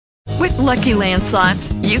With Lucky Land Slots,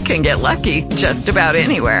 you can get lucky just about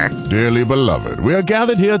anywhere. Dearly beloved, we are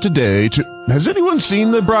gathered here today to... Has anyone seen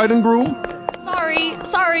the bride and groom?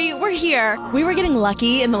 Sorry, we're here. We were getting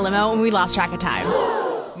lucky in the limo and we lost track of time.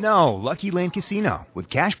 No, Lucky Land Casino, with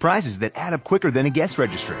cash prizes that add up quicker than a guest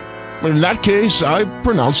registry. In that case, I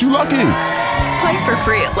pronounce you lucky. Play for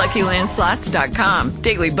free at LuckyLandSlots.com.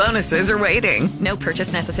 Daily bonuses are waiting. No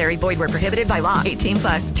purchase necessary. Void where prohibited by law.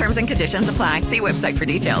 18+. Terms and conditions apply. See website for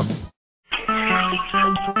details.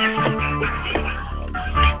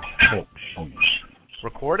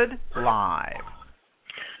 Recorded live.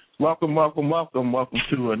 Welcome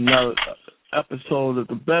to another episode of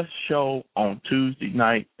the best show on Tuesday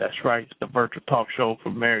night. That's right, it's the virtual talk show for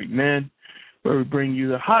married men, where we bring you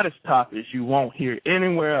the hottest topics you won't hear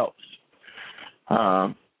anywhere else.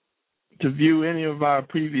 To view any of our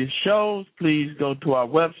previous shows, please go to our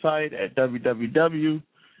website at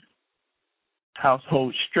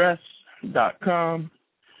www.householdstress.com.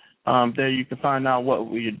 There you can find out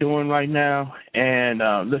what we are doing right now and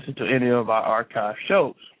listen to any of our archive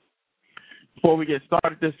shows. Before we get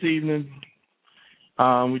started this evening,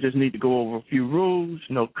 we just need to go over a few rules.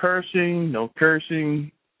 No cursing.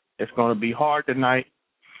 It's going to be hard tonight,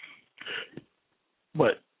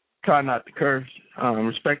 but try not to curse.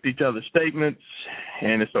 Respect each other's statements,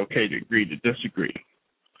 and it's okay to agree to disagree.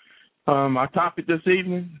 Our topic this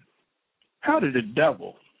evening, how did the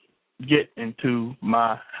devil get into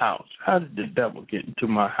my house? How did the devil get into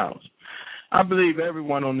my house? I believe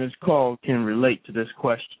everyone on this call can relate to this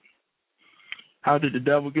question. How did the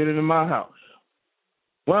devil get into my house?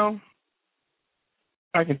 Well,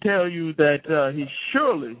 I can tell you that he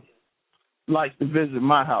surely likes to visit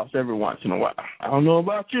my house every once in a while. I don't know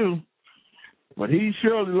about you, but he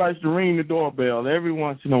surely likes to ring the doorbell every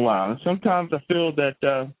once in a while. And sometimes I feel that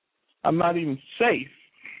I'm not even safe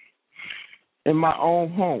in my own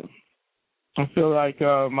home. I feel like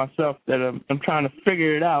myself that I'm trying to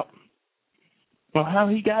figure it out. Well, how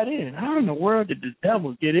he got in? How in the world did the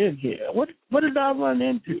devil get in here? What did I run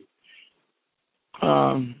into?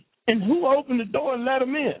 And who opened the door and let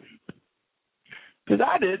him in? Because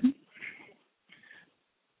I didn't.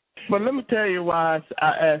 But let me tell you why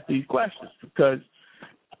I asked these questions. Because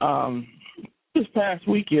this past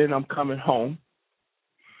weekend I'm coming home,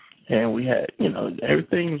 and we had,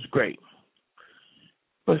 everything was great.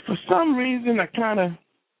 But for some reason I kind of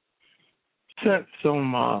sensed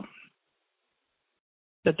some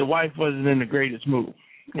that the wife wasn't in the greatest mood,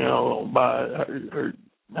 by her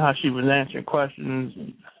how she was answering questions,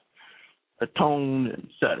 and her tone, et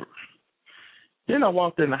cetera. Then I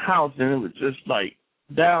walked in the house, and it was just like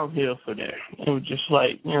downhill for there. It was just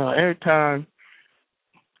like, every time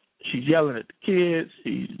she's yelling at the kids,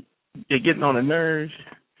 they're getting on her nerves.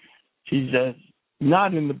 She's just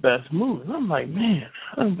not in the best mood. And I'm like, man,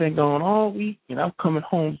 I've been going all week, and I'm coming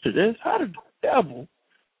home to this. How did the devil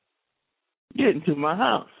get into my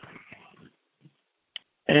house?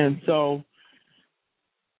 And so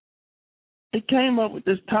it came up with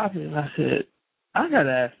this topic, and I said, I got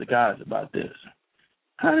to ask the guys about this.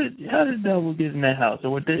 How did the devil get in that house?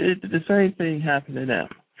 Or did the same thing happen to them?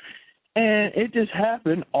 And it just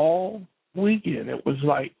happened all weekend. It was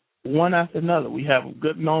like one after another. We have a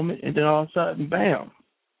good moment, and then all of a sudden, bam.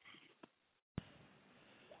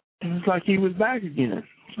 It was like he was back again.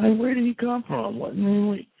 Like, where did he come from?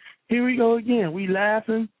 Here we go again. We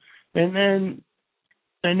laughing, and then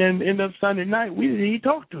end up Sunday night, we didn't even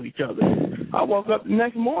talk to each other. I woke up the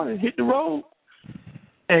next morning, hit the road,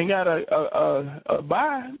 and got a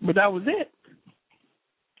bye, but that was it.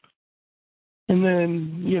 And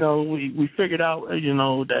then, we figured out,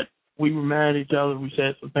 that we were mad at each other. We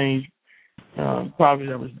said some things probably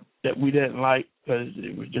that we didn't like because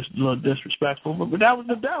it was just a little disrespectful. But that was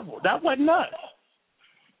the devil. That wasn't us.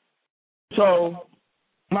 So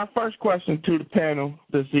my first question to the panel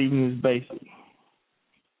this evening is basic.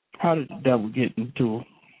 How did the devil get into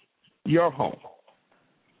your home?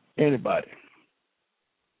 Anybody?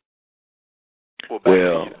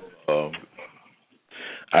 Well,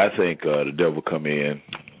 I think the devil come in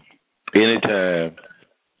anytime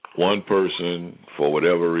one person, for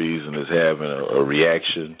whatever reason, is having a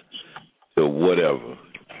reaction to whatever,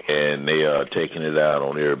 and they are taking it out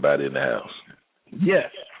on everybody in the house.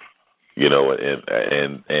 Yes.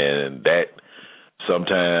 And that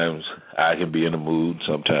sometimes I can be in the mood,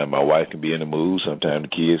 sometimes my wife can be in the mood, sometimes the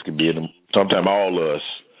kids can be in the mood, sometimes all of us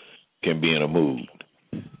can be in a mood.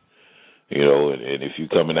 And if you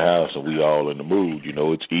come in the house and we all in the mood,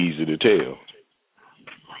 it's easy to tell.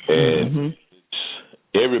 And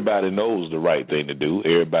everybody knows the right thing to do.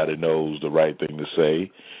 Everybody knows the right thing to say.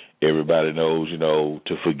 everybody knows,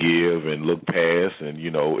 to forgive and look past, and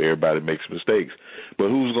everybody makes mistakes. But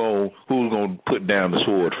who's gonna put down the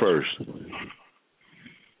sword first?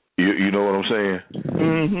 You know what I'm saying?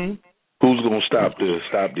 Mm-hmm. Who's gonna stop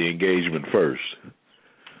the engagement first?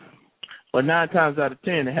 Well, 9 times out of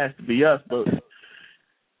 10, it has to be us. But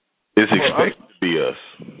it's expected to be us.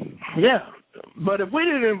 Yeah, but if we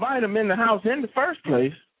didn't invite him in the house in the first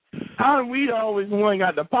place, how are we always the one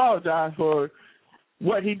got to apologize for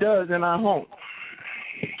what he does in our home?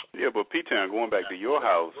 Yeah, but P-Town, going back to your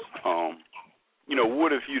house,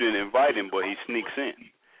 what if you didn't invite him, but he sneaks in?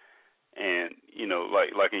 And,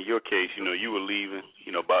 like in your case, you were leaving,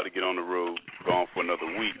 about to get on the road, gone for another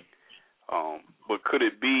week. But could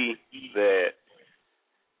it be that,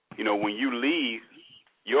 when you leave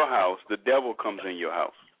your house, the devil comes in your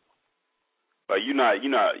house? Like you're not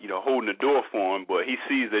holding the door for him, but he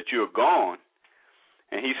sees that you're gone,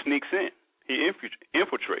 and he sneaks in. He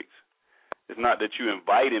infiltrates. It's not that you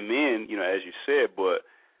invite him in, as you said, but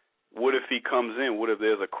what if he comes in? What if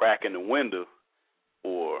there's a crack in the window,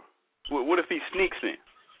 or what if he sneaks in?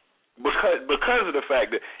 Because of the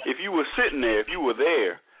fact that if you were sitting there, if you were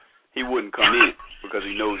there, he wouldn't come in because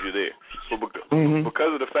he knows you're there. But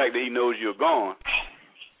because of the fact that he knows you're gone,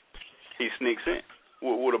 he sneaks in.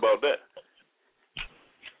 What about that?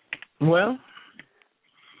 Well,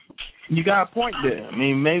 you got a point there. I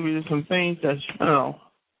mean, maybe there's some things that's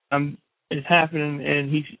it's happening, and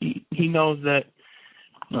he knows that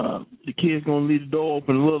the kid's gonna leave the door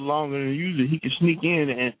open a little longer than usually. He can sneak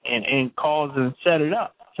in and cause and set it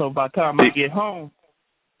up. So by the time I get home,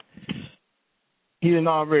 he had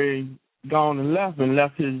already gone and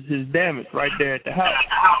left his damage right there at the house.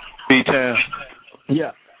 P-Town.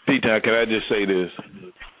 Yeah. P-Town, can I just say this?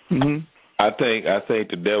 Mm-hmm. I think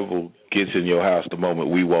the devil gets in your house the moment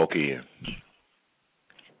we walk in.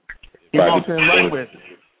 He walks in right with it.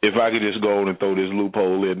 If I could just go on and throw this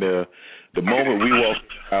loophole in there, the moment we walk in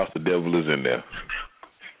the house, the devil is in there.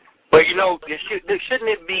 But shouldn't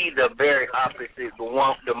it be the very opposite?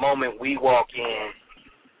 The moment we walk in,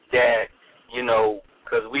 that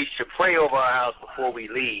because we should pray over our house before we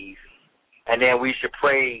leave, and then we should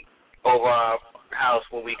pray over our house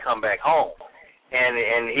when we come back home.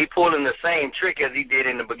 And he pulling the same trick as he did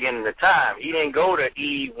in the beginning of time. He didn't go to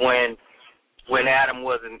Eve when Adam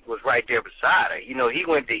was right there beside her. He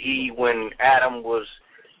went to Eve when Adam was,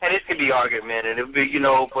 and it could be argumentative,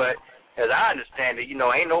 but as I understand it,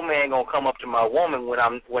 ain't no man gonna come up to my woman when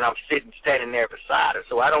I'm standing there beside her.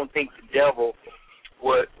 So I don't think the devil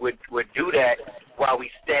would do that while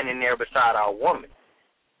we standing there beside our woman.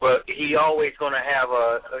 But he always gonna have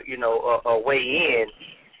a way in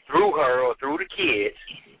through her or through the kids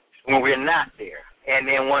when we're not there. And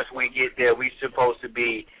then once we get there, we're supposed to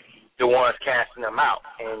be the ones casting them out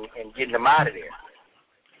and getting them out of there.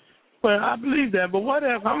 Well, I believe that, but what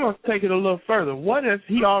if, I'm going to take it a little further, what if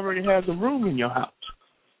he already has a room in your house?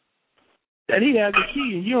 That he has a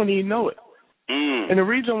key and you don't even know it. And the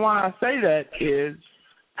reason why I say that is,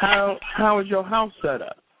 how is your house set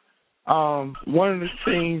up? One of the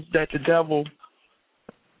things that the devil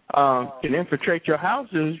can infiltrate your house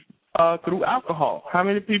is through alcohol. How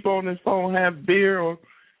many people on this phone have beer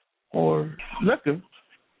or liquor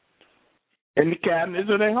in the cabinets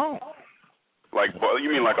of their home? Like, you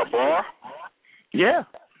mean like a bar? Yeah.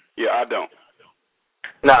 Yeah, I don't.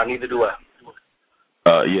 No, neither do I.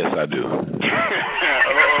 Yes, I do.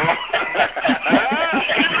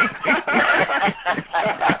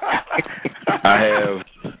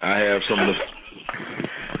 I have some of the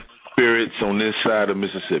spirits on this side of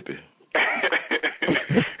Mississippi.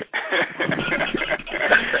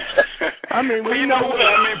 But you know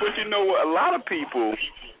what? A lot of people,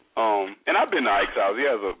 and I've been to Ike's house. He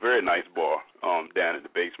has a very nice bar down in the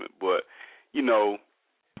basement. But,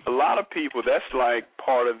 a lot of people, that's like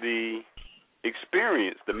part of the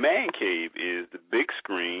experience. The man cave is the big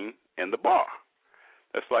screen and the bar.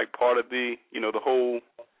 That's like part of the, the whole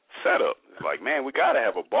setup. It's like, man, we got to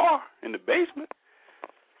have a bar in the basement.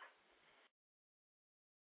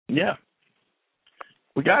 Yeah.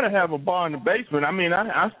 We got to have a bar in the basement. I mean,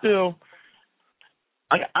 I still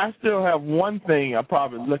have one thing I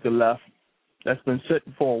probably liquor left that's been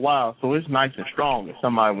sitting for a while, so it's nice and strong if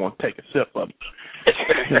somebody wants to take a sip of it.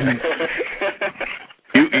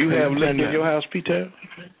 You have liquor in your house, Peter?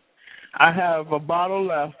 I have a bottle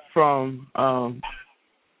left from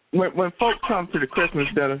when folks come to the Christmas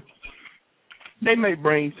dinner, they may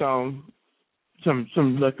bring some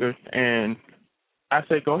liquor, and I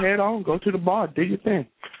say, go ahead on, go to the bar, do your thing.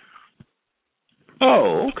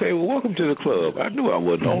 Oh, okay. Well, welcome to the club. I knew I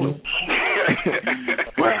wasn't on it.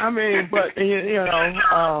 Well, I mean, but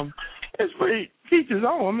it's each his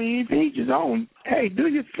own. I mean, if each his own, hey, do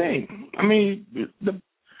your thing. I mean, the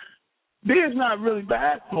beer's not really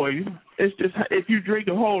bad for you. It's just if you drink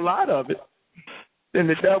a whole lot of it, then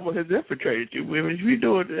the devil has infiltrated you. I mean, if you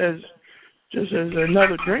do it as just as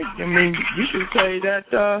another drink, I mean, you can say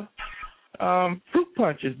that fruit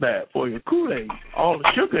punch is bad for you. Kool-Aid, all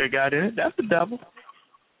the sugar it got in it, that's the devil.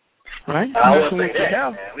 Right? I wouldn't say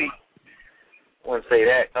that, man. I wouldn't say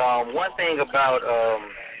that. One thing about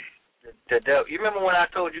the devil, you remember when I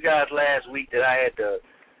told you guys last week that I had to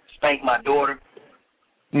spank my daughter?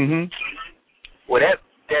 Mm-hmm. Well,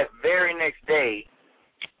 that very next day,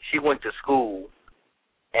 she went to school,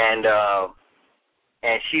 and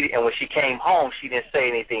when she came home, she didn't say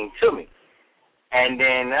anything to me. And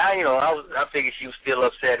then I figured she was still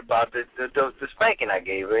upset about the spanking I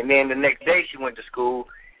gave her. And then the next day she went to school,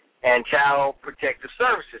 and Child Protective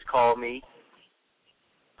Services called me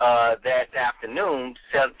that afternoon,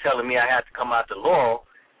 telling me I had to come out to Laurel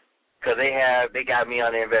because they got me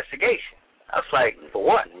under investigation. I was like, for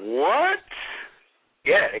what? What?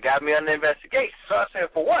 Yeah, they got me under investigation. So I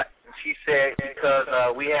said, for what? And she said, because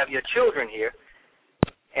we have your children here,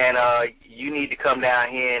 and you need to come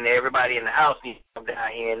down here, and everybody in the house needs to come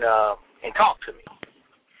down here and talk to me.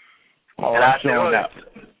 Oh, and I said,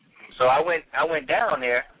 so I went down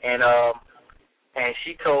there, and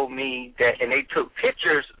she told me that, and they took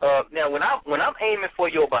pictures of. Now, when I'm aiming for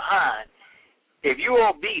your behind, if you're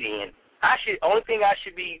obedient, only thing I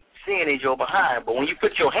should be seeing is your behind. But when you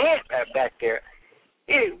put your hand back there,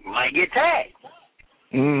 it might get tagged.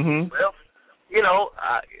 Mm-hmm. Well,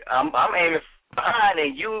 I'm aiming behind,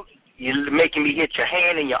 and you're making me hit your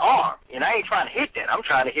hand and your arm, and I ain't trying to hit that. I'm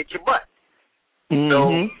trying to hit your butt.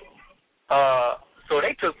 Mm-hmm. So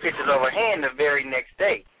they took pictures of her hand the very next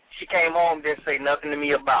day. She came home, didn't say nothing to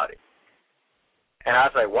me about it, and I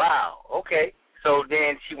was like, wow, okay. So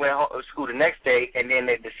then she went home to school the next day, and then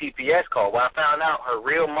the CPS called. Well, I found out her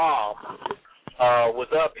real mom was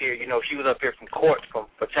up here. She was up here from court for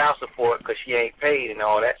child support because she ain't paid and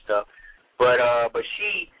all that stuff. But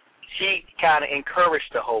she kind of encouraged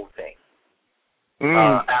the whole thing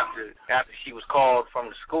after she was called from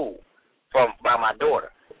the school by my daughter.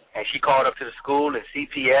 And she called up to the school and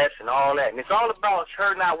CPS and all that. And it's all about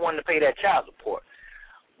her not wanting to pay that child support.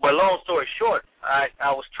 But long story short, I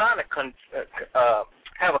was trying to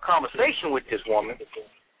have a conversation with this woman,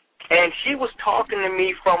 and she was talking to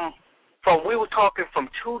me we were talking from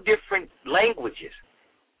two different languages.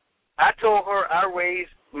 I told her I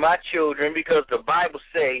raised my children because the Bible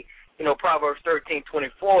say, Proverbs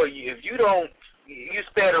 13:24, if you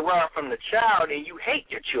spare the rod from the child and you hate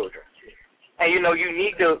your children. And, you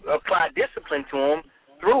need to apply discipline to them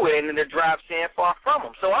through it and to drive sin far from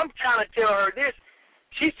them. So I'm trying to tell her this.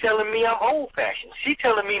 She's telling me I'm old-fashioned. She's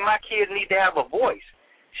telling me my kids need to have a voice.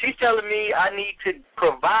 She's telling me I need to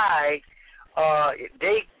provide.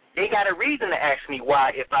 They got a reason to ask me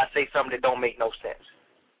why if I say something that don't make no sense.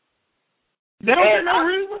 They don't get no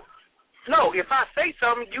reason? No, if I say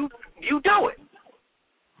something, you do it.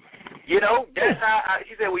 That's how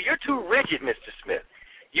she said, well, you're too rigid, Mr. Smith.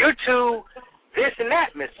 You're too this and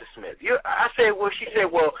that, Mr. Smith. She said,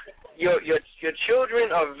 well, your children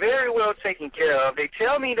are very well taken care of. They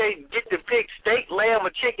tell me they get to pick steak, lamb,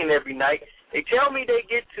 or chicken every night. They tell me they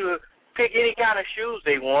get to pick any kind of shoes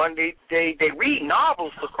they want. They read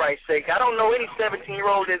novels, for Christ's sake. I don't know any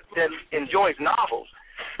 17-year-old that enjoys novels.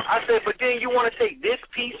 I said, but then you want to take this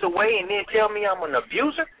piece away and then tell me I'm an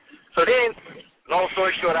abuser? So then, long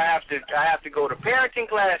story short, I have to go to parenting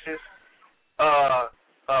classes,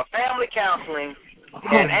 family counseling,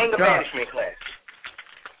 and anger management class.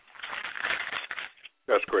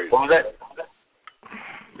 That's crazy. What was that?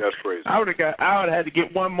 That's crazy. I would have had to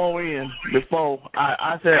get one more in before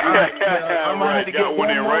I said, I'm gonna have to get one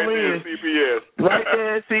more in. CPS. Right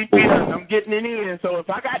there at CPS. I'm getting it in. So if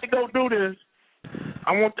I got to go do this,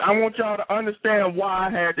 I want y'all to understand why I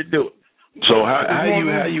had to do it. So how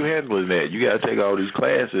you handling that? You got to take all these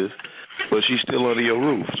classes, but she's still under your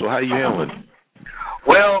roof. So how you handling it?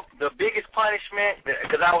 Well, the biggest punishment,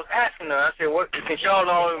 because I was asking her, I said, since y'all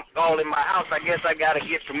all in my house, I guess I got to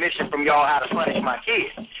get permission from y'all how to punish my kids.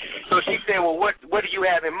 So she said, well, what do you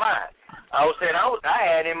have in mind? I was saying I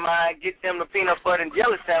had in mind get them the peanut butter and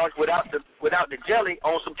jelly sandwich without the jelly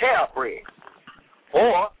on some taro bread.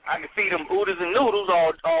 Or I can feed them oodles and noodles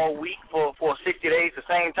all week for 60 days the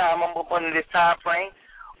same time I'm up under this time frame.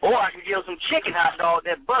 Or I can give them some chicken hot dog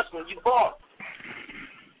that bust when you bought them.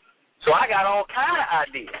 So I got all kind of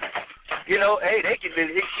ideas. She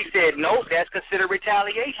said, no, that's considered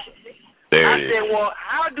retaliation. I said, well,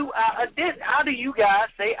 how do you guys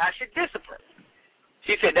say I should discipline?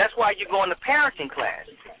 She said, that's why you're going to parenting class.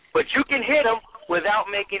 But you can hit them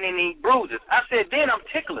without making any bruises. I said, then I'm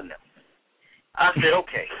tickling them. I said,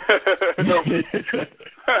 okay. So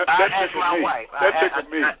I asked my wife.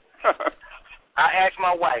 I asked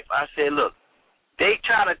my wife, I said, look, they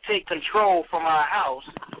try to take control from our house,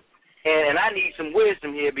 and I need some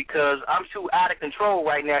wisdom here because I'm too out of control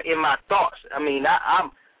right now in my thoughts. I mean,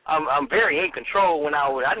 I'm very in control when I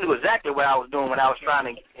knew exactly what I was doing when I was trying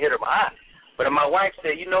to hit her behind. But my wife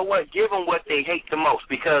said, you know what, give them what they hate the most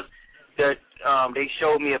because they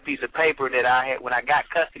showed me a piece of paper that I had when I got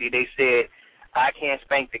custody. They said I can't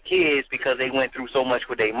spank the kids because they went through so much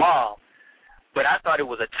with their mom. But I thought it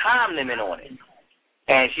was a time limit on it,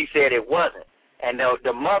 and she said it wasn't. And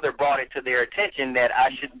the mother brought it to their attention that I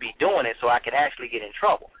shouldn't be doing it so I could actually get in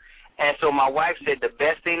trouble. And so my wife said the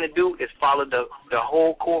best thing to do is follow the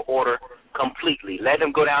whole court order completely. Let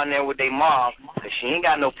them go down there with their mom because she ain't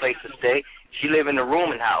got no place to stay. She live in the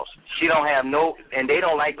rooming house. She don't have and they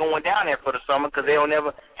don't like going down there for the summer because they don't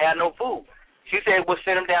never have no food. She said we'll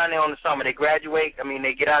send them down there on the summer. They graduate,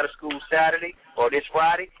 they get out of school Saturday or this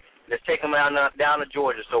Friday. Let's take them down to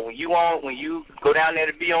Georgia. So when you go down there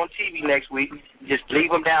to be on TV next week, just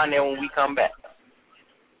leave them down there when we come back.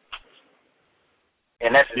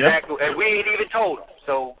 And that's exactly, and we ain't even told them.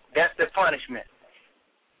 So that's the punishment.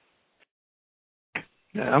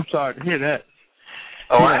 Yeah, I'm sorry to hear that.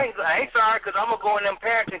 Oh, I ain't sorry because I'm going to go in them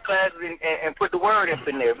parenting classes and put the word up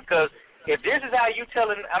in there because if this is how you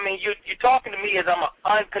telling, you're talking to me as I'm an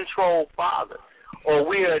uncontrolled father or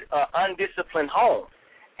we're an undisciplined home.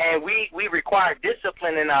 And we require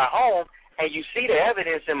discipline in our home, and you see the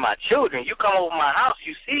evidence in my children. You come over my house,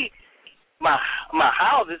 you see my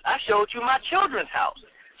houses. I showed you my children's house.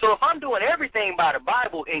 So if I'm doing everything by the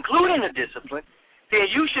Bible, including the discipline, then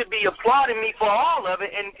you should be applauding me for all of it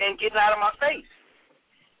and getting out of my face.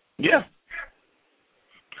 Yeah.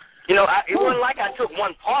 It wasn't like I took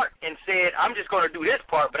one part and said, I'm just going to do this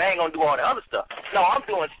part, but I ain't going to do all the other stuff. No, I'm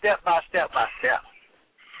doing step by step by step.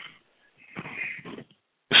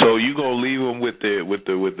 So you gonna leave them with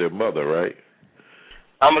their mother, right?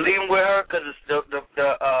 I'm gonna leave them with her because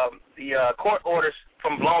the court orders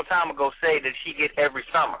from a long time ago say that she get every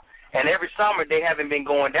summer, and every summer they haven't been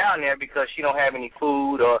going down there because she don't have any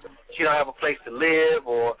food or she don't have a place to live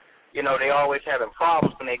or they always having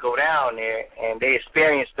problems when they go down there and they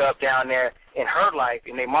experience stuff down there in her life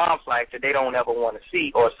in their mom's life that they don't ever want to see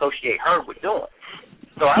or associate her with doing.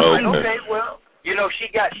 So I'm like, okay, well.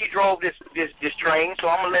 She drove this train, so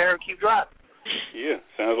I'm gonna let her keep driving. Yeah,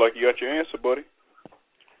 sounds like you got your answer, buddy.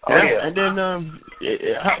 Oh, yeah. And then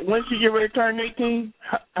when she get ready to turn 18,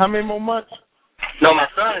 how many more months? No, my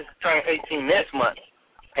son is turning 18 next month,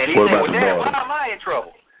 and he said, "Well, Dad, why am I in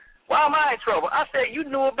trouble? Why am I in trouble?" I said, "You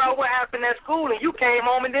knew about what happened at school, and you came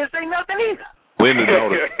home and didn't say nothing either." When the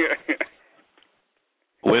daughter?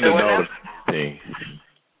 When the daughter thing?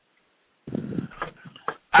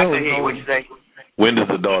 I couldn't hear what you say. When does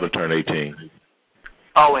the daughter turn 18?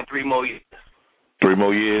 Oh, in 3 more years. 3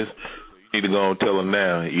 more years? You need to go and tell them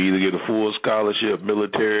now. You either get a full scholarship,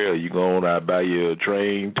 military, or you go on out buy you a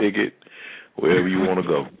train ticket, wherever you want to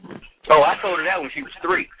go. Oh, I told her that when she was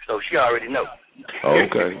 3, so she already knows.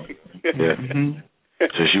 Okay. Yeah.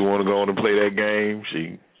 Since you want to go on and play that game,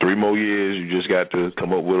 3 more years, you just got to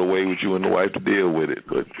come up with a way with you and the wife to deal with it.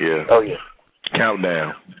 But, yeah. Oh, yeah.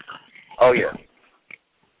 Countdown. Oh, yeah.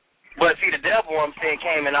 But see, the devil, I'm saying,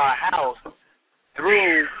 came in our house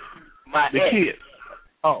through my ex. Kids.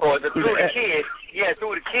 Oh, or through the kids. Yeah,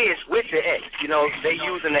 through the kids with the ex. They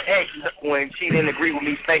using the ex when she didn't agree with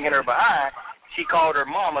me spanking her behind. She called her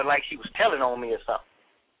mama like she was telling on me or something.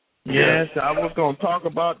 Yes, I was going to talk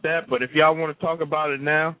about that, but if y'all want to talk about it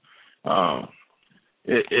now,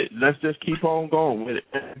 let's just keep on going with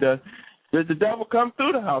it. Does the devil come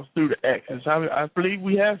through the house through the exes? I believe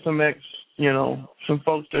we have some ex. Some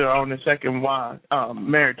folks that are on the second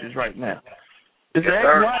marriages right now. Is the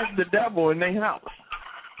ex-wife the devil in their house?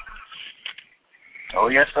 Oh,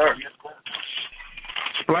 yes, sir.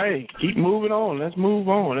 Explain. Keep moving on. Let's move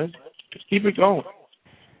on. Let's keep it going.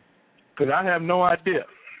 Because I have no idea.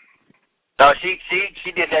 No,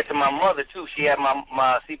 she did that to my mother, too. She had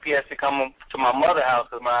my CPS to come to my mother's house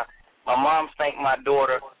because my mom spanked my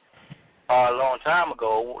daughter a long time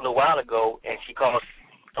ago, a little while ago, and she called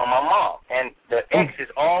on my mom. And the ex is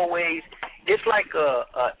always, it's like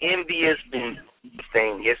a envious thing.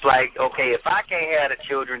 It's like, okay, if I can't have the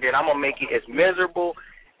children, then I'm going to make it as miserable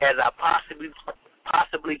as I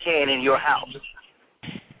possibly can in your house.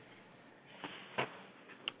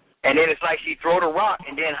 And then it's like she throw the rock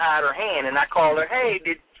and then hide her hand, and I call her, hey,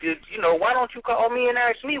 did why don't you call me and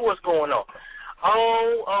ask me what's going on?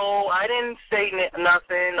 Oh, I didn't say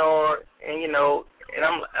nothing, And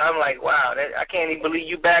I'm like, wow, I can't even believe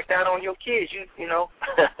you backed out on your kids. You know,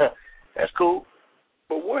 that's cool.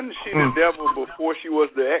 But wasn't she the devil before she was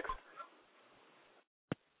the ex?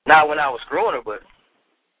 Not when I was screwing her, but.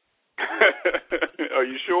 Are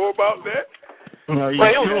you sure about that? Well, it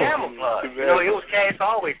was camouflage. You know, it's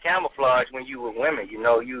always camouflage when you with women. You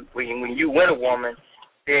know, when you with a woman,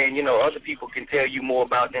 then you know other people can tell you more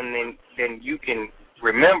about them than you can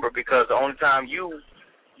remember, because the only time you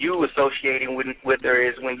associating with her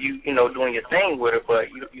is when you know doing your thing with her, but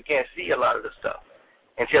you can't see a lot of the stuff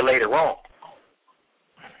until later on.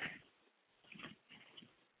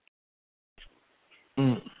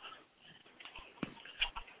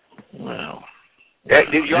 Wow.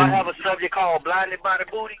 Did y'all have a subject called "Blinded by the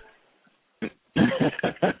Booty"?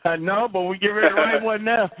 No, but we get ready to write one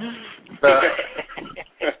now.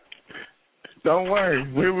 Don't worry,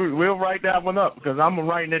 we'll write that one up because I'm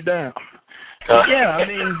writing it down. Yeah, I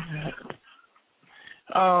mean,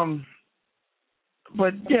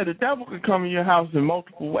 but yeah, the devil can come in your house in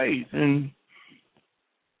multiple ways, and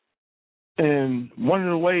one of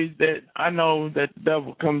the ways that I know that the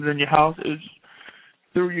devil comes in your house is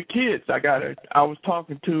through your kids. I was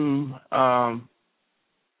talking to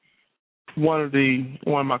one of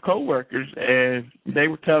my coworkers, and they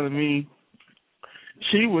were telling me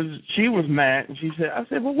she was mad, and I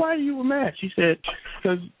said, well, why you were mad? She said,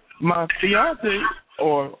 because my fiance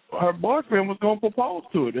or her boyfriend was going to propose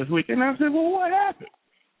to her this week. And I said, well, what happened?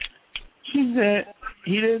 She said,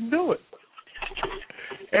 he didn't do it.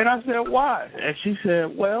 And I said, why? And she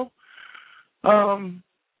said, well,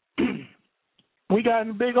 we got in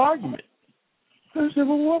a big argument. I said,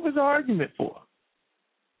 well, what was the argument for?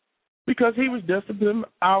 Because he was disciplining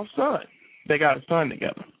our son. They got a son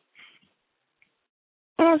together.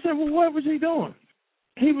 And I said, well, what was he doing?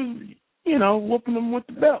 He was, whooping him with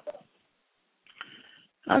the belt.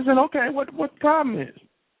 I said, okay, what the problem is?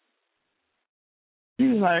 He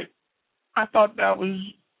was like, I thought that was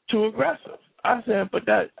too aggressive. I said,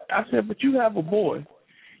 but you have a boy,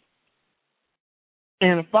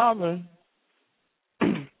 and a father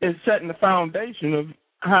is setting the foundation of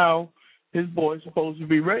how his boy is supposed to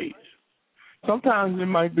be raised. Sometimes it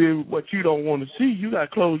might be what you don't want to see. You got to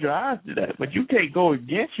close your eyes to that. But you can't go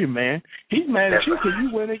against your man. He's mad at you because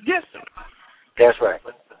you went against him. That's right.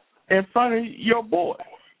 In front of your boy.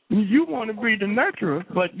 You want to be the nurturer,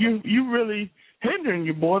 but you really hindering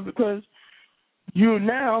your boy because you're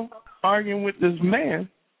now arguing with this man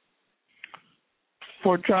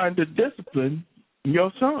for trying to discipline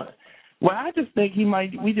your son. Well, I just think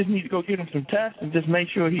we just need to go get him some tests and just make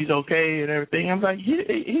sure he's okay and everything. I'm like,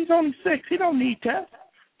 he's only 6. He don't need tests.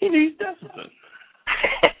 He needs discipline.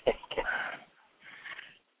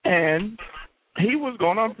 And she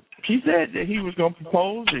said that he was going to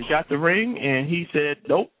propose and got the ring, and he said,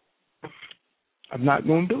 nope, I'm not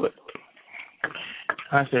going to do it.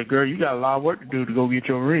 I said, girl, you got a lot of work to do to go get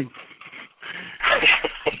your ring.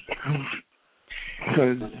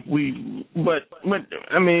 Because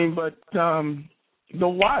the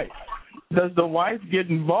wife, does the wife get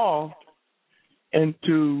involved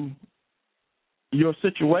into your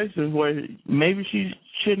situation where maybe she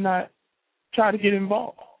should not try to get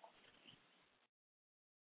involved?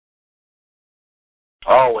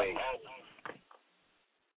 Always.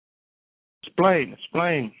 Explain.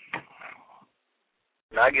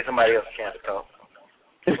 Now I get somebody else a chance to talk.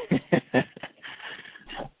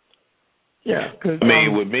 Yeah, cause,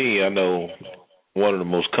 with me, I know one of the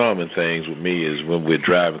most common things with me is when we're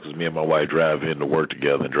driving, because me and my wife drive into work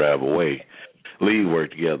together and drive away, leave work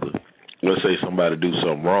together. Let's say somebody do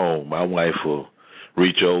something wrong, my wife will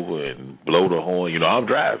reach over and blow the horn. I'm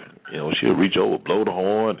driving. She'll reach over, blow the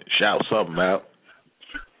horn, and shout something out.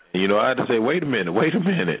 And, I had to say, wait a minute.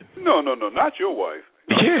 No, not your wife.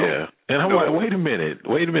 Yeah. And I'm like, wait a minute.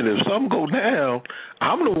 If something go down,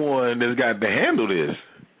 I'm the one that's got to handle this.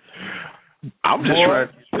 I'm just trying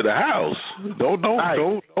to the house.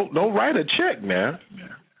 Don't write a check now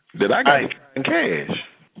that I got in cash.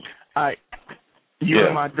 You're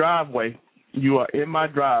in my driveway. You are in my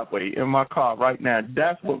driveway, in my car right now.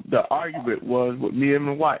 That's what the argument was with me and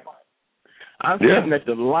my wife. I'm sitting at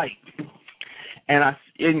the light, and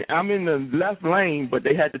I'm in the left lane, but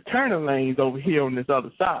they had to turn the lanes over here on this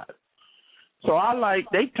other side. So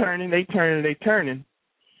they turning,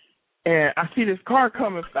 and I see this car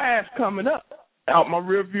coming fast, coming up out my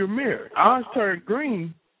rearview mirror. Ours turned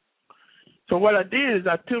green. So what I did is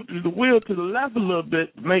I tilted the wheel to the left a little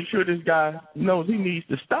bit to make sure this guy knows he needs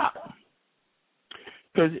to stop.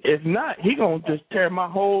 Because if not, he going to just tear my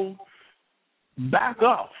whole back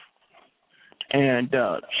off. And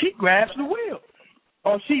she grabs the wheel.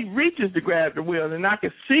 or she reaches to grab the wheel, and I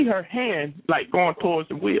could see her hand like going towards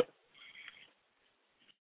the wheel.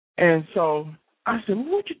 And so I said, well,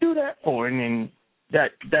 what'd you do that for? And then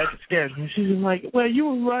that scares me. She's like, well, you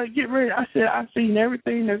were right, get ready. I said, I've seen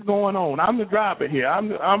everything that's going on. I'm the driver here.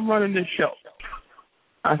 I'm running this show.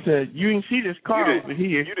 I said, you can see this car over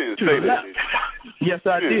here. You didn't to say the that, left. did you? Yes,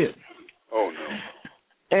 I did. Oh,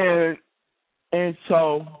 no. And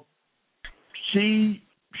so she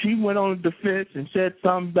went on the defense and said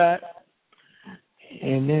something back.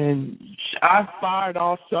 And then I fired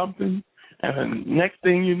off something. And next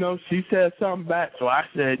thing you know, she said something back. So I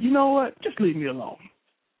said, you know what? Just leave me alone.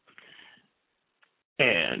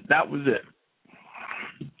 And that was it.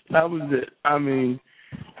 That was it. I mean,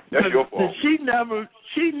 that's your fault.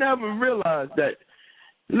 She never realized that,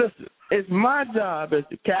 listen, it's my job as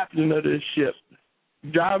the captain of this ship,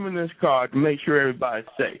 driving this car to make sure everybody's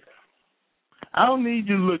safe. I don't need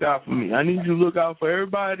you to look out for me. I need you to look out for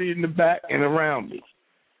everybody in the back and around me.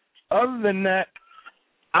 Other than that,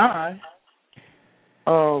 I'm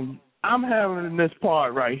handling this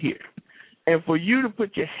part right here. And for you to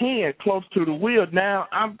put your hand close to the wheel, now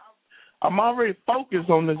I'm already focused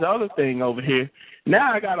on this other thing over here.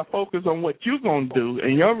 Now I got to focus on what you're going to do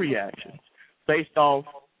and your reactions based off.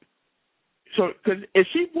 So, because if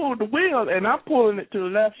she pulled the wheel and I'm pulling it to the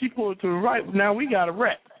left, she pulled it to the right, now we got a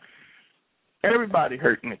wreck. Everybody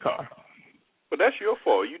hurt in the car. But that's your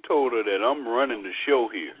fault. You told her that I'm running the show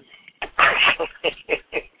here.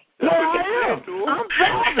 No, I am. I'm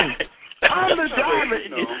driving. I'm the driver.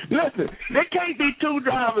 Listen, there can't be two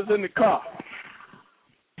drivers in the car.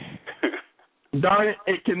 Darn it,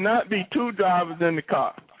 it cannot be two drivers in the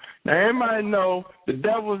car. Now, everybody know the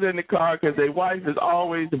devil's in the car because their wife is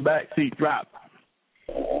always the backseat driver.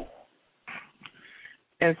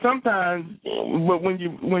 And sometimes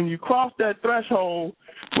when you cross that threshold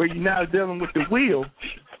where you're now dealing with the wheel,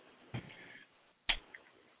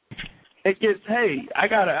 it gets, hey, I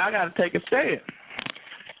gotta take a stand.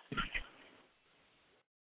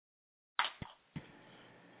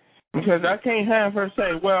 Because I can't have her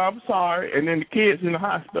say, well, I'm sorry, and then the kid's in the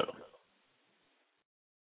hospital.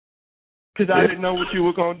 Because I didn't know what you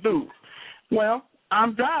were going to do. Well,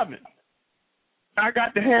 I'm driving. I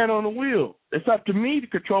got the hand on the wheel. It's up to me to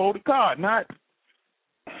control the car, not.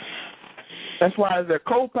 That's why there's a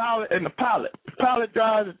co-pilot and the pilot. The pilot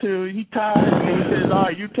drives until he's tired, and he says, all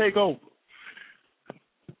right, you take over.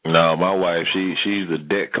 No, my wife, she's the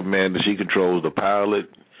deck commander. She controls the pilot.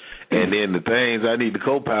 And then the things I need the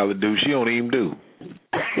co-pilot do, she don't even do.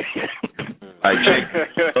 Like check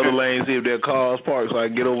other lanes, see if their car's parked so I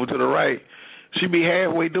can get over to the right. She be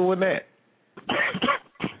halfway doing that.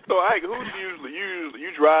 So, Ike, who's usually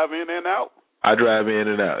you drive in and out? I drive in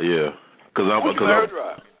and out, yeah. Because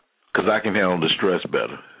I can handle the stress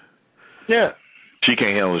better. Yeah. She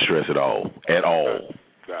can't handle the stress at all. At all.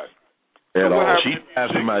 Got it. At all. She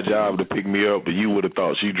asked me my job to pick me up, but you would have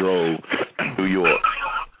thought she drove New York.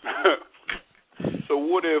 So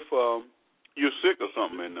what if you're sick or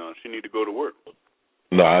something and she need to go to work?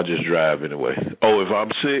 No, I just drive anyway. Oh, if I'm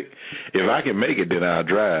sick, if I can make it, then I'll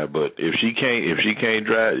drive. But if she can't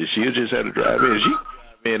drive, she'll just have to drive in. She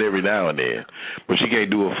drive in every now and then, but she can't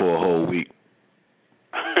do it for a whole week.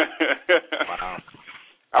 Wow.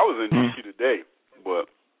 I was in D.C. today,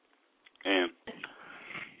 and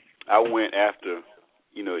I went after,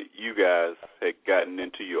 you guys had gotten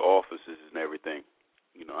into your offices and everything.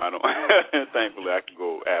 I don't. Thankfully, I can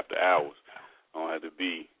go after hours. I don't have to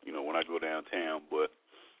be, when I go downtown. But,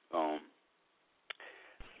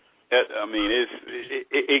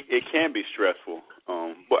 it can be stressful.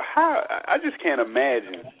 But how? I just can't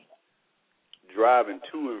imagine driving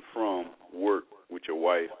to and from work with your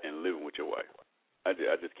wife and living with your wife. I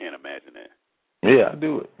just can't imagine that. Yeah, I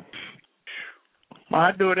do it.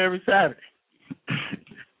 I do it every Saturday.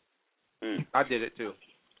 I did it too.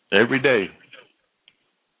 Every day.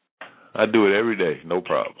 I do it every day, no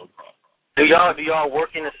problem. Do y'all work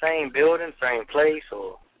in the same building, same place,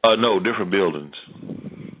 or? No, different buildings.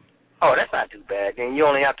 Oh, that's not too bad. Then you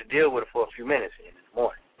only have to deal with it for a few minutes in the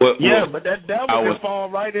morning. Well, but that devil can fall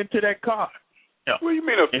right into that car. Yeah. What do you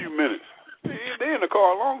mean a few minutes? They're in the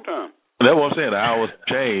car a long time. That's what I'm saying. The hours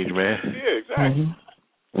change, man. Yeah, exactly.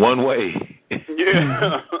 Mm-hmm. One way.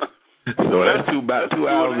 Yeah. So that's about 2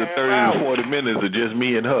 hours and 30 to 40 minutes of just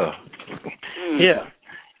me and her. Yeah.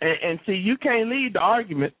 And see, you can't leave the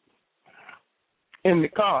argument in the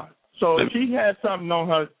car. So if she has something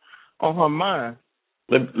on her mind.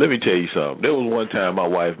 Let me tell you something. There was one time my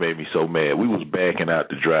wife made me so mad. We was backing out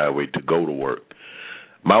the driveway to go to work.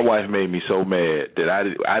 My wife made me so mad that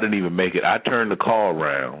I didn't even make it. I turned the car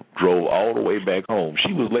around, drove all the way back home.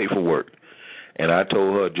 She was late for work. and I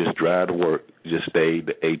told her just drive to work, just stay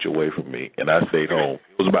the H away from me, and I stayed home.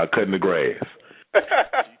 It was about cutting the grass. She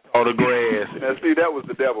saw the grass. Now, see, that was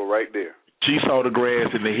the devil right there. She saw the grass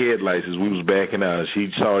in the headlights as we was backing out. She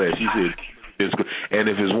saw that. She said, and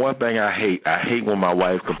if there's one thing I hate when my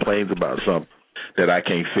wife complains about something that I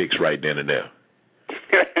can't fix right then and there.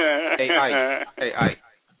 Hey, Ike.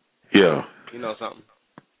 Yeah. You know something?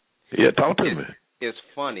 Yeah, talk to me. It's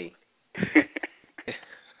funny.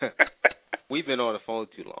 We've been on the phone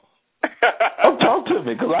too long. Oh, talk to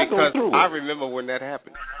me, because I go through it. I remember when that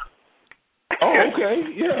happened. Oh, okay,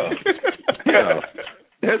 yeah. Yeah,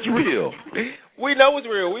 that's real. We know it's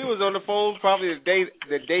real. We was on the phone probably the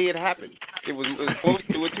day it happened. It was close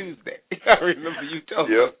to a Tuesday. I remember you telling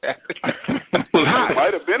me that. It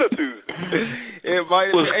might have been a Tuesday. It might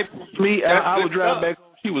have been. Me, I was driving back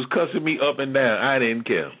home. She was cussing me up and down. I didn't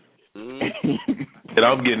care. And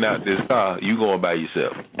I'm getting out this car. You going by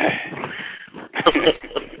yourself.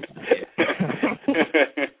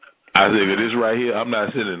 I said, this right here, I'm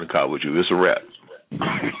not sitting in the car with you. It's a wrap.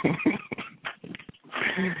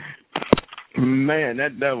 Man,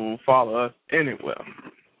 that devil will follow us anywhere.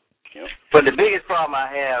 But the biggest problem I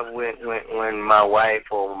have when my wife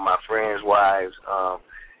or my friends' wives,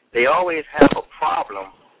 they always have a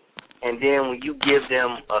problem, and then when you give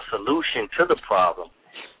them a solution to the problem,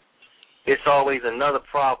 it's always another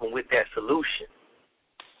problem with that solution.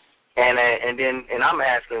 And I'm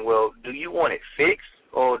asking, well, do you want it fixed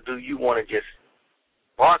or do you want to just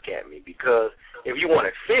bark at me? Because if you want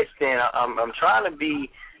it fixed, then I'm trying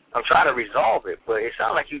to resolve it, but it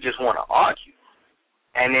sounds like you just want to argue.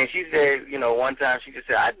 And then she said, one time she just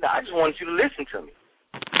said, I just wanted you to listen to me.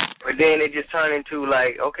 But then it just turned into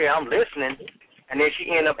like, okay, I'm listening, and then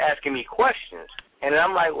she ended up asking me questions. And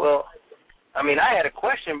I'm like, well, I mean, I had a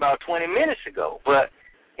question about 20 minutes ago,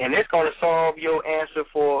 and it's going to solve your answer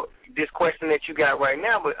for this question that you got right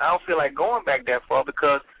now, but I don't feel like going back that far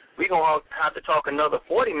because we're going to have to talk another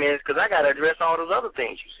 40 minutes because I got to address all those other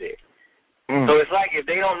things you said. So it's like if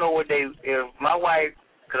they don't know if my wife,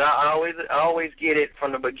 because I always get it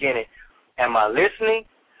from the beginning, am I listening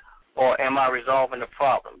or am I resolving the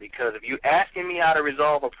problem? Because if you're asking me how to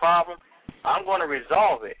resolve a problem, I'm going to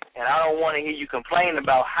resolve it, and I don't want to hear you complain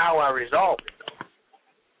about how I resolve it.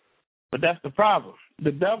 But that's the problem.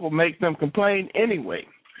 The devil makes them complain anyway.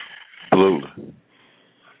 Absolutely.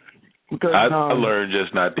 Because I learned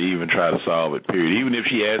just not to even try to solve it, period. Even if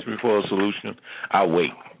she asks me for a solution, I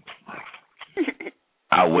wait.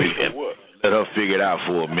 I wait and let her figure it out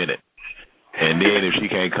for a minute. And then if she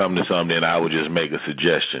can't come to something, then I would just make a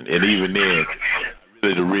suggestion. And even then,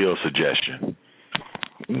 really the real suggestion.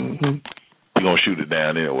 You're going to shoot it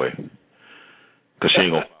down anyway. Because she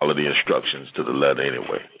ain't going to follow the instructions to the letter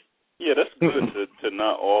anyway. Yeah, that's good to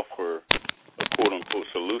not offer a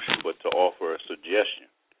quote-unquote solution, but to offer a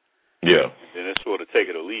suggestion. Yeah. And it's sort of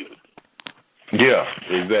take it or leave it. Yeah,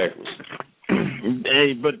 exactly.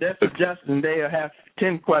 Hey, but that suggestion, they'll have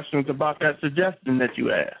 10 questions about that suggestion that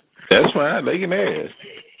you asked. That's fine. They can ask.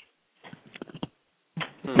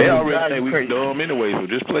 They already think we dumb anyway, so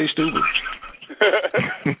just play stupid.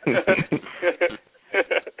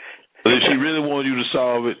 But if she really wants you to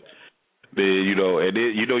solve it, then, and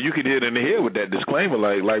then, you can hit in the head with that disclaimer,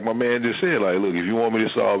 like my man just said, like, look, if you want me to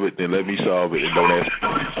solve it, then let me solve it and don't ask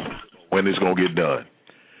when it's going to get done.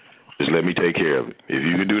 Just let me take care of it. If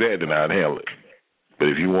you can do that, then I'll handle it. But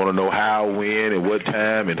if you want to know how, when, and what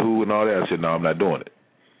time, and who, and all that, I said, no, I'm not doing it.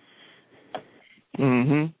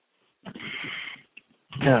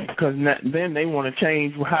 Yeah, because then they want to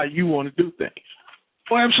change how you want to do things.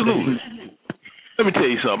 Oh, absolutely. Let me tell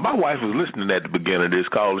you something. My wife was listening at the beginning of this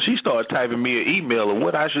call, and she started typing me an email of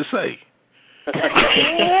what I should say. I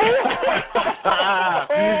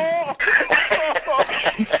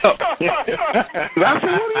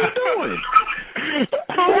said, what are you doing?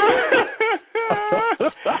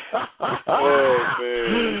 Oh,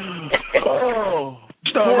 man. Oh.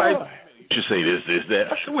 Start right. You should say this, that.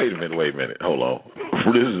 I said, wait a minute. Hold on.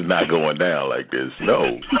 This is not going down like this.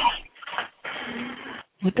 No.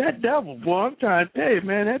 But that devil, boy, I'm trying to tell you,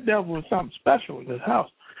 man, that devil is something special in this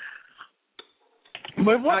house.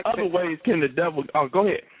 But what other ways can the devil... Oh, go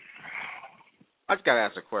ahead. I just got to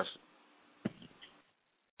ask a question.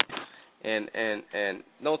 And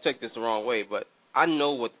don't take this the wrong way, but I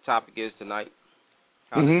know what the topic is tonight,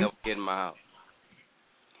 how the devil get in my house.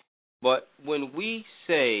 But when we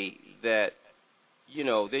say that,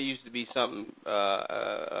 there used to be something,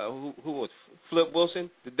 who was Flip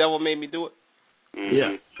Wilson? The devil made me do it.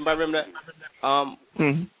 Yeah. Somebody remember that?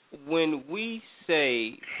 When we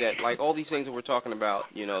say that, like, all these things that we're talking about,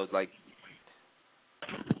 like,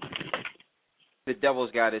 the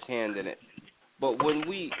devil's got his hand in it, But when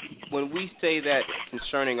we say that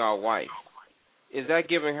concerning our wife, is that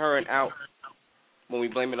giving her an out when we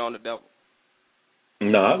blame it on the devil?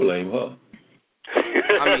 No, I blame her.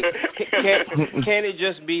 I mean, can it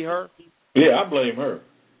just be her? Yeah, I blame her.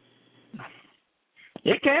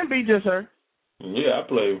 It can be just her. Yeah, I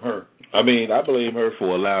blame her. I mean, I blame her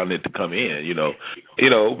for allowing it to come in,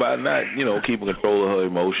 by not, keeping control of her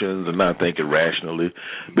emotions and not thinking rationally.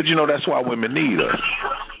 But, that's why women need us.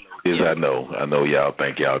 I know y'all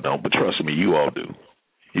think y'all don't, but trust me, you all do.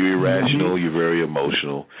 You're irrational, you're very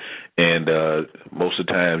emotional, and most of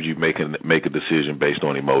the times you make a decision based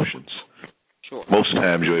on emotions. Sure. Most of the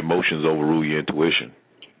times your emotions overrule your intuition.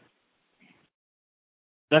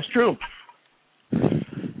 That's true.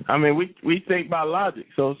 I mean, we think by logic,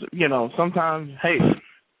 so sometimes, hey,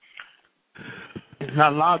 it's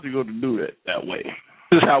not logical to do it that way.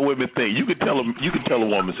 This is how women think. You can tell a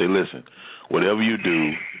woman, say, listen, whatever you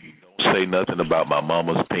do, don't say nothing about my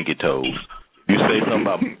mama's pinky toes. You say something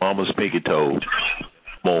about my mama's pinky toes,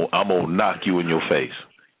 I'm gonna knock you in your face.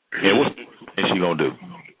 And what's she gonna do?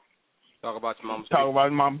 Talk about your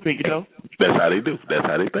mama's pinky toe. That's how they do. That's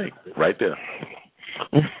how they think. Right there.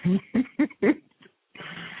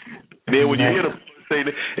 Then when you hit them, say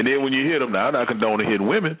that, and then when you hit them, now I'm not condoning hitting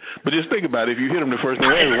women, but just think about it. If you hit them, the first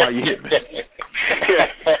thing is, why you hit me?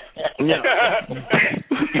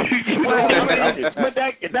 But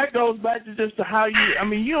that goes back to just how you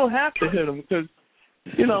don't have to hit them because,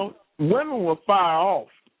 women will fire off.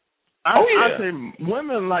 I say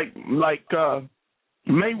women like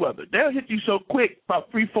Mayweather, they'll hit you so quick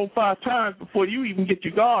about 3, 4, 5 times before you even get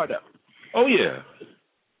your guard up. Oh, yeah.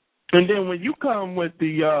 And then when you come with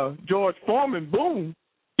the George Foreman boom,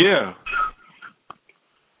 yeah,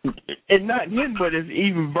 and not hitting, but it's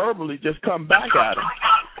even verbally just come back at them.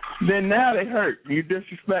 Then now they hurt. You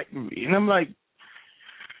disrespecting me, and I'm like,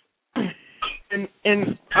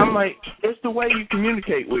 it's the way you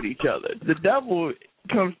communicate with each other. The devil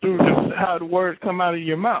comes through just how the words come out of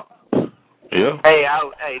your mouth. Yeah. Hey,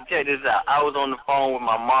 check this out. I was on the phone with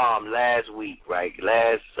my mom last week, right?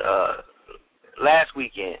 Last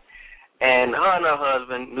weekend. And her and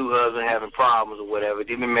her new husband, having problems or whatever.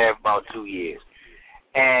 They've been married for about 2 years.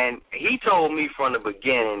 And he told me from the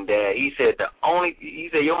beginning that he said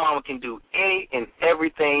your mama can do any and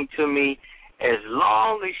everything to me as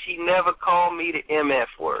long as she never called me the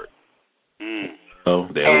MF word. Oh,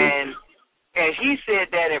 damn. And he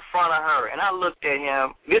said that in front of her, and I looked at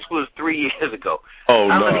him. This was 3 years ago.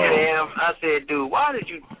 Oh, I no. looked at him. I said, "Dude, why did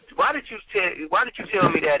you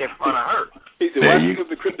tell me that in front of her?" He said, "Why did you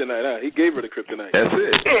give the kryptonite out?" He gave her the kryptonite. That's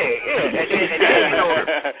it. Yeah. And then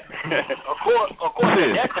of course,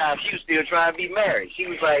 at that time she was still trying to be married.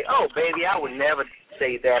 She was like, "Oh, baby, I would never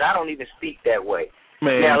say that. I don't even speak that way."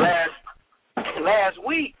 Man. Now, last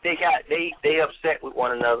week they upset with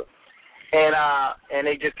one another. And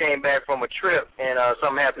they just came back from a trip, and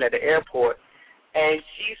something happened at the airport. And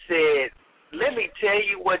she said, "Let me tell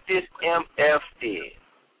you what this MF did."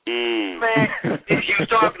 Man, she was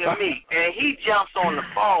talking to me, and he jumps on the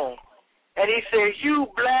phone, and he says, "You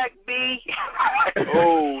black B."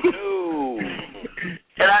 Oh, no.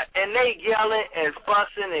 And they yelling and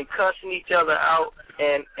fussing and cussing each other out,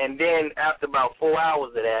 and then after about 4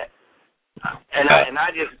 hours of that,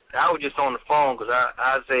 I was just on the phone because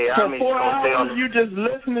I say so I'm just 4 gonna stay on. hours, you just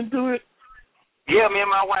listening to it? Yeah, me and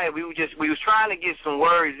my wife, we was trying to get some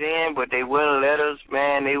words in, but they wouldn't let us.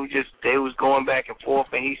 Man, they was going back and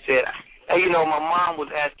forth, and he said, "Hey, my mom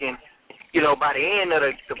was asking, by the end of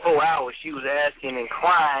the 4 hours, she was asking and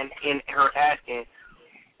crying in her asking,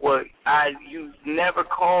 well, you never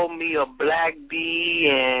called me a black bee,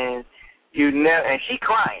 and and she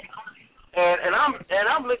crying." And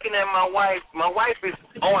I'm looking at my wife. My wife is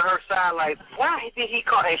on her side like, why did he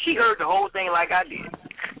call? And she heard the whole thing like I did.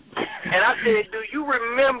 And I said, do you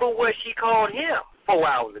remember what she called him 4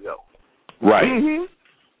 hours ago? Right. Mm-hmm.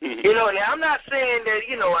 Now I'm not saying that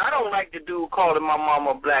I don't like the dude calling my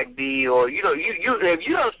mama black B or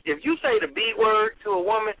if you say the B word to a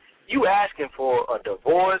woman, you asking for a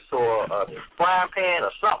divorce or a frying pan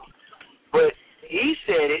or something. But he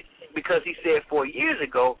said it because he said 4 years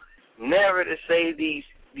ago never to say these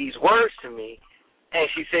words to me, and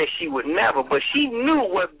she said she would never, but she knew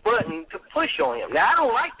what button to push on him. Now, I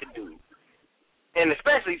don't like the dude, and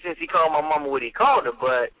especially since he called my mama what he called her,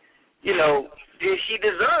 but, did she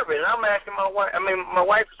deserve it? And I'm asking my wife, my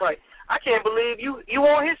wife was like, I can't believe you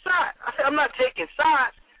on his side. I said, I'm not taking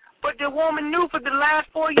sides, but the woman knew for the last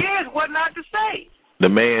 4 years what not to say. The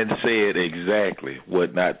man said exactly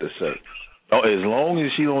what not to say. Oh, as long as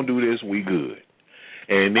she don't do this, we good.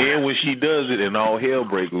 And then when she does it and all hell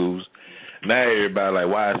break loose, now everybody like,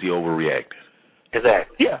 why is he overreacting?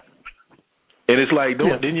 Exactly. Yeah. And it's like,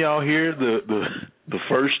 didn't y'all hear the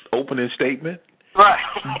first opening statement? Right.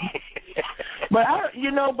 But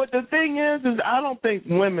but the thing is I don't think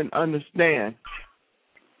women understand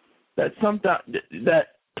that sometimes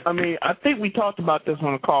I think we talked about this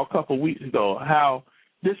on a call a couple of weeks ago, how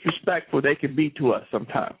disrespectful they can be to us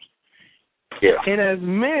sometimes. Yeah. And as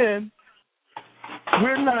men,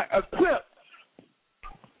 we're not equipped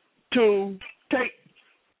to take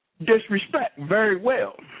disrespect very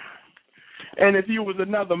well. And if you was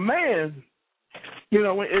another man,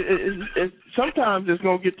 sometimes it's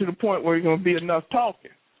going to get to the point where you're going to be enough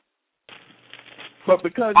talking. But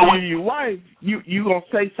because you're your wife, you're going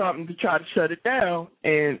to say something to try to shut it down,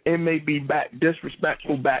 and it may be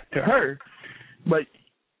disrespectful back to her. But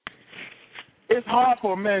it's hard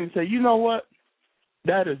for a man to say, you know what,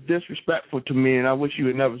 that is disrespectful to me, and I wish you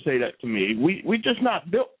would never say that to me. We just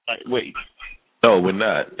not built that way. No, we're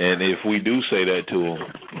not. And if we do say that to them,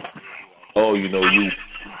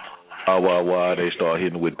 they start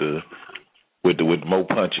hitting with the more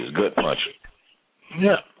punches, gut punches.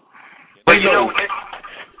 Yeah. But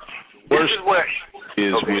worst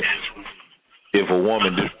is if a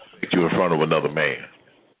woman disrespects you in front of another man.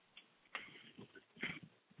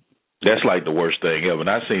 That's like the worst thing ever. And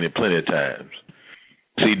I've seen it plenty of times.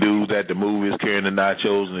 See dudes at the movies carrying the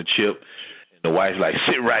nachos and the chip. The wife's like,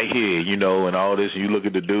 sit right here, and all this. And you look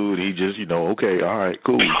at the dude, he just, okay, all right,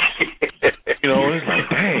 cool. It's like,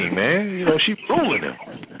 dang, man, she fooling him.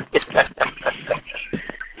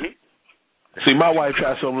 See, my wife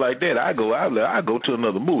tries something like that. I go to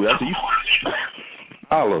another movie. I say, you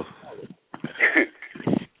holler.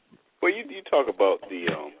 Well, you talk about the,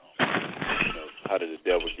 how did the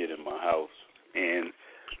devil get in my house? And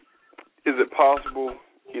is it possible,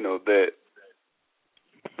 that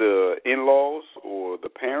the in-laws or the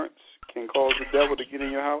parents can cause the devil to get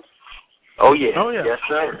in your house? Oh, yeah. Oh, yeah. Yes,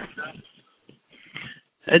 sir.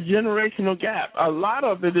 A generational gap. A lot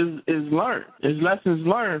of it is learned. It's lessons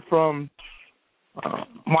learned from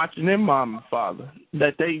watching their mom and father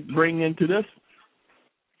that they bring into this.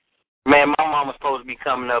 Man, my mama's supposed to be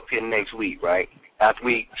coming up here next week, right?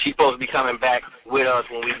 She's supposed to be coming back with us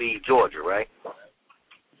when we leave Georgia, right?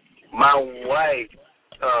 My wife,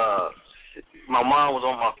 my mom was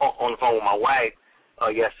on the phone with my wife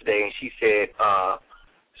yesterday, and she said,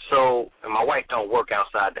 and my wife don't work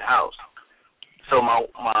outside the house. So my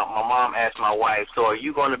mom asked my wife, so are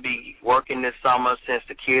you going to be working this summer since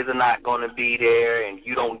the kids are not going to be there and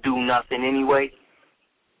you don't do nothing anyway?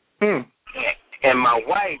 And my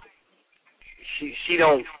wife, she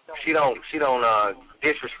don't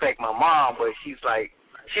disrespect my mom, but she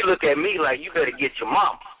look at me like, you better get your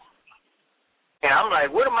mama. And I'm like,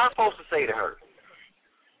 what am I supposed to say to her?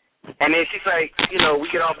 And then she's like, we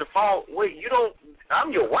get off the phone. Wait, I'm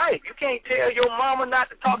your wife. You can't tell your mama not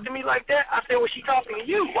to talk to me like that. I said, well, she talking to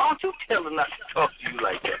you. Why don't you tell her not to talk to you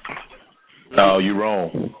like that? No, you're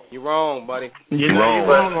wrong. You're wrong, buddy. You're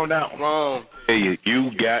wrong on that one. Wrong. Hey, you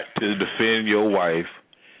got to defend your wife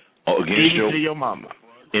against your mama.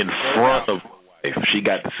 In front of your wife. She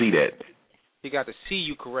got to see that. She got to see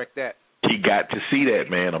you correct that. She got to see that,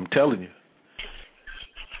 man. I'm telling you.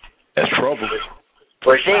 That's trouble.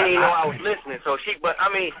 Well, she didn't even know I was listening.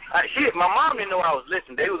 My mom didn't know I was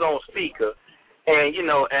listening. They was on speaker, and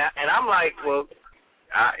and I'm like, well,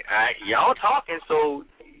 y'all talking, so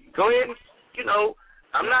go ahead and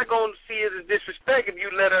I'm not going to see it as disrespect if you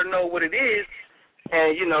let her know what it is.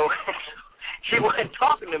 And she wasn't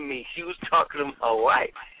talking to me. She was talking to my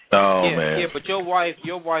wife. Oh man. Yeah, but your wife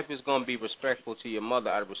is going to be respectful to your mother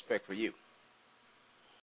out of respect for you.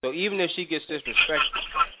 So even if she gets disrespectful,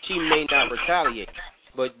 she may not retaliate.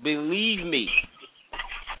 But believe me,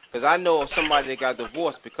 because I know of somebody that got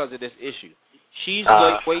divorced because of this issue. She's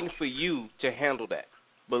waiting for you to handle that.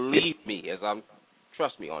 Believe me,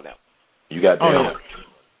 trust me on that. You got that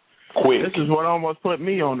quick. This is what almost put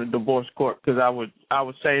me on the divorce court, because I was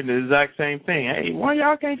saying the exact same thing. Hey, why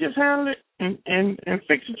y'all can't just handle it and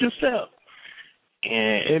fix it yourself?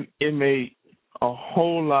 And it made a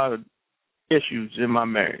whole lot of issues in my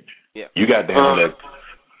marriage. Yeah. You got to handle that.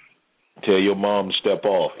 Tell your mom to step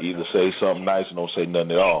off. Either say something nice or don't say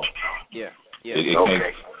nothing at all. Yeah.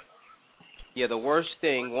 Okay. Yeah,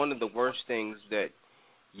 one of the worst things that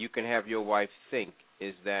you can have your wife think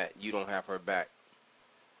is that you don't have her back.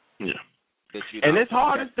 Yeah. And it's the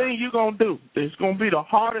hardest thing you're going to do. It's going to be the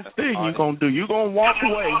hardest thing you're going to do. You're going to walk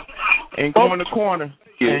away and go in the corner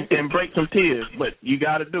and break some tears, but you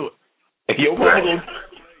got to do it. Your mom going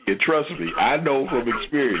to trust me. I know from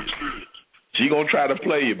experience. She going to try to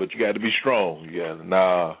play you, but you got to be strong. Yeah.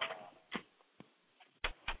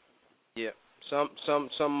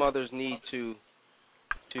 Some mothers need to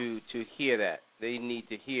to hear that. They need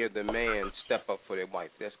to hear the man step up for their wife.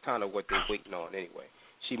 That's kind of what they're waiting on anyway.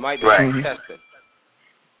 She might be testing.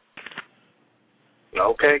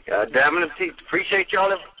 Okay. Damn it. Appreciate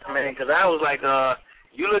y'all, man, because I was like,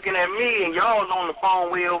 you looking at me and y'all was on the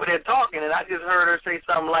phone way over there talking, and I just heard her say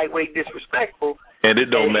something lightweight disrespectful. And it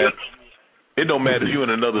don't matter. It don't matter if you're in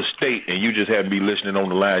another state and you just happen to be listening on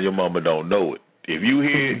the line. Your mama don't know it. If you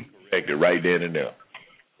hear it, correct it right then and there.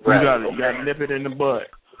 Right. You got to nip it in the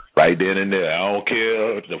bud. Right then and there. I don't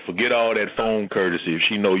care. Forget all that phone courtesy. If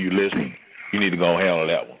she know you listening, you need to go handle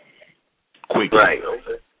that one quickly. Right.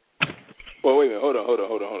 Okay. Well, wait a minute. Hold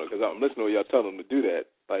on. Because I'm listening to y'all telling him to do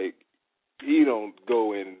that. Like, he don't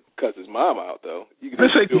go and cuss his mom out, though. You can no.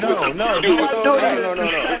 You gotta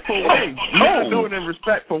do it in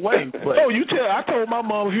respectful way. But I told my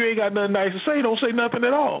mom, if you ain't got nothing nice to say, don't say nothing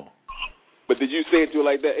at all. But did you say it to her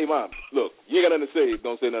like that? Hey, Mom, look, you ain't got nothing to say.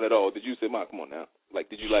 Don't say nothing at all. Did you say, Mom, come on now? Like,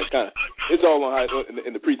 did you kind of? It's all on how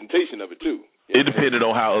in the presentation of it too. It depended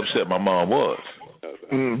on how upset my mom was. Okay.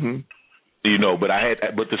 Mm-hmm.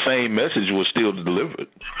 But the same message was still delivered.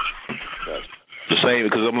 Gotcha. The same,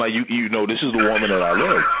 because I'm like, you know, this is the woman that I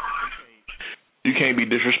love. You can't be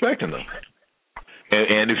disrespecting her.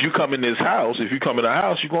 And if you come in this house,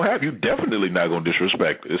 you're definitely not gonna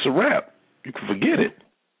disrespect her. It's a wrap. You can forget it.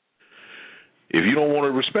 If you don't want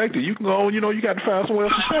to respect it, you can go. You got to find somewhere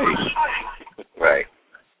else to stay. Right.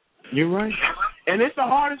 You're right. And it's the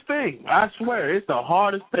hardest thing. I swear, it's the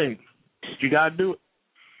hardest thing. You gotta do it.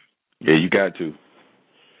 Yeah, you got to.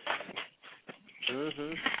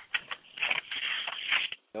 Mhm.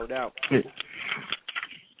 No doubt.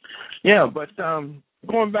 Yeah, but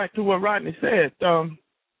going back to what Rodney said, do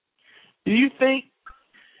you think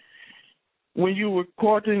when you were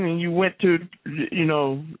courting and you went to,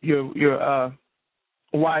 your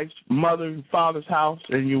wife's mother and father's house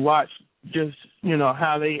and you watched just,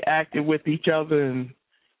 how they acted with each other and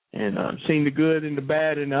seen the good and the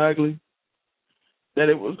bad and the ugly, that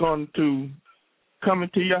it was going to come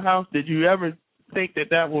into your house? Did you ever think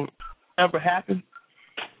that would ever happen?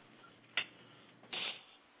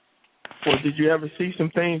 Or did you ever see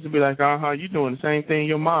some things to be like, you're doing the same thing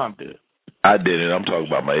your mom did? I didn't. I'm talking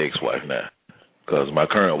about my ex-wife now. Because my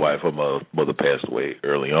current wife, her mother passed away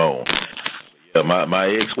early on. Yeah, my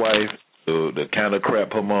ex-wife, the kind of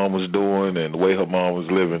crap her mom was doing and the way her mom was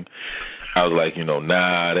living, I was like,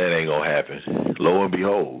 nah, that ain't going to happen. Lo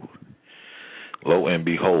and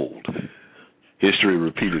behold, history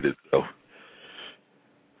repeated itself.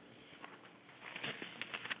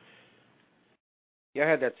 Yeah, I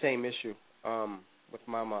had that same issue with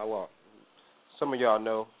my mom. Well, some of y'all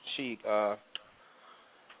know she kind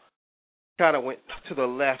of went to the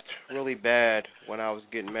left really bad when I was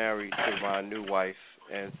getting married to my new wife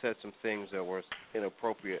and said some things that were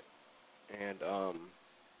inappropriate. And,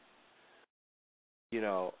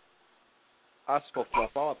 I spoke to my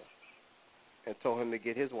father and told him to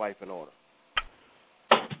get his wife in order.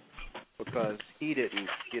 Because he didn't,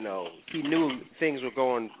 he knew things were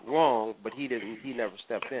going wrong, but he never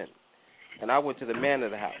stepped in. And I went to the man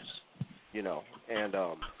of the house, and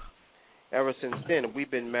ever since then,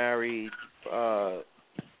 we've been married going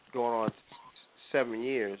on 7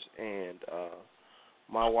 years, and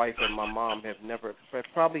my wife and my mom have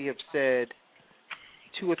probably said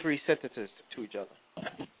 2 or 3 sentences to each other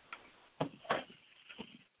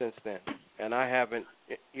since then. And I haven't,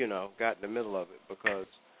 got in the middle of it because,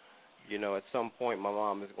 at some point my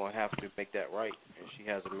mom is going to have to make that right, and she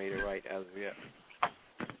hasn't made it right as of yet.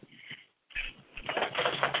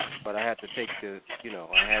 But I had to take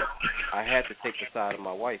I had to take the side of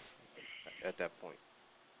my wife at that point.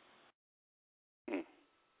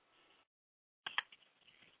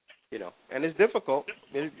 And it's difficult.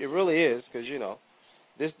 It really is because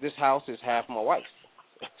this house is half my wife's.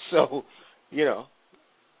 So,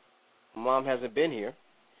 Mom hasn't been here,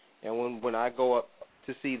 and when I go up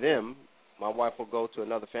to see them, my wife will go to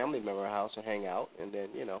another family member's house and hang out, and then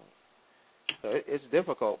so it's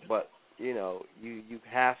difficult, but you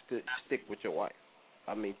have to stick with your wife.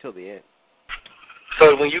 I mean, till the end.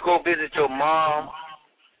 So when you go visit your mom,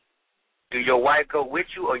 do your wife go with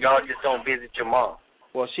you, or y'all just don't visit your mom?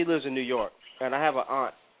 Well, she lives in New York, and I have an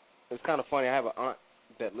aunt. It's kind of funny. I have an aunt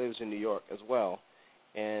that lives in New York as well,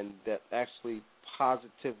 and that actually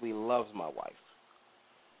positively loves my wife.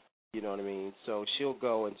 You know what I mean? So she'll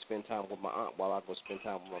go and spend time with my aunt while I go spend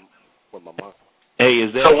time with my mom. Hey,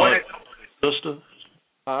 is that aunt your sister?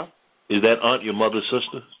 Huh? Is that aunt your mother's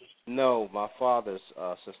sister? No, my father's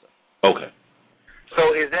sister. Okay.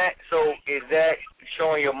 So is that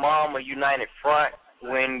showing your mom a united front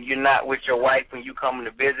when you're not with your wife when you come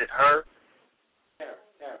to visit her?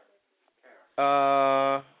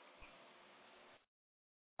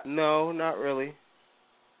 No, not really.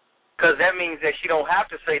 Because that means that she don't have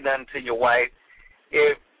to say nothing to your wife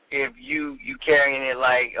if you carrying it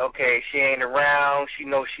like, okay, she ain't around, she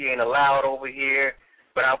knows she ain't allowed over here,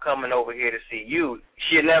 but I'm coming over here to see you.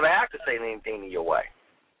 She'll never have to say anything to your wife.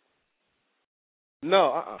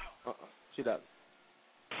 No, she doesn't.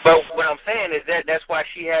 But what I'm saying is that's why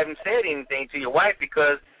she hasn't said anything to your wife,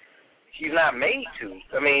 because she's not made to.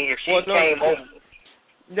 I mean, if she came over.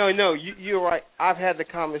 No, you're right. I've had the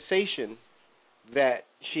conversation that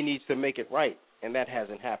she needs to make it right, and that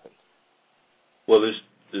hasn't happened. Well, this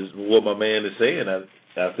is what my man is saying. I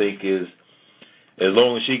think is as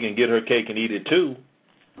long as she can get her cake and eat it too,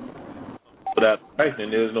 without right,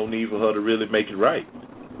 then there's no need for her to really make it right.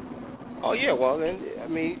 Oh yeah, well then I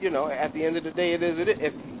mean, you know, at the end of the day, it is.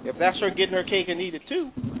 If that's her getting her cake and eat it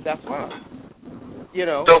too, that's fine. You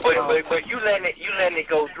know. So, but you letting it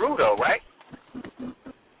go through though, right?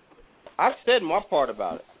 I've said my part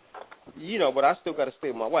about it. You know, but I still got to stay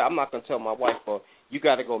with my wife. I'm not going to tell my wife, you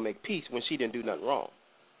got to go make peace when she didn't do nothing wrong.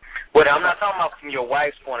 But I'm not talking about from your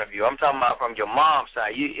wife's point of view. I'm talking about from your mom's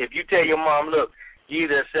side. If you tell your mom, look, you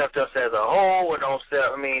either accept us as a whole or don't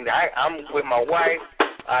accept. I mean, I'm with my wife.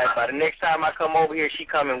 By the next time I come over here, she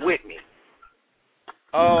coming with me.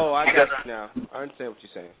 Oh, I got you now. I understand what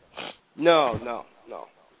you're saying. No.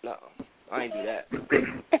 I ain't do that.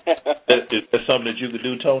 Is that something that you could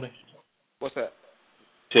do, Tony? What's that?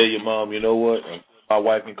 Tell your mom, you know what? If my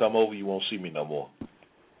wife can come over, you won't see me no more.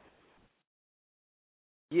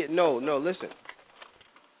 Yeah, no, listen.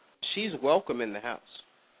 She's welcome in the house.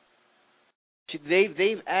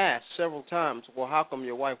 They've asked several times, well, how come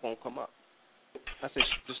your wife won't come up? I said,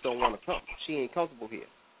 she just don't want to come. She ain't comfortable here.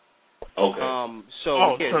 Okay. No.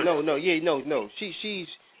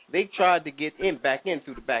 They tried to get back in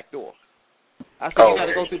through the back door. I said, you got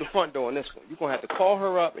to go through the front door on this one. You're going to have to call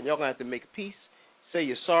her up, and y'all going to have to make a peace, say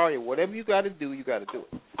you're sorry, or whatever you got to do, you got to do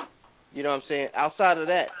it. You know what I'm saying? Outside of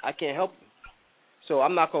that, I can't help you. So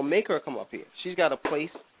I'm not going to make her come up here. She's got a place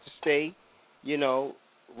to stay, you know,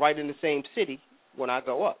 right in the same city when I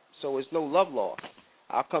go up. So it's no love lost.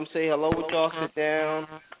 I'll come say hello with y'all, sit down,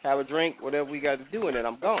 have a drink, whatever we got to do, and then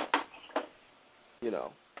I'm gone. You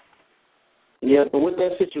know. Yeah, but with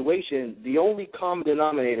that situation, the only common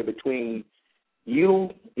denominator between you,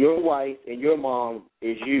 your wife, and your mom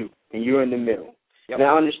is you, and you're in the middle. Yep.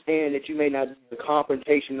 Now, I understand that you may not be a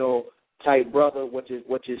confrontational type brother, which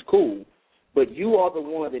is cool, but you are the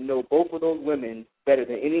one that know both of those women better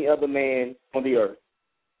than any other man on the earth.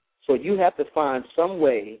 So you have to find some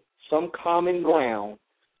way, some common ground,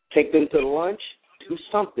 take them to lunch, do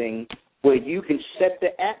something where you can set the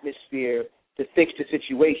atmosphere to fix the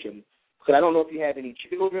situation. Because I don't know if you have any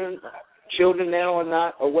children now or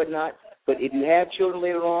not or whatnot, but if you have children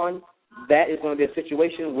later on, that is going to be a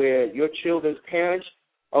situation where your children's parents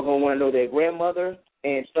are going to want to know their grandmother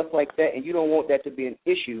and stuff like that, and you don't want that to be an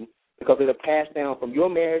issue because it'll pass down from your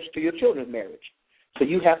marriage to your children's marriage. So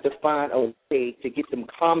you have to find a way to get some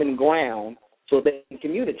common ground so they can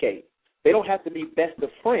communicate. They don't have to be best of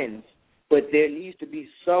friends, but there needs to be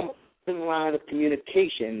some line of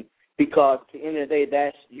communication because at the end of the day,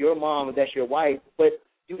 that's your mom and that's your wife, but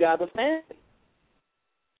you got a family.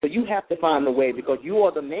 So you have to find a way because you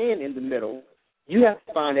are the man in the middle. You have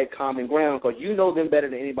to find that common ground because you know them better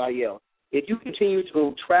than anybody else. If you continue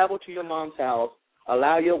to travel to your mom's house,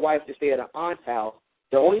 allow your wife to stay at an aunt's house,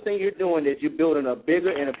 the only thing you're doing is you're building a bigger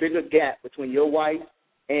and a bigger gap between your wife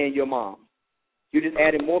and your mom. You're just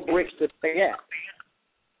adding more bricks to the gap.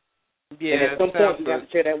 Yeah, and at some point, you have to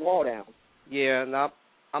tear that wall down. Yeah, no,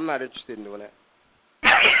 I'm not interested in doing that.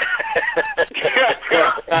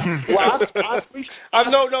 Well, I appreciate.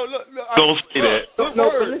 No, don't say that.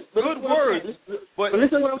 Good words. But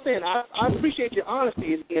listen to what I'm saying. I appreciate your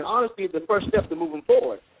honesty, and honesty is the first step to moving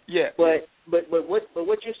forward. Yeah. But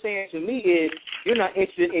what you're saying to me is you're not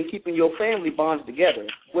interested in keeping your family bonds together.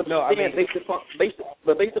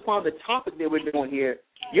 Based upon the topic that we're doing here,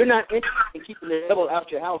 you're not interested in keeping the devil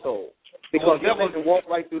out your household because the devil can walk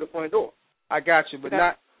right through the front door. I got you, but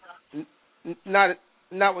not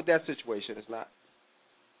with that situation. It's not.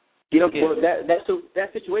 You know, well,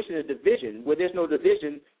 that situation is division. Where there's no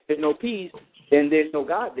division, there's no peace, then there's no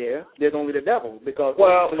God there. There's only the devil because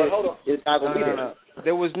hold on. It's not going to be there. No.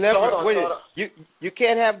 There was never. You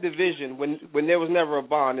can't have division when there was never a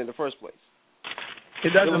bond in the first place.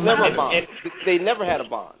 It doesn't there was matter. never a bond. They never had a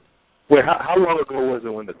bond. Wait, how long ago was it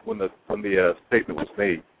when the statement was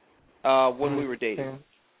made? When we were dating.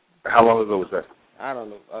 How long ago was that? I don't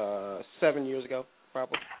know. 7 years ago,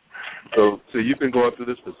 probably. So you've been going through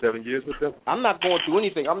this for 7 years with them? I'm not going through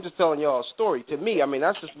anything. I'm just telling y'all a story. To me, I mean,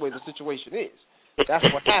 that's just the way the situation is. That's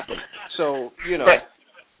what happened. So,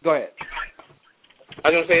 go ahead. I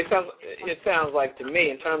was going to say, it sounds like to me,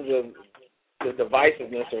 in terms of the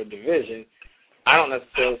divisiveness or division, I don't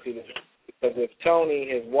necessarily see this. Because if Tony,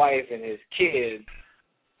 his wife, and his kids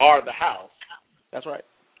are the house, that's right,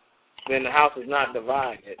 then the house is not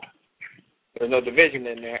divided. There's no division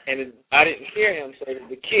in there. And I didn't hear him say that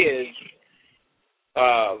the kids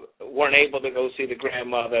weren't able to go see the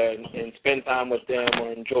grandmother and spend time with them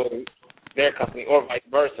or enjoy their company, or vice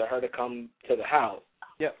versa, her to come to the house.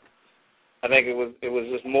 Yep. I think it was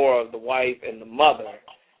just more of the wife and the mother.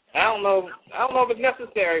 I don't know if it's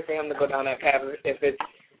necessary for him to go down that path. If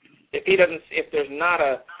there's not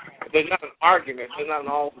an argument, if there's not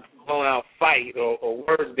an all blown out fight or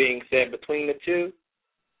words being said between the two,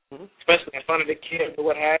 especially in front of the kids or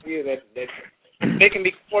what have you, that they can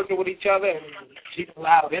be cordial with each other and she's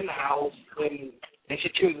allowed in the house and she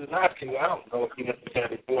chooses not to. I don't know if he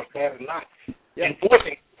necessarily forced that or not. Yeah.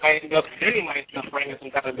 Enforcing might end up bringing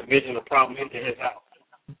some kind of division or problem into his house.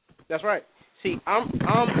 That's right. See, and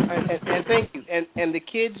thank you. And the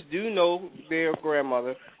kids do know their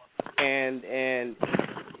grandmother, and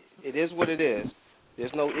it is what it is.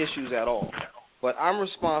 There's no issues at all. But I'm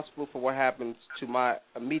responsible for what happens to my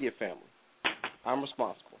immediate family. I'm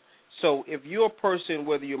responsible. So if you're a person,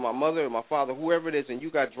 whether you're my mother or my father, whoever it is, and you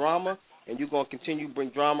got drama, and you're going to continue to bring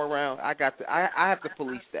drama around, I have to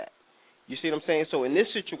police that. You see what I'm saying? So in this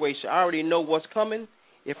situation, I already know what's coming.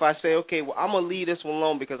 If I say, okay, well, I'm gonna leave this one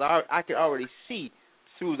alone because I can already see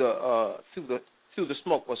through the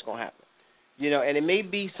smoke what's gonna happen. And it may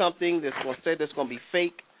be something that's gonna say that's gonna be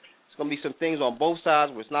fake. It's gonna be some things on both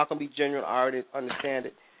sides where it's not gonna be genuine. I already understand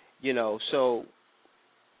it. So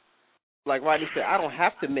like Rodney said, I don't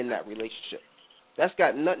have to mend that relationship. That's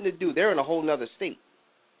got nothing to do. They're in a whole nother state.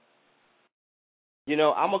 I'm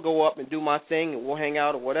gonna go up and do my thing, and we'll hang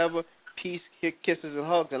out or whatever. Peace, kisses, and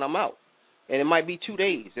hugs, and I'm out. And it might be 2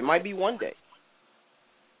 days. It might be 1 day.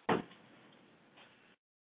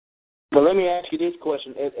 But let me ask you this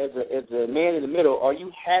question. As a man in the middle, are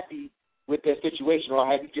you happy with that situation, or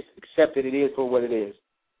have you just accepted it is for what it is?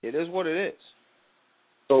 It is what it is.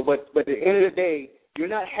 So, but at the end of the day, you're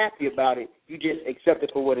not happy about it. You just accept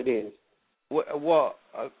it for what it is. Well,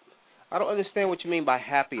 I don't understand what you mean by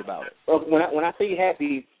happy about it. When I say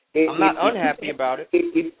happy, I'm not unhappy about it.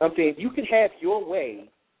 I'm saying if you can have your way,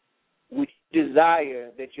 would you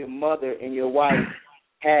desire that your mother and your wife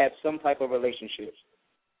have some type of relationship?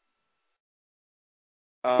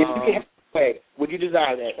 If you can have your way, would you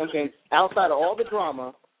desire that? I'm saying outside of all the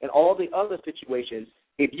drama and all the other situations,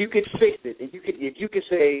 if you could fix it, if you could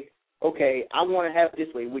say, okay, I want to have it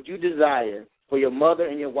this way, would you desire for your mother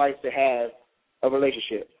and your wife to have a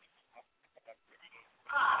relationship?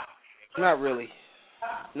 Not really.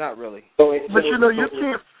 Not really. But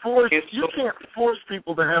you can't force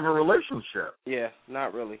people to have a relationship. Yeah,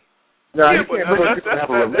 not really. No, yeah,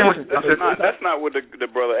 that's not what the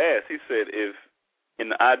brother asked. He said, if in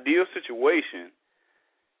the ideal situation,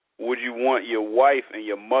 would you want your wife and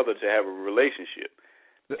your mother to have a relationship?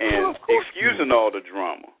 And excusing all the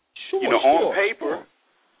drama. On paper.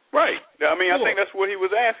 Right. I mean, I think that's what he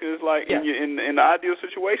was asking. It's like in the ideal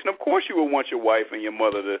situation, of course you would want your wife and your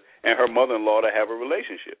mother and her mother-in-law to have a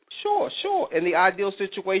relationship. Sure. In the ideal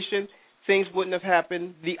situation, things wouldn't have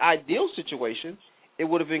happened. The ideal situation, it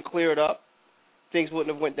would have been cleared up. Things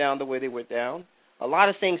wouldn't have went down the way they went down. A lot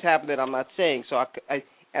of things happened that I'm not saying. So I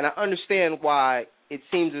understand why it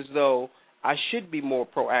seems as though I should be more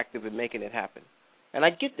proactive in making it happen. And I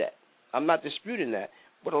get that. I'm not disputing that.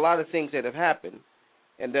 But a lot of things that have happened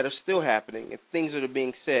and that are still happening, and things that are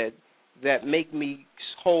being said that make me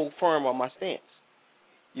hold firm on my stance.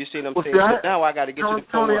 You see what I'm saying? Now I got to get to the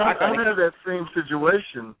point Tony, where I had that same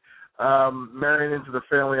situation marrying into the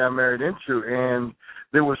family I married into, and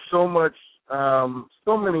there was so many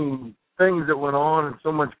things that went on and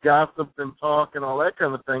so much gossip and talk and all that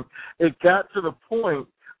kind of thing. It got to the point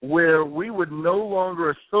where we would no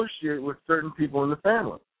longer associate with certain people in the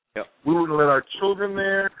family. Yep. We wouldn't let our children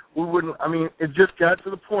there. It just got to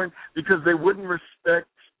the point because they wouldn't respect,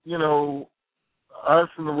 us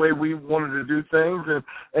and the way we wanted to do things.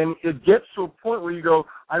 And it gets to a point where you go,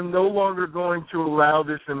 I'm no longer going to allow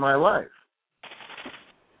this in my life.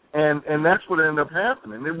 And that's what ended up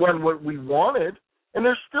happening. It wasn't what we wanted, and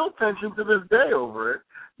there's still tension to this day over it,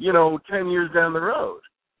 10 years down the road.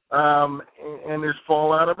 And there's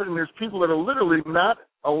fallout of it, and there's people that are literally not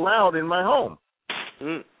allowed in my home.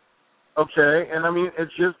 Mm. Okay, and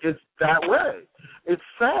it's that way. It's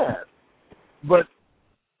sad, but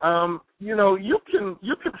you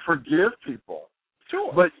can forgive people.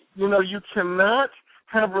 Sure. But, you cannot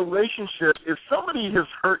have a relationship. If somebody has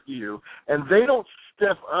hurt you and they don't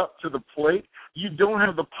step up to the plate, you don't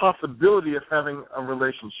have the possibility of having a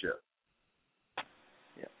relationship.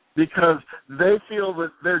 Yeah. Because they feel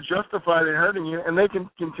that they're justified in hurting you, and they can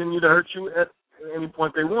continue to hurt you at any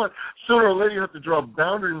point they want. Sooner or later, you have to draw a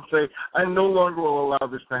boundary and say, I no longer will allow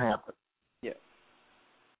this to happen. Yeah.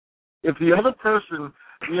 If the other person,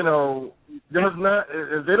 does not,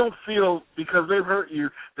 if they don't feel because they've hurt you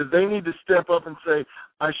that they need to step up and say,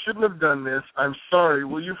 I shouldn't have done this, I'm sorry,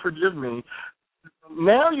 will you forgive me?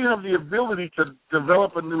 Now you have the ability to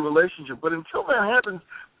develop a new relationship. But until that happens,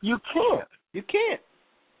 you can't. You can't.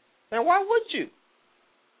 And why would you?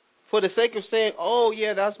 For the sake of saying, oh,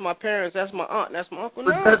 yeah, that's my parents, that's my aunt, that's my uncle.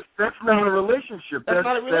 But No. that's not a relationship. That's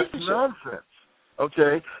not a relationship. That's nonsense.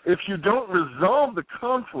 Okay? If you don't resolve the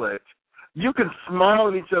conflict, you can smile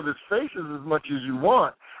in each other's faces as much as you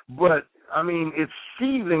want, but, it's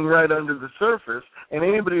seething right under the surface, and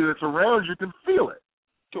anybody that's around you can feel it.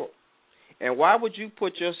 Sure. And why would you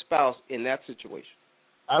put your spouse in that situation?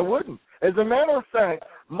 I wouldn't. As a matter of fact,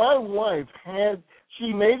 my wife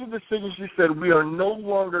she made a decision. She said, we are no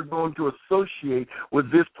longer going to associate with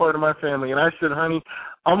this part of my family. And I said, honey,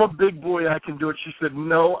 I'm a big boy. I can do it. She said,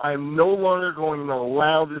 no, I'm no longer going to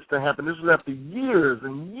allow this to happen. This was after years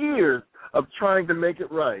and years of trying to make it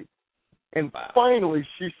right. And finally,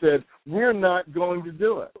 she said, we're not going to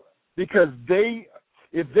do it. Because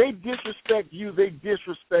if they disrespect you, they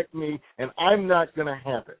disrespect me, and I'm not going to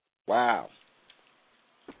have it. Wow.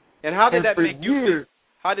 And how did that make you feel?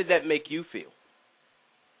 How did that make you feel?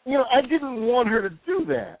 I didn't want her to do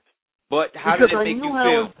that. But how did it make you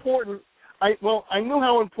feel? I knew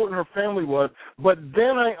how important her family was, but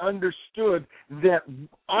then I understood that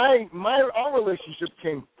our relationship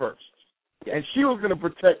came first, and she was going to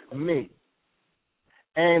protect me.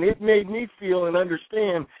 And it made me feel and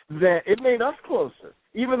understand that it made us closer.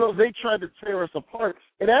 Even though they tried to tear us apart,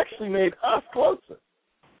 it actually made us closer.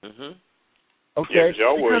 Mm-hmm. Okay? Yeah,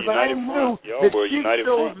 y'all were because united front. Y'all were united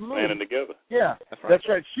front, standing together. Yeah, that's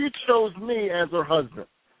right. She chose me as her husband.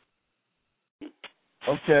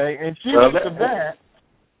 Okay, and she looked at that,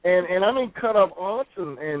 and cut up aunts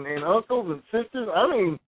and uncles and sisters.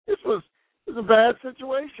 This was a bad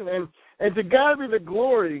situation, and to God be the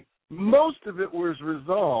glory. Most of it was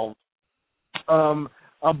resolved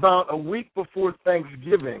about a week before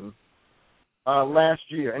Thanksgiving last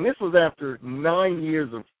year, and this was after 9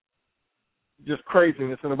 years of just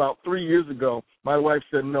craziness. And about 3 years ago, my wife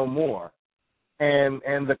said no more,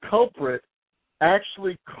 and the culprit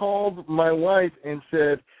actually called my wife and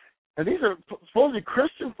said, and these are supposedly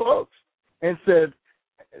Christian folks, and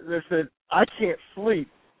they said, I can't sleep.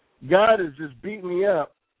 God is just beating me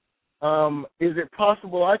up. Is it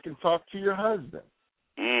possible I can talk to your husband?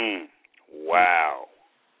 Wow.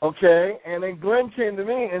 Okay, and then Glenn came to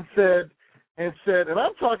me and said, and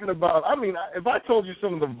I'm talking about, if I told you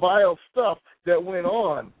some of the vile stuff that went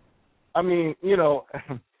on,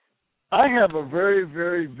 I have a very,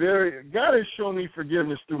 very, very, God has shown me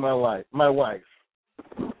forgiveness through my wife,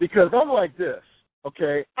 because I'm like this,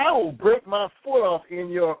 okay? I will break my foot off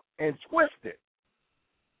and twist it,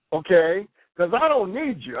 okay? Because I don't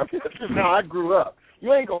need you. This is how I grew up.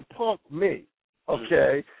 You ain't going to punk me,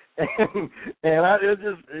 okay? And it's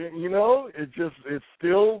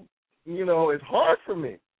still, it's hard for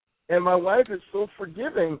me. And my wife is so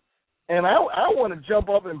forgiving, and I want to jump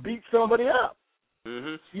up and beat somebody up.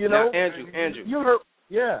 Mm-hmm. Now, Andrew. You heard,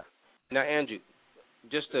 yeah. Now, Andrew,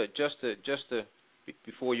 just to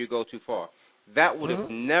before you go too far, that would have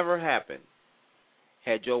never happened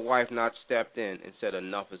had your wife not stepped in and said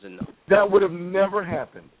enough is enough. That would have never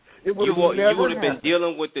happened. You would have been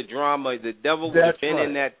dealing with the drama. The devil would have been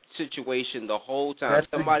in that situation the whole time.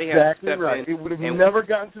 That's Somebody exactly had to step right. in. It would have never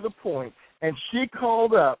gotten to the point. And she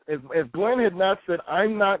called up. If Glenn had not said,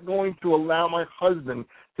 I'm not going to allow my husband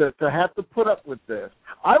to have to put up with this,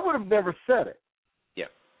 I would have never said it. Yeah.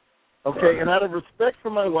 Okay, and out of respect for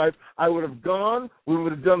my wife, I would have gone. We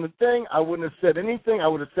would have done the thing. I wouldn't have said anything. I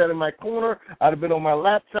would have sat in my corner. I'd have been on my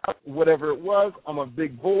laptop, whatever it was. I'm a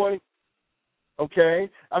big boy. Okay,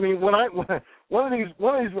 when I was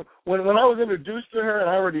introduced to her and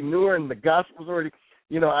I already knew her and the gospel was already,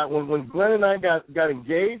 when Glenn and I got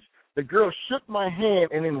engaged, the girl shook my hand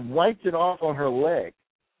and then wiped it off on her leg.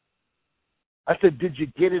 I said, "Did you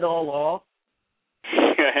get it all off?"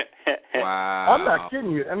 Wow. I'm not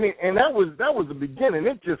kidding you. And that was the beginning.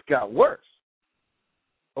 It just got worse.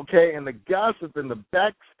 Okay, and the gossip and the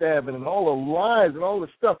backstabbing and all the lies and all the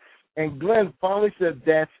stuff. And Glenn finally said,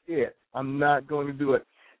 "That's it. I'm not going to do it."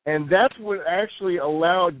 And that's what actually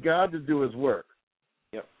allowed God to do his work.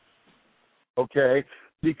 Yep. Okay?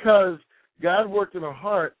 Because God worked in her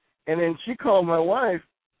heart, and then she called my wife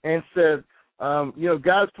and said,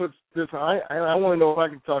 God puts this, I want to know if I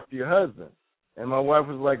can talk to your husband. And my wife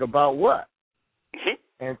was like, about what?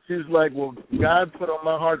 And she's like, well, God put on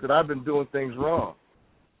my heart that I've been doing things wrong.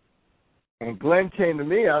 And Glenn came to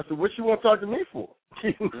me. I said, what you want to talk to me for?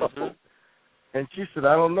 And she said,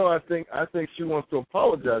 I don't know. I think she wants to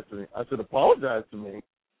apologize to me. I said, apologize to me? I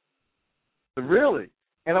said, really?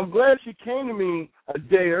 And I'm glad she came to me a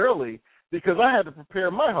day early because I had to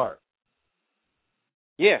prepare my heart.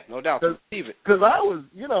 Yeah, no doubt. Because I was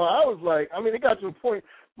like, it got to a point,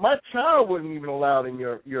 my child wasn't even allowed in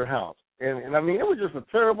your house. And it was just a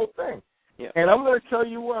terrible thing. Yeah. And I'm going to tell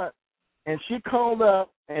you what, and she called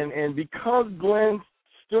up, and because Glenn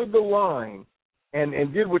stood the line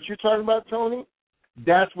and did what you're talking about, Tony,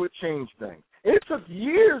 that's what changed things. And it took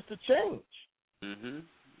years to change. Mm-hmm.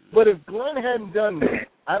 But if Glenn hadn't done that,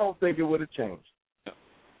 I don't think it would have changed.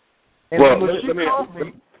 And well, when she called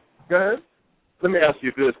me, go ahead. Let me ask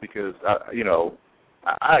you this, because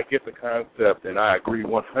I get the concept, and I agree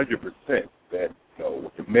 100% that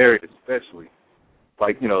with the married especially,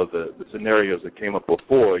 like the scenarios that came up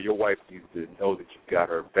before, your wife needs to know that you got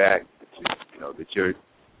her back, that you're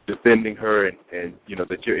defending her, and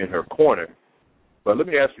that you're in her corner. But let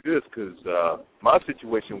me ask you this, because my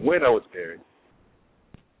situation when I was married,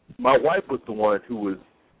 my wife was the one who was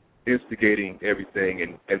instigating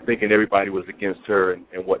everything and thinking everybody was against her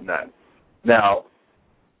and whatnot. Now,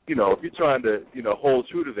 if you're trying to, hold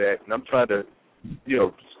true to that, and I'm trying to,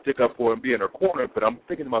 stick up for her and be in her corner, but I'm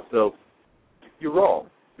thinking to myself, you're wrong.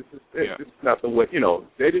 This is not the way,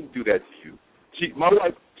 they didn't do that to you. My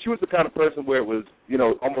wife, she was the kind of person where it was,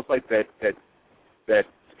 almost like that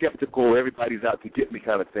skeptical, everybody's out to get me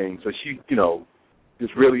kind of thing. So she,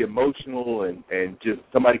 just really emotional and just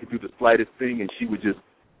somebody could do the slightest thing and she would just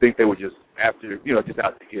think they were just after, just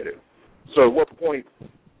out to get her. So at what point,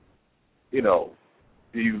 do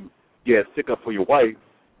you stick up for your wife,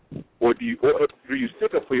 or do you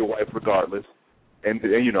stick up for your wife regardless, and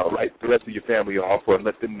write the rest of your family off, or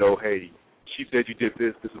let them know, hey, she said you did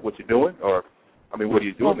this. This is what you're doing, or what are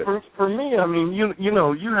you doing? Well, for me,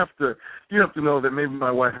 you have to know that maybe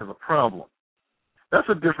my wife has a problem. That's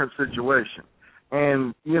a different situation,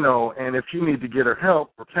 and and if you need to get her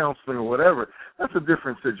help or counseling or whatever, that's a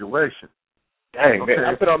different situation. Dang, okay. Man,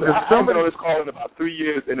 I've been on this call in about 3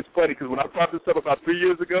 years, and it's funny because when I brought this up about 3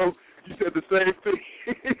 years ago, you said the same thing.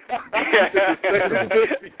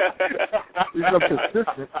 You're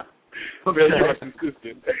consistent. Okay. Man, you are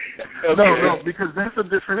consistent. Okay. No, because that's a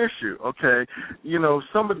different issue, okay?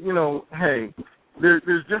 Somebody, hey,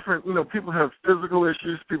 there's different, people have physical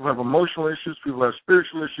issues, people have emotional issues, people have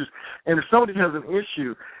spiritual issues, and if somebody has an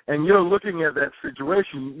issue and you're looking at that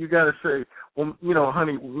situation, you got to say, well,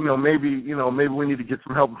 honey, maybe we need to get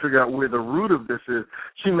some help and figure out where the root of this is.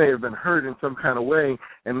 She may have been hurt in some kind of way,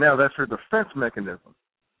 and now that's her defense mechanism,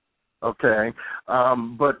 okay?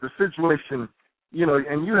 But the situation,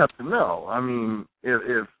 and you have to know.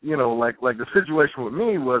 If like the situation with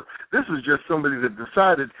me was, this was just somebody that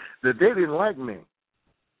decided that they didn't like me.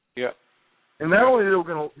 Yeah. And not only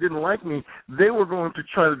didn't like me, they were going to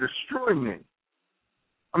try to destroy me.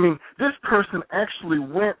 This person actually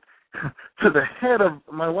went to the head of,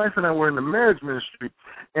 my wife and I were in the marriage ministry,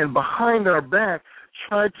 and behind our back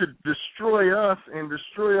tried to destroy us in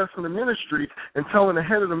the ministry and telling the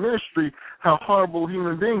head of the ministry how horrible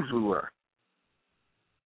human beings we were.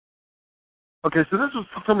 Okay, so this was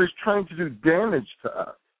somebody's trying to do damage to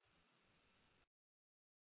us.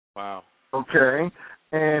 Wow. Okay,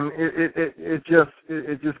 and it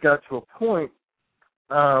just got to a point.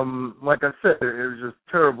 Like I said, it was just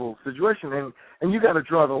a terrible situation, and you got to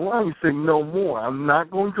draw the line. You say no more. I'm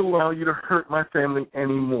not going to allow you to hurt my family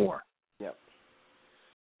anymore. Yep.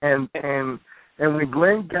 And when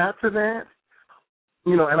Glenn got to that,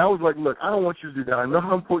 and I was like, look, I don't want you to do that. I know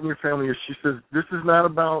how important your family is. She says, this is not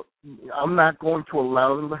about, I'm not going to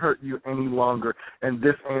allow them to hurt you any longer, and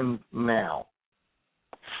this ends now.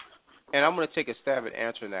 And I'm going to take a stab at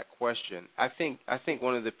answering that question. I think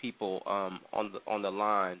one of the people on the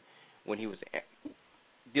line, when he was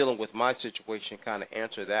dealing with my situation, kind of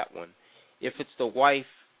answered that one. If it's the wife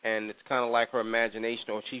and it's kind of like her imagination,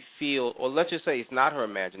 or she feel, or let's just say it's not her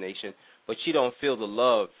imagination, but she don't feel the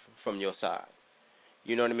love from your side.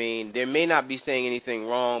 You know what I mean? They may not be saying anything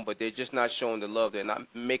wrong, but they're just not showing the love. They're not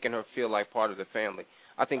making her feel like part of the family.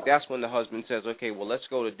 I think that's when the husband says, okay, well, let's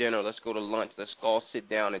go to dinner, let's go to lunch, let's all sit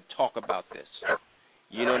down and talk about this.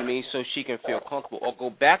 You know what I mean? So she can feel comfortable, or go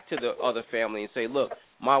back to the other family and say, look,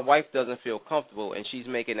 my wife doesn't feel comfortable and she's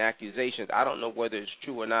making accusations. I don't know whether it's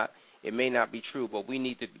true or not. It may not be true, but we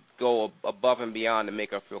need to go above and beyond to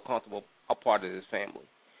make her feel comfortable, a part of this family.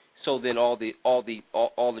 So then all the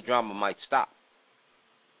drama might stop.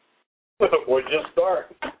 Or just start.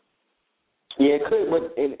 Yeah, it could,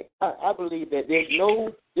 but I believe that there's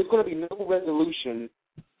going to be no resolution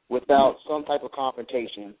without some type of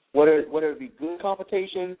confrontation, whether it be good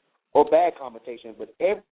confrontation or bad confrontation. But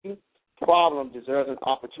every problem deserves an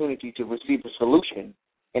opportunity to receive a solution,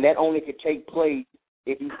 and that only can take place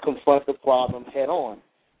if you confront the problem head on.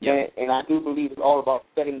 Yeah. And I do believe it's all about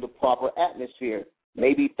setting the proper atmosphere.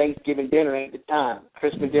 Maybe Thanksgiving dinner ain't the time,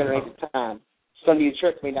 Christmas dinner ain't the time, Sunday at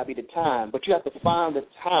church may not be the time, but you have to find the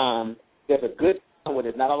time that's a good time where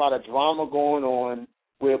there's not a lot of drama going on,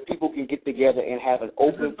 where people can get together and have an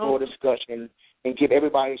open floor discussion and give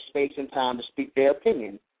everybody space and time to speak their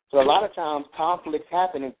opinion. So a lot of times conflicts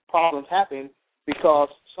happen and problems happen because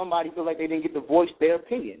somebody feels like they didn't get to voice their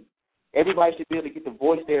opinion. Everybody should be able to get to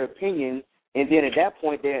voice their opinion, and then at that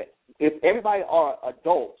point, if everybody are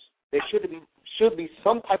adults, there should be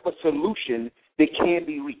some type of solution that can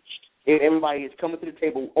be reached. If everybody is coming to the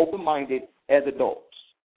table open-minded as adults.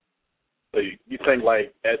 So you think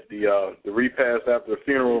like at the repast after the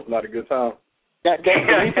funeral is not a good time? The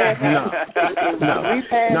repast after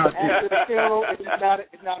the funeral is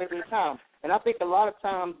not a good time. And I think a lot of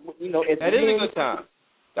times, that is a good time.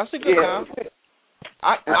 That's a good time.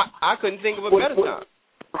 I couldn't think of a better time.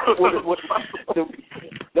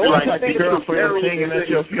 Like the girlfriend singing at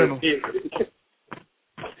your funeral.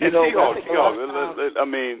 I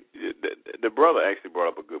mean, the brother actually brought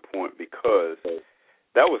up a good point, because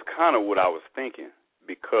that was kind of what I was thinking.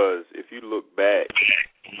 Because if you look back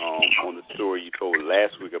on the story you told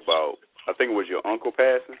last week about, I think it was your uncle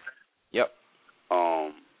passing. Yep.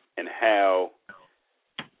 And how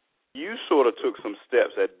you sort of took some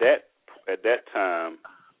steps at that time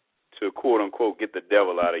to quote unquote get the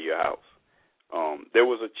devil out of your house. There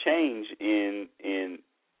was a change in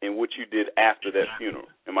what you did after that funeral.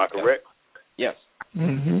 Am I correct? Yes.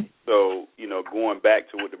 Mm-hmm. So, going back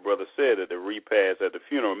to what the brother said at the repast at the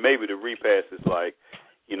funeral, maybe the repast is like,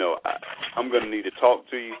 I'm going to need to talk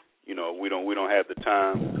to you. We don't have the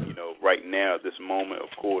time, right now at this moment, of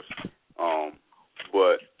course.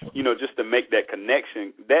 But, just to make that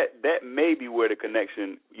connection, that may be where the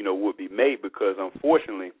connection, would be made, because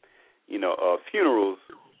unfortunately, funerals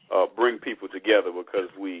bring people together, because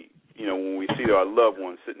when we see our loved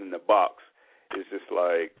ones sitting in the box, it's just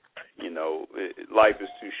like, life is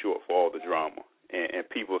too short for all the drama, and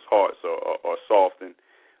people's hearts are softened,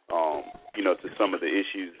 to some of the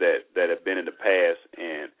issues that have been in the past,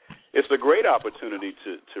 and it's a great opportunity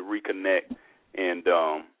to reconnect and,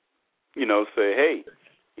 say, hey,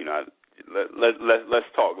 let's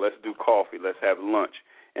talk, let's do coffee, let's have lunch.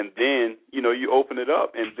 And then, you open it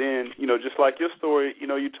up, and then, just like your story,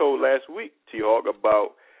 you told last week, T-Hawk,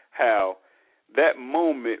 about how that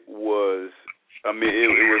moment was,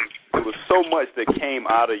 it was so much that came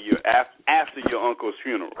out of you after your uncle's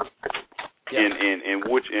funeral,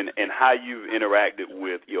 and how you've interacted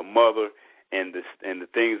with your mother and the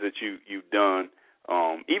things that you've done,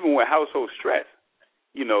 even with household stress,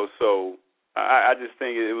 So I just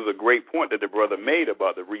think it was a great point that the brother made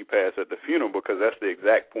about the repast at the funeral, because that's the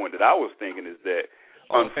exact point that I was thinking, is that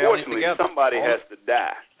unfortunately somebody has to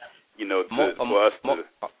die, for us to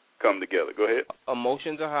come together. Go ahead.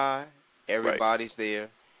 Emotions are high. Everybody's there,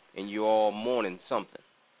 and you're all mourning something.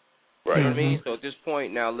 Right. You know what I mean? So at this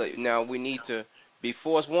point now we need to,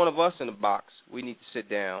 before it's one of us in the box, we need to sit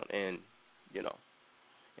down and, and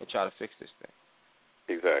try to fix this thing.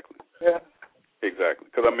 Exactly. Yeah. Exactly.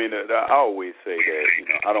 Because, I always say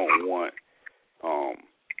that, I don't want,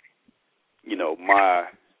 my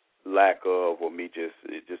lack of, or me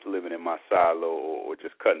just living in my silo, or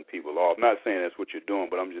just cutting people off. I'm not saying that's what you're doing,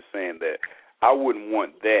 but I'm just saying that I wouldn't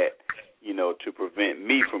want that, to prevent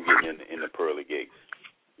me from getting in the pearly gates,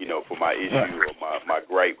 for my issue or my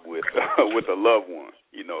gripe with a loved one.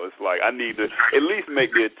 It's like I need to at least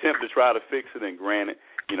make the attempt to try to fix it, and granted,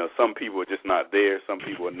 some people are just not there. Some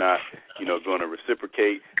people are not, going to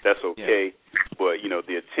reciprocate. That's okay. Yeah. But,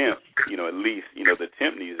 the attempt, at least, the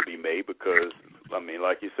attempt needs to be made, because,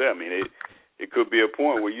 like you said, it could be a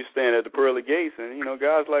point where you stand at the pearly gates and,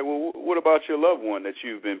 guys like, well, what about your loved one that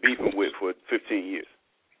you've been beefing with for 15 years?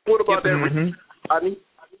 What about that?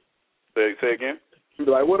 Say again?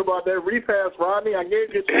 Be like, what about that repass, Rodney? I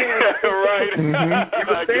gave you a chance. Right. You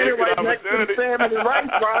were standing right next to the salmon and rice,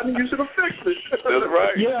 Rodney. You should have fixed it. That's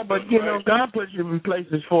right. Yeah, but God puts you in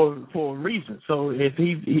places for a reason. So if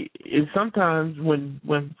he sometimes when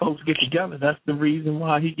folks get together, that's the reason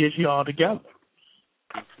why he gets you all together,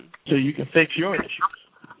 so you can fix your issues.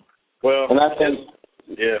 Well, and I think,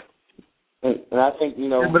 yeah. And I think,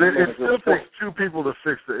 but it still takes two people to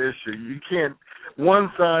fix the issue. You can't,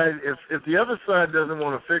 one side, if the other side doesn't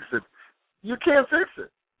want to fix it, you can't fix it.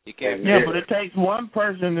 You can't. Yeah, but it takes one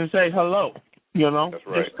person to say hello. That's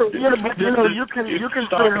right. Yeah, but you can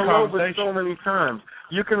say hello but so many times.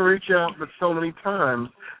 You can reach out but so many times,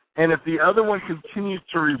 and if the other one continues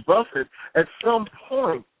to rebuff it, at some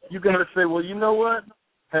point you got to say, well, you know what?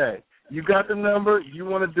 Hey, you got the number. You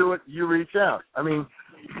want to do it? You reach out. I mean,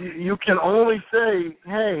 you can only say,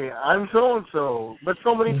 hey, I'm so and so, but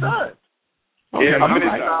so many times. Yeah, how many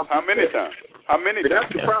times?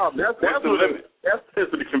 That's the problem. That's the limit. That's where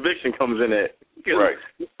the conviction comes in at. Right.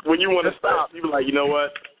 When you want to stop, you be like, you know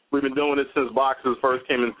what? We've been doing this since boxers first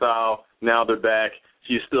came in style. Now they're back.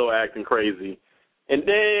 She's still acting crazy. And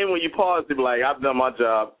then when you pause, you be like, I've done my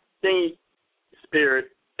job. Then spirit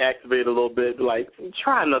activate a little bit. Be like,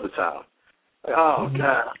 try another time. Like, oh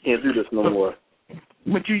God, I can't do this no more.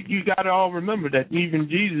 But you got to all remember that even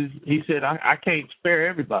Jesus, he said, I can't spare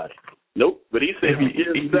everybody. Nope. But he said,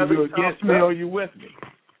 either you're against me or you're with me.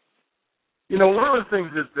 One of the things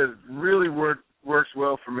that really works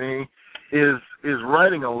well for me is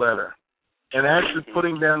writing a letter and actually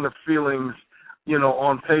putting down the feelings,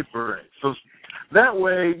 on paper. So that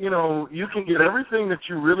way, you can get everything that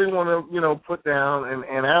you really want to, put down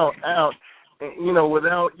and out.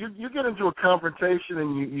 Without you get into a confrontation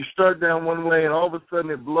and you start down one way and all of a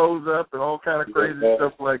sudden it blows up and all kind of crazy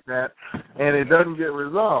stuff like that, and it doesn't get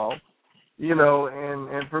resolved.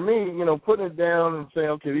 And for me, putting it down and saying,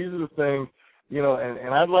 okay, these are the things,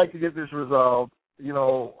 and I'd like to get this resolved.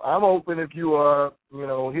 I'm open if you are.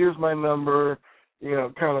 Here's my number.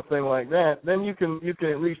 Kind of thing like that. Then you can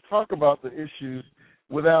at least talk about the issues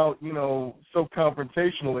without so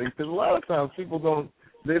confrontationally, because a lot of times people don't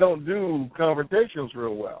do confrontations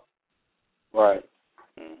real well. Right.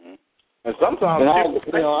 Mm-hmm. And sometimes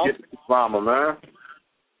people get drama, man.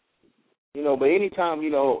 But anytime,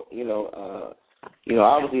 obviously,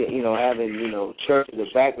 having, church in the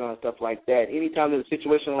background and stuff like that, anytime there's a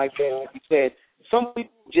situation like that, like you said, some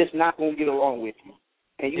people just not going to get along with you.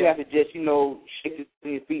 And you have to just, shake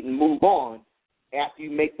your feet and move on after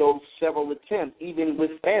you make those several attempts, even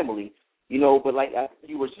with family. But like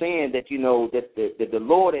you were saying that, that the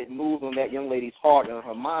Lord had moved on that young lady's heart and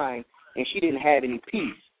her mind, and she didn't have any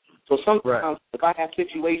peace. So sometimes if I have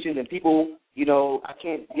situations and people, I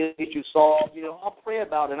can't get you solved, I'll pray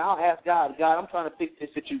about it and I'll ask God, I'm trying to fix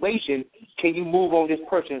this situation. Can you move on this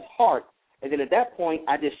person's heart? And then at that point,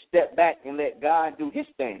 I just step back and let God do his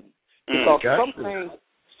thing. Because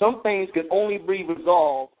some things can only be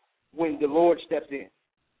resolved when the Lord steps in.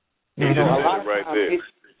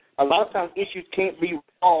 A lot of times issues can't be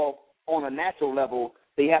resolved on a natural level.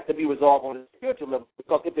 They have to be resolved on a spiritual level.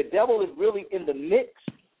 Because if the devil is really in the mix,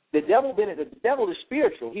 the devil is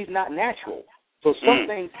spiritual. He's not natural. So some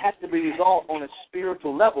things have to be resolved on a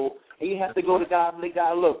spiritual level, and you have to go to God and let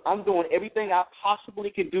God, look, I'm doing everything I possibly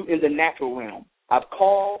can do in the natural realm. I've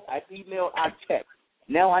called, I've emailed, I've texted.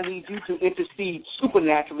 Now I need you to intercede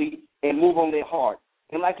supernaturally and move on their heart.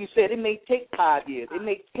 And like you said, it may take 5 years. It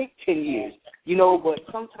may take 10 years, but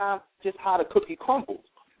sometimes just how the cookie crumbles.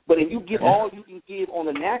 But if you give all you can give on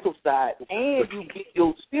the natural side and you get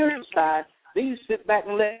your spiritual side, then you sit back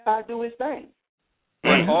and let God do his thing.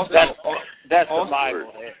 Also, that's the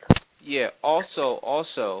Bible. Yeah.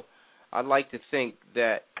 Also, I'd like to think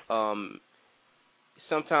that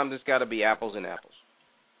sometimes it's got to be apples and apples.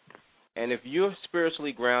 And if you're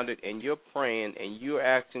spiritually grounded and you're praying and you're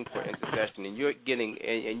asking for intercession and you're getting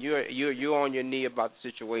and you're on your knee about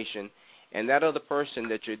the situation, and that other person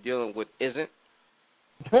that you're dealing with isn't,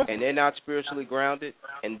 and they're not spiritually grounded,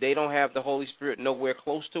 and they don't have the Holy Spirit nowhere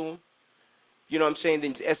close to them, you know what I'm saying?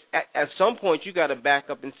 Then at some point you got to back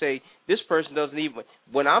up and say, this person doesn't even,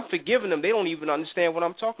 when I'm forgiving them, they don't even understand what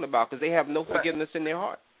I'm talking about because they have no forgiveness in their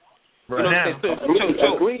heart. Right. You know what I'm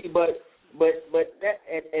saying? Agree, but that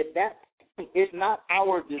at that point, it's not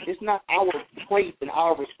our place and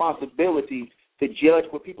our responsibility to judge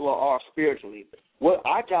what people are spiritually. What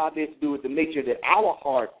our job is to do is to make sure that our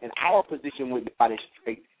heart and our position with God is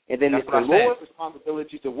straight, and then it's the Lord's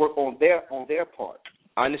responsibility to work on their part.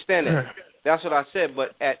 I understand that. That's what I said.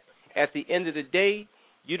 But at the end of the day,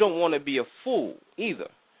 you don't want to be a fool either.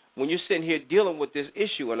 when you're sitting here dealing with this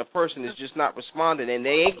issue and a person is just not responding and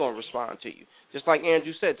they ain't going to respond to you. Just like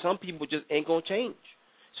Andrew said, some people just ain't going to change.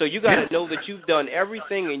 So you got to know that you've done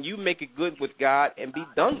everything and you make it good with God and be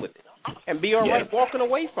done with it and be all right walking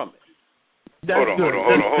away from it. Hold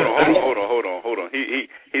on.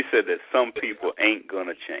 He said that some people ain't going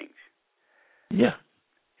to change. Yeah.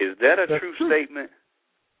 Is that a true statement?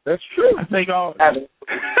 That's true. I think all. I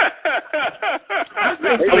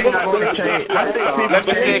think people going to change. I think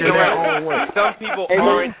people change their own way. Some people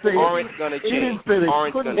aren't going to change.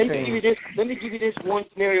 Let me give you this one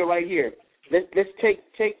scenario right here. Let's take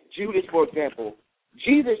Judas, for example.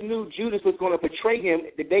 Jesus knew Judas was going to betray him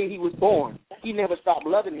the day he was born. He never stopped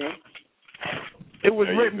loving him. It was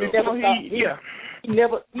written before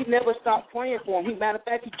he never stopped praying for him. Matter of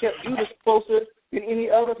fact, he kept Judas closer than any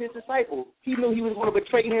other of his disciples. He knew he was going to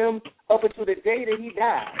betray him up until the day that he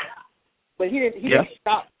died. But he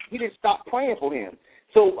didn't stop praying for him.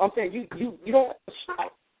 So I'm saying you don't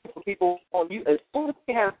stop for people on you as soon as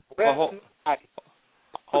they have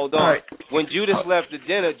Hold on. Right. When Judas left the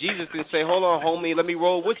dinner, Jesus didn't say, "Hold on, homie, let me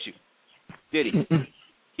roll with you." Did he?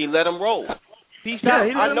 He let him roll. Peace out.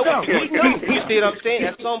 I know what you do. You see what I'm saying?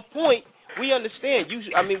 At some point, we understand.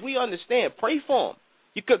 We understand. Pray for him.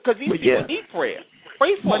 Because these people need prayer.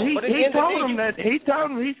 Pray for him. But he told him that. He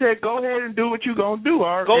told him. He said, "Go ahead and do what you're gonna do.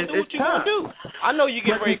 Go do what you're gonna do. I know you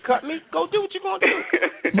get ready to cut me. Go do what you're gonna do."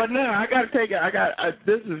 But now I gotta take it.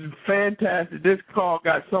 This is fantastic. This call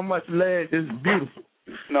got so much legs. This is beautiful.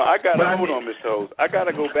 No, hold on, Mr. Hose. I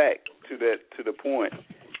gotta go back to the point,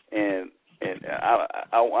 and I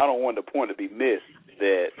don't want the point to be missed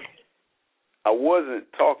that I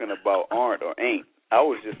wasn't talking about aren't or ain't. I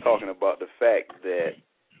was just talking about the fact that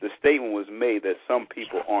the statement was made that some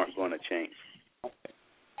people aren't going to change.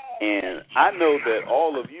 And I know that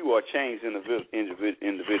all of you are changed individuals.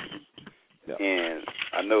 Yeah. And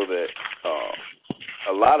I know that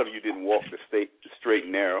a lot of you didn't walk the straight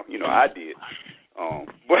and narrow. You know, I did.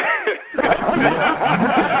 But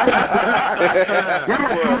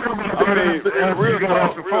real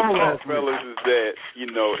talk, fellas, is that,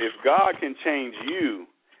 if God can change you,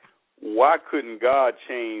 why couldn't God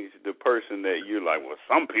change the person that you're like, well,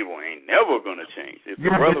 some people ain't never going to change? If the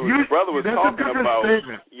brother was talking about,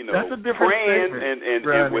 praying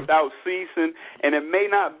and without ceasing, and it may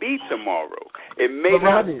not be tomorrow. It may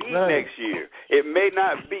not be next year. It may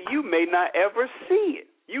not be, you may not ever see it.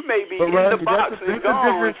 You may be in the box and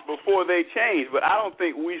gone before they change, but I don't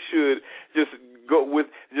think we should just go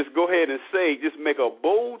ahead and make a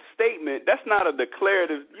bold statement. That's not a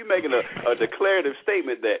declarative. You're making a declarative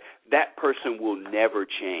statement that person will never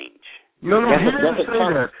change. No, he didn't say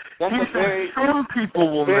that. He said some people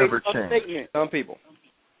will never change. Some people.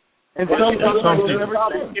 And some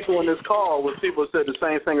people in this call was people said the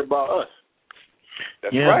same thing about us.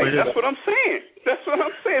 That's right. That's what I'm saying. So, you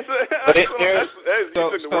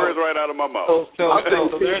took the words right out of my mouth. I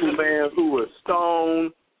think people, man, who are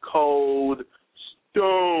stone cold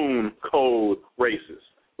racist.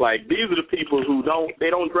 Like, these are the people who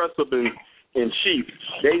don't dress up in sheep.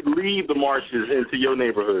 They lead the marches into your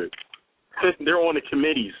neighborhood. They're on the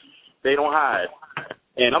committees. They don't hide.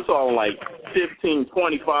 And I'm talking like 15,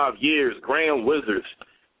 25 years, grand wizards.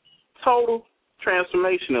 Total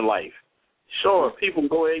transformation in life. Sure, people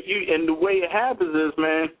go at you, and the way it happens is,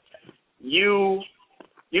 man, you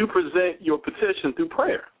present your petition through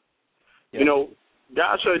prayer. Yeah.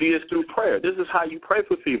 God showed you this through prayer. This is how you pray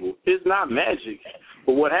for people. It's not magic,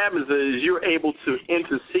 but what happens is you're able to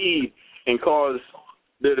intercede and cause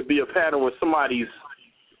there to be a pattern where somebody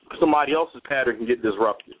else's pattern can get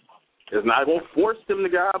disrupted. It's not going to force them to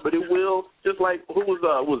God, but it will. Just like who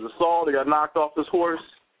was it Saul that got knocked off his horse?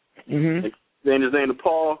 Mm-hmm. Then his name is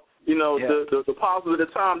Paul. The apostles at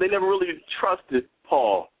the time, they never really trusted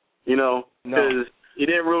Paul, because he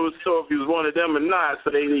didn't really know if he was one of them or not,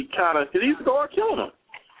 so they kind of, because he used to go out killing them.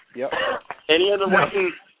 Yep. And he ended up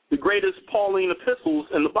writing the greatest Pauline epistles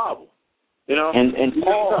in the Bible, And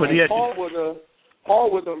Paul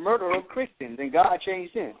was a murderer of Christians, and God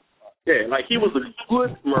changed him. Yeah, like he was a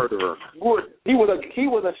good murderer. Good. He was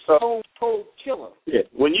a stone cold killer. Yeah.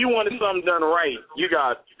 When you wanted something done right, you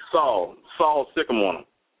got Saul sick him on him.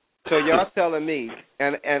 So y'all telling me,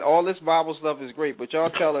 and all this Bible stuff is great, but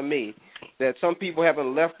y'all telling me that some people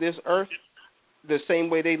haven't left this earth the same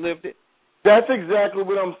way they lived it? That's exactly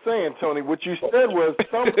what I'm saying, Tony. What you said was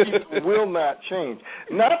some people will not change.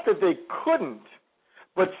 Not that they couldn't,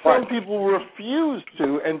 but some people refuse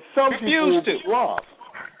to, and some people flop.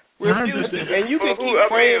 Refuse to. And you can keep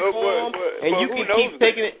praying for them, and you can keep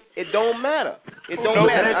taking it. It don't matter. It don't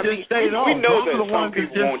matter. We know that some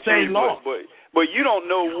people won't change, but you don't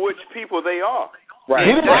know which people they are. Right.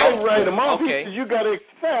 He didn't say write them off. Okay. He says you got to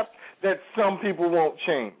accept that some people won't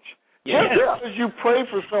change. Yeah. Just because you pray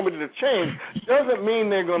for somebody to change doesn't mean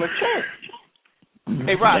they're going to change.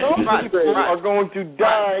 Hey, Rod, Some people are going to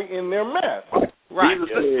die in their mess. Right.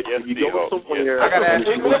 You go somewhere. I got to ask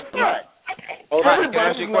you a question.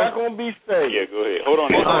 Everybody's not going to be saved. Yeah, go ahead. Hold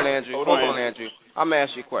on, Andrew. Hold on, Andrew. I'm going to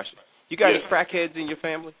ask you a question. You got any crackheads in your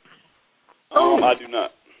family? I do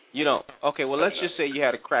not. You don't? Okay, well, let's just say you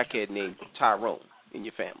had a crackhead named Tyrone in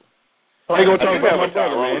your family. How you going to talk about my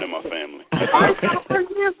brother, Tyrone man? in my family. Huh?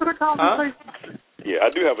 Yeah, I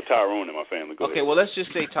do have a Tyrone in my family. Go Okay, ahead. well, let's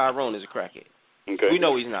just say Tyrone is a crackhead. Okay. We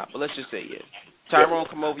know he's not, but let's just say he is. Tyrone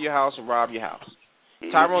come over your house and rob your house.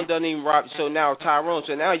 Tyrone doesn't even rob. So now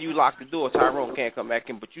you lock the door. Tyrone can't come back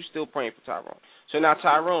in, but you still praying for Tyrone. So now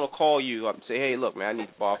Tyrone will call you up and say, hey, look, man, I need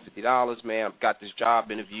to borrow $50, man. I've got this job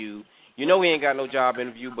interview. You know he ain't got no job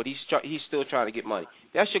interview, but he's still trying to get money.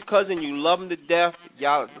 That's your cousin. You love him to death.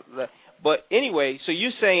 Y'all, but anyway, so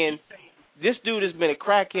you're saying this dude has been a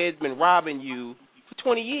crackhead, been robbing you for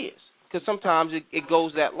 20 years, because sometimes it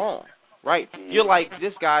goes that long. Right? You're like,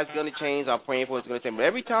 this guy's going to change. I'm praying for it's going to change. But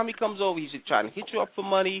every time he comes over, he's trying to hit you up for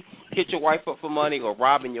money, hit your wife up for money, or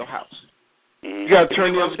rob in your house. You got to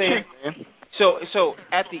turn the other cheek, man. So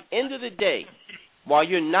at the end of the day, while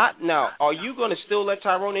you're not now, are you going to still let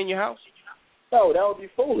Tyrone in your house? No, that would be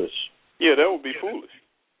foolish. Yeah, that would be foolish.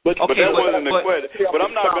 But that wasn't the question. But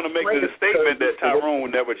I'm not going to make the statement that Tyrone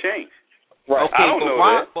would never change. Right. I don't know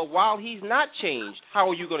that. But while he's not changed, how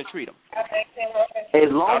are you going to treat him? I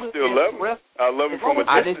still love him. I love him from a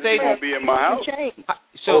distance. He's going to be in my house.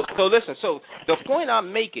 So listen. So the point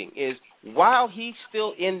I'm making is, while he's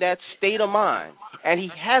still in that state of mind and he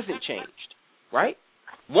hasn't changed, right?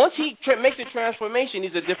 Once he makes a transformation,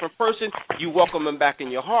 he's a different person. You welcome him back in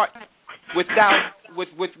your heart, with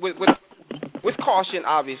caution,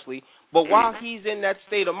 obviously. But while he's in that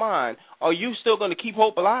state of mind, are you still going to keep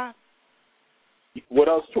hope alive? What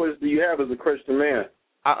else choice do you have as a Christian man?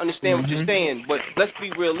 I understand what you're saying, but let's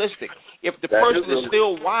be realistic. If the person is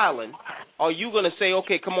still wilding, are you going to say,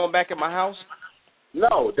 okay, come on back in my house?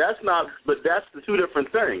 No, that's not, but that's the two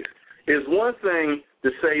different things. It's one thing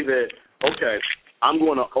to say that, okay, I'm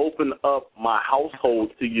going to open up my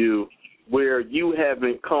household to you where you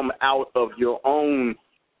haven't come out of your own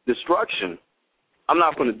destruction. I'm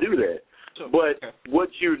not going to do that. But what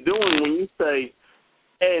you're doing when you say,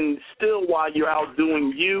 and still while you're out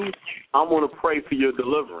doing you, I'm going to pray for your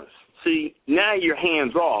deliverance. See, now you're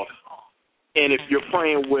hands off, and if you're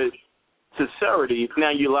praying with sincerity,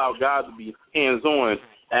 now you allow God to be hands-on,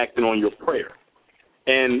 acting on your prayer.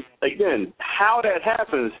 And, again, how that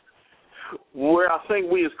happens, where I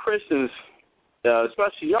think we as Christians,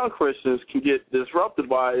 especially young Christians, can get disrupted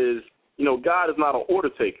by is, God is not an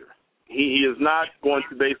order taker. He is not going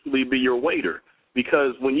to basically be your waiter,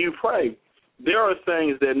 because when you pray, there are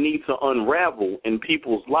things that need to unravel in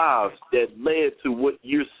people's lives that led to what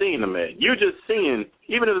you're seeing them at. You're just seeing,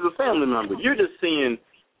 even as a family member, you're just seeing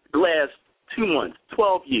the last 2 months,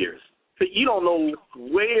 12 years. So you don't know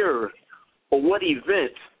where or what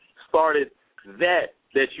event started that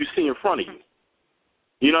you see in front of you.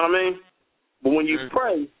 You know what I mean? But when you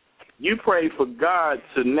pray for God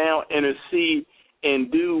to now intercede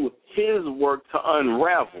and do his work to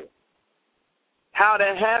unravel. How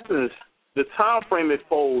that happens, the time frame it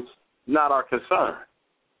folds, not our concern.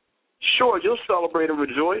 Sure, you'll celebrate and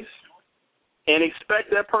rejoice and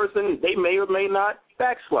expect that person, they may or may not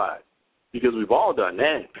backslide, because we've all done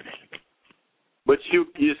that. But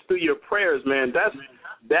it's through your prayers, man.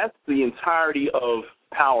 That's the entirety of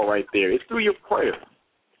power right there. It's through your prayer.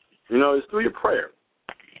 It's through your prayer.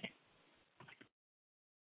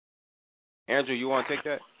 Andrew, you want to take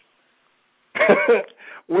that?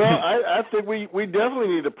 Well, I think we definitely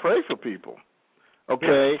need to pray for people,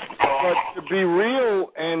 okay? But to be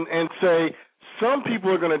real and say some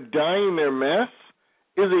people are going to die in their mess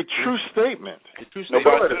is a true statement.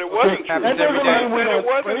 Nobody said it wasn't true. That doesn't mean we don't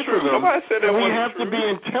wasn't pray true. for them. Nobody said it we wasn't have true. to be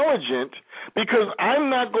intelligent, because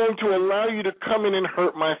I'm not going to allow you to come in and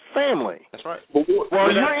hurt my family. That's right.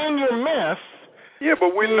 While you're in your mess. Yeah,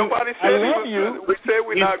 but nobody said we said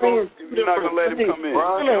we're not going to let him come in.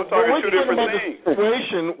 We're talking two different things.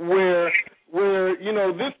 Situation where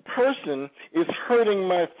this person is hurting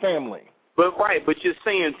my family. But you're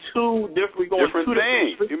saying two different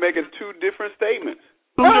things. You're making two different statements.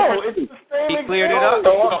 No, it's the same. He cleared it up.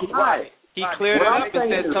 He cleared it up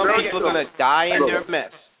and said some people are going to die in their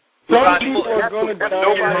mess. Some people are going to die.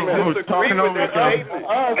 Nobody disagrees with that statement.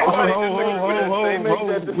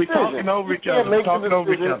 We're talking over each other. We're talking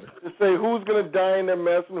over each other. To say who's going to die in their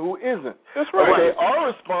mess and who isn't. That's right. Okay,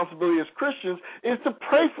 our responsibility as Christians is to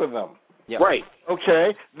pray for them. Yep. Right.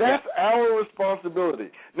 Okay? That's our responsibility.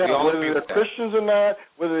 Now, whether they're Christians or not,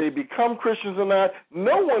 whether they become Christians or not,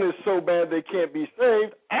 no one is so bad they can't be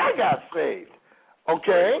saved. I got saved.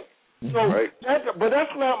 Okay? So, but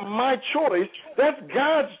that's not my choice. That's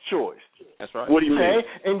God's choice. That's right. What do you mean?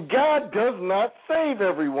 And God does not save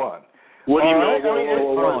everyone. What do you mean?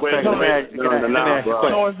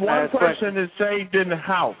 So if one person is saved in the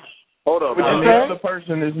house, hold up, and the other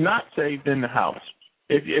person is not saved in the house,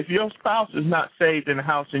 if your spouse is not saved in the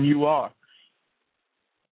house and you are,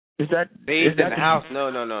 is that saved in the house?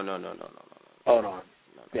 No. Hold on.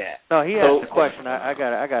 Yeah. No, he asked a question. I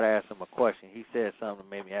gotta ask him a question. He said something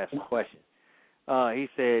that made me ask a question. He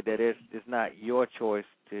said that it's not your choice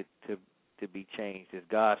to be changed. It's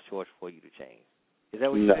God's choice for you to change. Is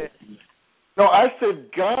that what you said? No, I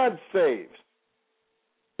said God saves.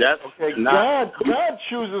 That's okay. God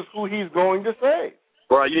chooses who He's going to save.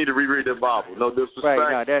 Bro, you need to reread the Bible. No disrespect.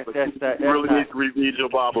 Right. No, you really need to reread your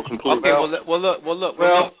Bible completely. Okay. Well, look.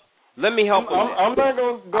 Let me help him. I'm not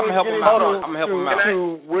going to get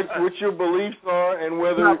into what your beliefs are and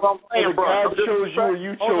whether God chose you or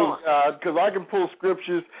you chose God, because I can pull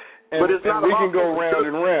scriptures and we can go round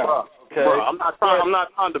and round. Okay. Bro, I'm not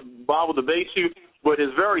trying to Bible debate you, but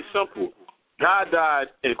it's very simple. God died,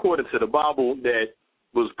 according to the Bible that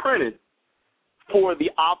was printed, for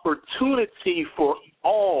the opportunity for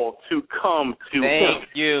all to come to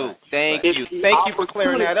Him. Thank you for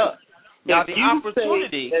clearing that up. Now, the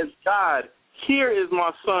opportunity as God, here is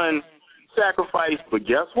my son sacrificed, but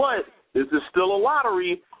guess what? This is still a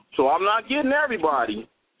lottery, so I'm not getting everybody.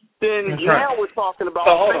 Then now we're talking about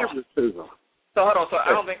favoritism. So hold on. So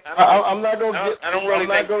I don't think I'm not going to get. I don't really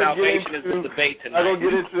think salvation is the debate tonight. I'm not going to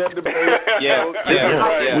get into that debate. On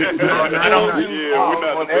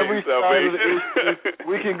every side of the issue,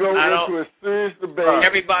 we can go into a serious debate.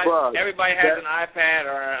 Everybody has an iPad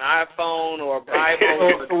or an iPhone or a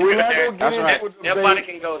Bible. So we're not going to get into debate. Everybody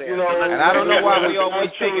can go there. And I don't know why we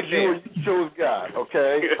always take it there. You chose God,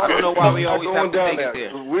 okay? I don't know why we always have to take it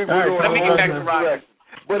there. Let me get back to Rodney.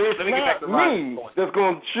 But it's not me that's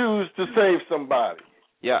going to choose to save somebody.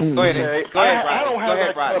 Yeah, go ahead. I don't have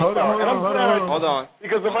that kind of power. Hold on.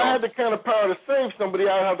 Because if I had the kind of power to save somebody,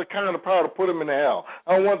 I have the kind of power to put them in the hell.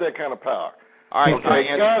 I don't want that kind of power. All right.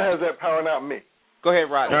 God has that power, not me. Go ahead,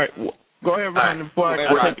 Rodney. All right. Go ahead, Rodney, before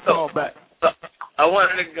I take the call back. I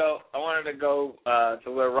wanted to go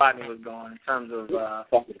to where Rodney was going in terms of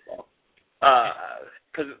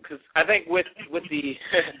because I think with the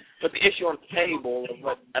with the issue on the table,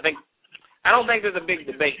 I don't think there's a big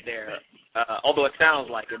debate there, although it sounds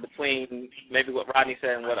like it, between maybe what Rodney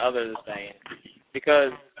said and what others are saying,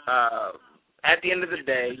 because at the end of the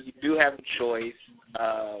day, you do have a choice,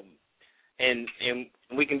 and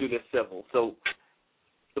we can do this civil. So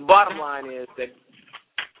the bottom line is that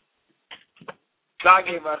God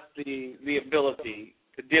gave us the ability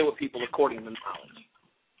to deal with people according to knowledge.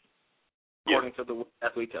 According to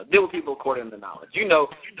that's what we tell. Deal with people according to knowledge. You know,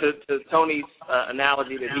 to Tony's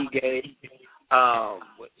analogy that he gave,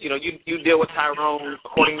 you deal with Tyrone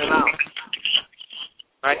according to knowledge.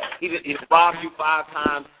 Right? He robbed you 5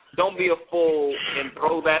 times. Don't be a fool and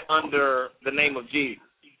throw that under the name of Jesus.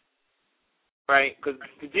 Right? Because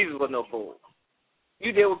Jesus was no fool.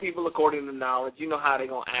 You deal with people according to knowledge. You know how they're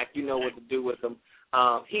going to act. You know what to do with them.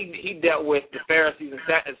 He dealt with the Pharisees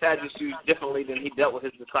and Sadducees differently than he dealt with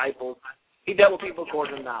his disciples. He dealt with people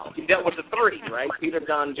according to knowledge. He dealt with the 3, right? Peter,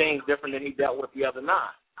 John, James, different than he dealt with the other 9.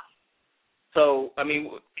 So, I mean,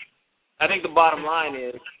 I think the bottom line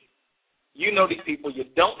is, you know these people, you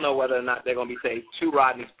don't know whether or not they're going to be saved, to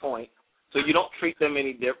Rodney's point. So you don't treat them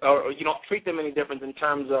any or you don't treat them any different in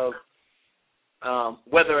terms of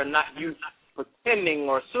whether or not you pretending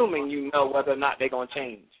or assuming you know whether or not they're going to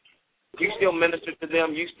change. You still minister to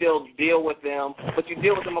them, you still deal with them, but you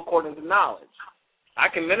deal with them according to knowledge. I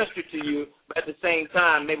can minister to you, but at the same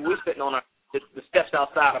time, maybe we're sitting on the steps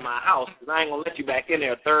outside of my house because I ain't gonna let you back in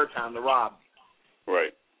there a third time to rob me.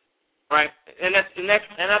 Right. Right. And I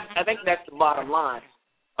think that's the bottom line.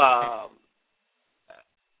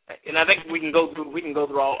 And I think we can go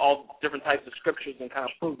through all different types of scriptures and kind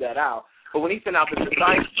of prove that out. But when he sent out the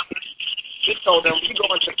disciples, he told them, "You go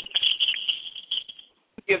into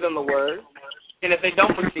give them the word, and if they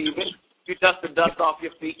don't receive it, you dust the dust off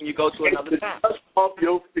your feet and you go to another town." Dust off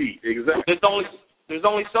your feet, exactly. There's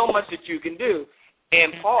only so much that you can do.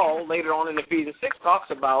 And Paul, later on in Ephesians 6, talks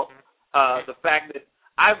about the fact that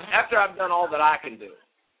after I've done all that I can do,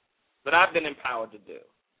 that I've been empowered to do,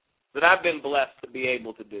 that I've been blessed to be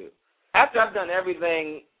able to do, after I've done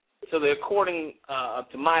everything according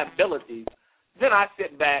to my abilities, then I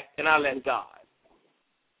sit back and I let God.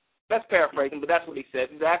 That's paraphrasing, but that's what he said.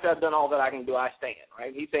 He said, after I've done all that I can do, I stand,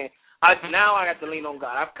 right? He's saying, now I got to lean on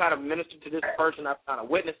God. I've kind of ministered to this person. I've kind of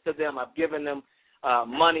witnessed to them. I've given them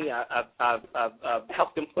money. I've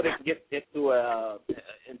helped them get into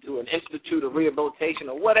an institute of rehabilitation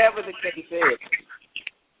or whatever the case is.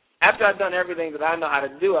 After I've done everything that I know how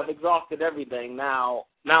to do, I've exhausted everything. Now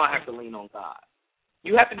I have to lean on God.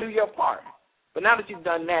 You have to do your part. But now that you've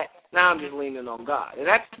done that, now I'm just leaning on God. And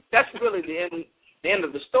that's really the end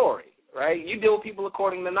of the story, right? You deal with people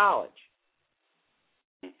according to knowledge.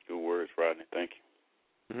 Good words, Rodney. Thank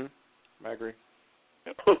you. Mm-hmm. I agree.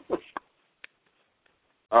 Yep.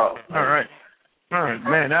 All right,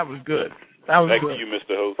 man, that was good. That was Back good. to you,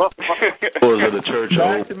 Mr. Host. Doors of the church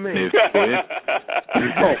Back to me.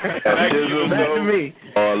 Back to me.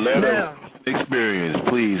 Or letter experience,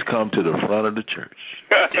 please come to the front of the church.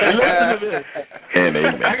 Listen to this. And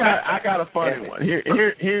amen. I got a funny one.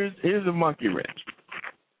 Here's a monkey wrench.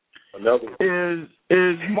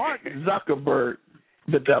 Is Mark Zuckerberg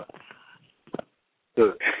the devil?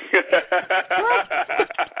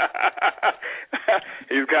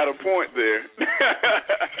 He's got a point there.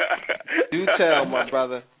 Do tell, my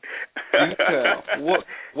brother. Do tell.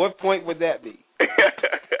 What point would that be?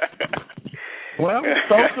 Well,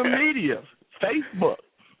 social media, Facebook.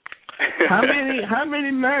 How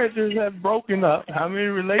many marriages have broken up? How many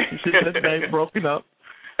relationships have they broken up?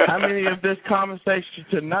 How many of this conversation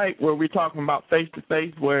tonight where we're talking about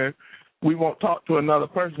face-to-face where we won't talk to another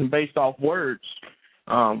person based off words?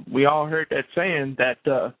 We all heard that saying that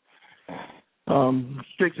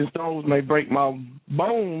sticks and stones may break my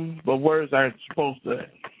bones, but words aren't supposed to,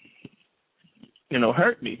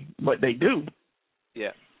 hurt me, but they do.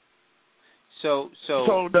 Yeah. So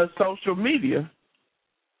does social media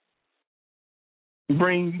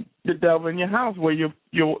bring the devil in your house where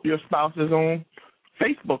your spouse is on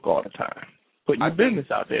Facebook all the time, putting your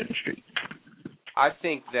business out there in the street? I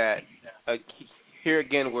think that here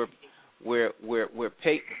again we're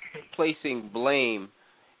placing blame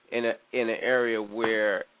in an area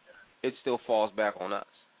where it still falls back on us.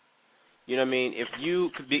 You know what I mean? If you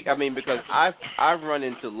could be, because I've run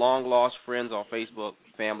into long lost friends on Facebook,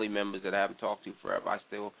 family members that I haven't talked to forever. I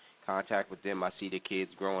still contact with them. I see their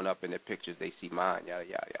kids growing up in their pictures. They see mine, yada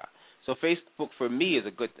yada yada. So Facebook for me is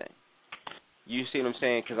a good thing. You see what I'm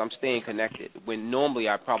saying? Because I'm staying connected when normally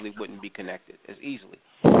I probably wouldn't be connected as easily.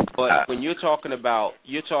 But when you're talking about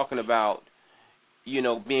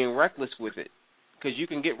being reckless with it, because you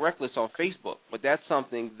can get reckless on Facebook, but that's a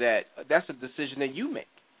decision that you make.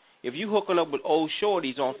 If you hooking up with old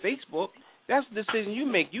shorties on Facebook, that's a decision you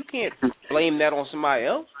make. You can't blame that on somebody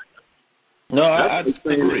else. No, I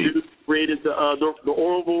disagree. Created the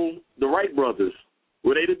Orville, the Wright brothers.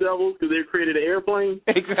 Were they the devils because they created an airplane?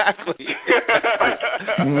 Exactly.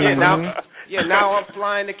 Now I'm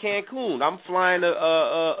flying to Cancun. I'm flying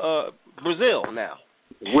to Brazil now.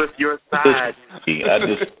 With your side. I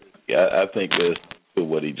think that's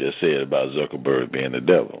what he just said about Zuckerberg being the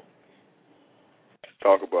devil.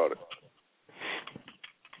 Talk about it.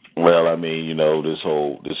 Well, this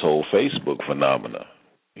whole Facebook phenomena,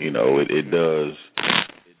 it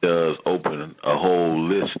does open a whole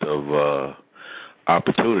list of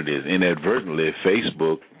opportunities. Inadvertently,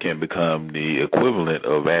 Facebook can become the equivalent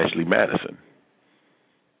of Ashley Madison.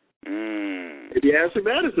 Maybe Ashley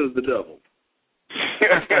Madison's the devil.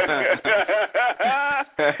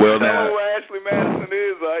 Well, now who Ashley Madison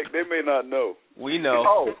is, they may not know. We know.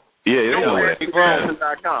 Oh, yeah, they know what.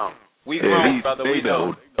 AshleyMadison.com. We grown, brother. We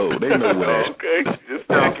know. Oh, they know what. Okay, just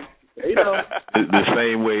checking. They know. The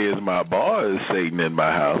same way as my bar is sitting in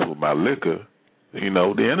my house with my liquor, the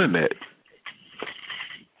internet.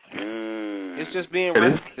 It's just being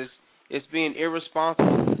reckless. It's being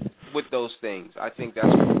irresponsible with those things. I think that's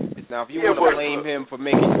what it is. Now, if you want to blame him for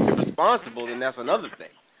making you irresponsible, then that's another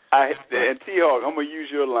thing. And T-Hawk, I'm going to use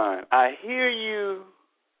your line. I hear you,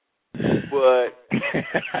 but...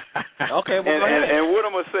 Okay, well, and what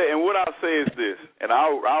I'm going to say, and what I'll say is this, and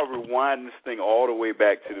I'll rewind this thing all the way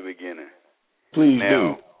back to the beginning. Please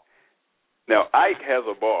do. Now, Ike has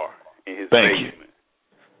a bar in his basement. You.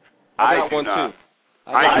 I got one too.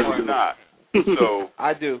 I do not. So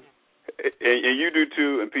I do. And you do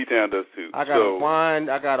too, and P-Town does too. I got a wine.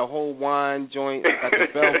 I got a whole wine joint. I got the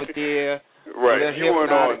Belvedere. Right. You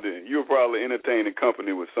weren't on then. You were probably entertaining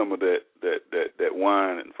company with some of that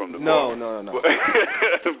wine from the bar. No.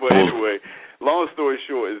 But anyway, long story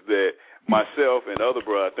short is that myself and other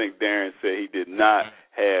brother, I think Darren said he did not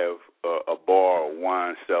have a bar or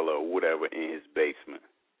wine cellar or whatever in his basement.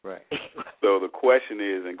 Right. So the question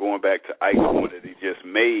is, and going back to Ike's point that he just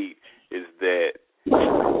made, is that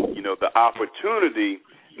the opportunity.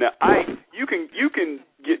 Now, Ike, you can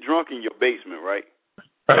get drunk in your basement, right?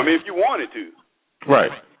 I mean, if you wanted to.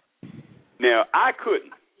 Right. Now, I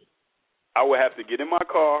couldn't. I would have to get in my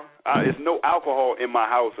car. There's no alcohol in my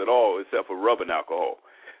house at all except for rubbing alcohol.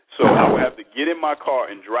 So I would have to get in my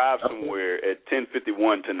car and drive somewhere at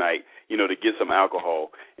 10:51 tonight, to get some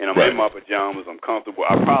alcohol. And I'm in my pajamas. I'm comfortable.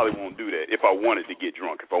 I probably won't do that if I wanted to get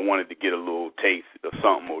drunk. If I wanted to get a little taste of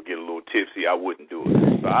something or get a little tipsy, I wouldn't do it.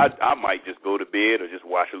 So I might just go to bed or just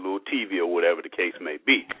watch a little TV or whatever the case may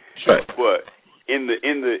be. Right. But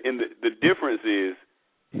the difference is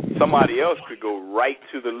somebody else could go right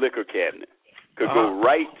to the liquor cabinet, could go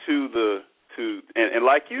right to and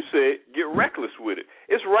like you said, get reckless with it.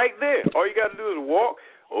 It's right there. All you got to do is walk,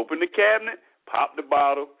 open the cabinet, pop the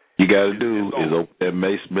bottle. You got to do is open that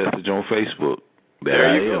message on Facebook. There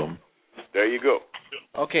I am. There you go.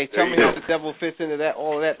 Okay, tell me how the devil fits into that.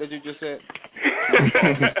 All of that you just said.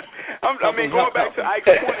 Going back to Ike's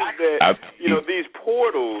point is that these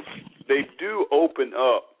portals, they do open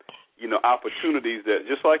up opportunities that,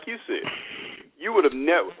 just like you said, you would have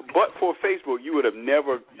never, but for Facebook, you would have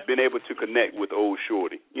never been able to connect with old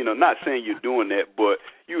shorty. Not saying you're doing that, but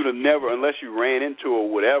you would have never, unless you ran into her or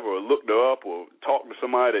whatever, or looked her up or talked to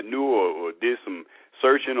somebody that knew her or did some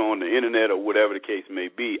searching on the internet or whatever the case may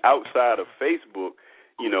be. Outside of Facebook,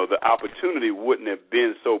 the opportunity wouldn't have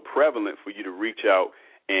been so prevalent for you to reach out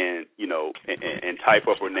and and type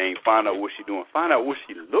up her name, find out what she's doing, find out what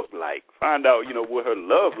she looked like, find out what her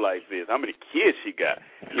love life is, how many kids she got,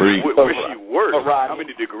 where she works, how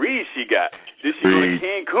many degrees she got, did she go to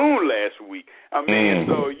Cancun last week?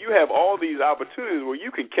 So you have all these opportunities where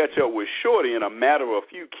you can catch up with shorty in a matter of a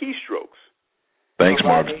few keystrokes. Thanks,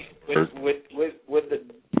 Mark. Would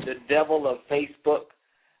the devil of Facebook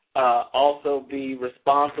also be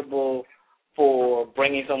responsible for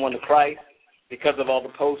bringing someone to Christ? Because of all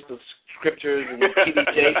the posts of scriptures and TD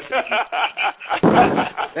Jakes.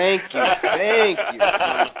 Thank you.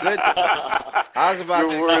 Good. I was about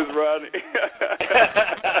Good words, Rodney.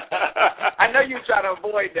 I know you try to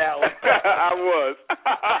avoid that one. I was.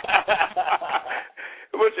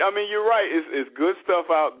 But you're right. It's good stuff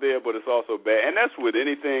out there, but it's also bad. And that's with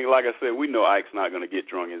anything. Like I said, we know Ike's not going to get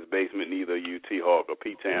drunk in his basement, neither you, T-Hawk or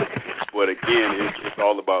P-Town. But again, it's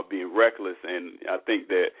all about being reckless. And I think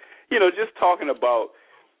that, just talking about,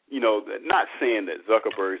 not saying that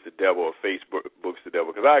Zuckerberg's the devil or Facebook's the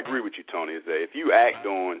devil, because I agree with you, Tony, is that if you act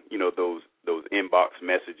on, those inbox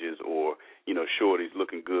messages or, shorties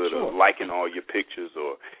looking good or liking all your pictures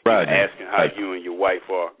or asking how you and your wife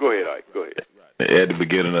are. Go ahead, Ike. Go ahead. At the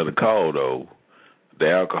beginning of the call, though, the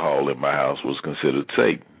alcohol in my house was considered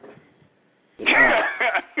Satan.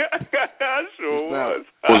 Sure was.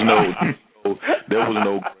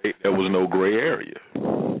 There was no gray area.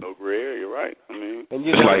 No gray area, right?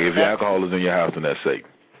 It's like if the alcohol is in your house, then that's Satan.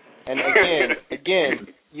 And again,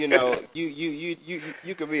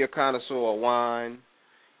 you could be a connoisseur of wine.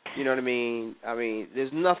 You know what I mean?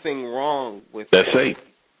 There's nothing wrong with that's Satan.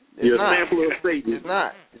 You're a sample of Satan. It's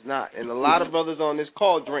not. And a lot of brothers on this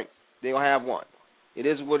call drink. They'll have one. It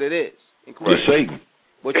is what it is. It's Satan.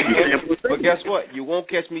 But guess what? You won't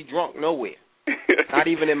catch me drunk nowhere. Not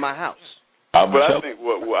even in my house. But I think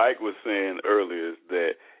what Ike was saying earlier is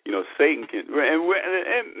that, Satan can,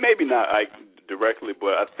 and maybe not Ike directly,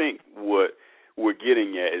 but I think what we're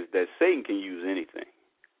getting at is that Satan can use anything.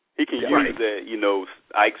 He can use that,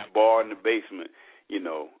 Ike's bar in the basement, he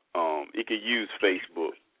can use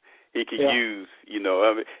Facebook. He can use, he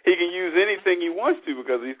can use anything he wants to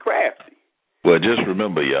because he's crafty. Well, just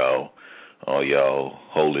remember, y'all, all y'all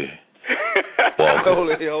holy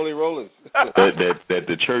holy rollers. that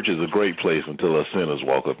the church is a great place until us sinners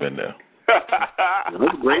walk up in there.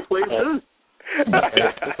 It's a great place too. It's a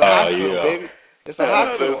hospital, baby. It's a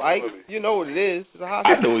hospital. Ike, you know what it is. It's a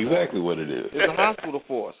hospital. I know exactly what it is. It's a hospital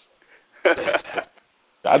for us.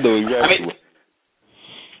 I know exactly what.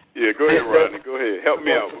 Yeah, go ahead, Rodney. Go ahead. Help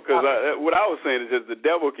me out. Because what I was saying is that the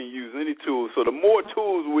devil can use any tool. So the more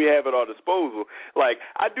tools we have at our disposal, like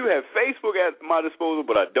I do have Facebook at my disposal,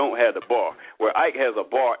 but I don't have the bar, where Ike has a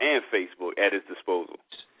bar and Facebook at his disposal.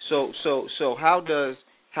 So how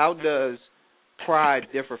does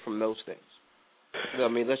pride differ from those things?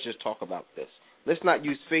 Let's just talk about this. Let's not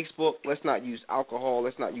use Facebook. Let's not use alcohol.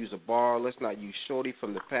 Let's not use a bar. Let's not use shorty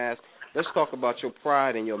from the past. Let's talk about your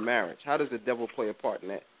pride in your marriage. How does the devil play a part in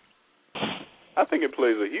that? I think it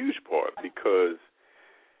plays a huge part because,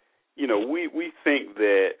 we think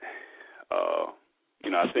that,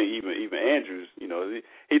 I think even Andrews,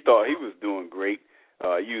 he thought he was doing great.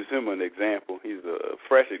 Use him as an example. He's a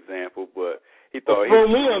fresh example, but he thought throw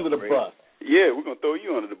me under the bus. Yeah, we're gonna throw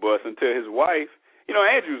you under the bus until his wife, you know,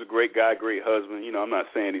 Andrew's a great guy, great husband. You know, I'm not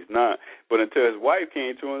saying he's not, but until his wife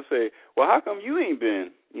came to him and say, well, how come you ain't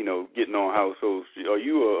been, you know, getting on households? Are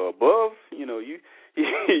you above? You know,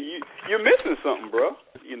 you're missing something, bro.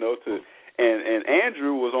 You know, and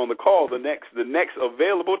Andrew was on the call the next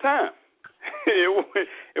available time.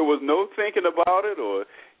 It was no thinking about it, or,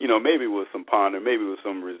 you know, maybe it was some pondering, maybe it was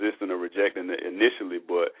some resisting or rejecting it initially,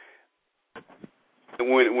 but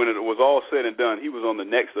when it was all said and done, he was on the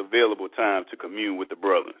next available time to commune with the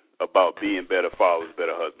brother about being better fathers,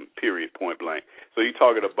 better husbands, period, point blank. So you're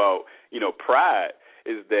talking about, you know, pride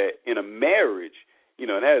is that in a marriage, you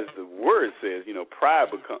know, and as the word says, you know, pride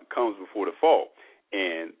comes before the fall.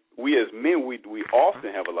 And we as men, we often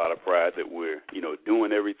have a lot of pride that we're, you know,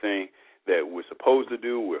 doing everything that we're supposed to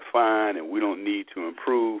do, we're fine, and we don't need to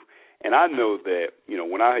improve. And I know that, you know,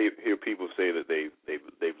 when I hear people say that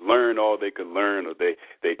they've learned all they could learn, or they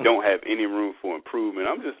don't have any room for improvement,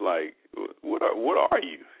 I'm just like, what are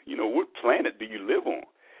you? You know, what planet do you live on?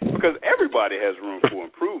 Because everybody has room for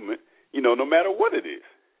improvement, you know, no matter what it is.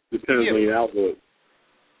 Depends on your outlook.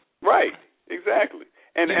 Right, exactly.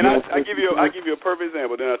 And I give you a perfect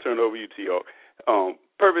example. Then I turn it over to you, T-Hawk.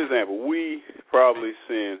 Perfect example. We probably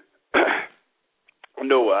send.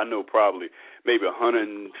 I know probably maybe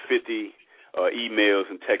 150 emails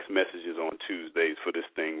and text messages on Tuesdays for this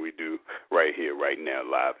thing we do right here, right now,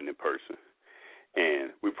 live and in person.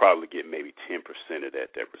 And we probably get maybe 10% of that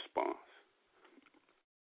response.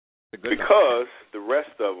 Because the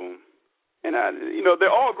rest of them, and they're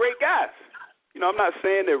all great guys. You know, I'm not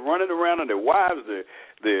saying they're running around on their wives.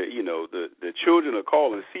 The children are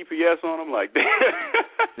calling CPS on them like that.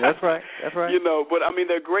 That's right. You know, but I mean,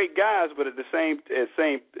 they're great guys. But at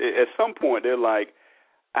some point, they're like,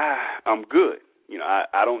 I'm good. You know,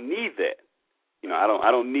 I don't need that. You know,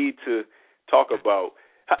 I don't need to talk about,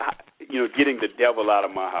 you know, getting the devil out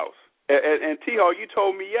of my house. And T-Hawk, you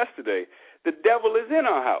told me yesterday, the devil is in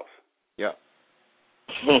our house. Yeah.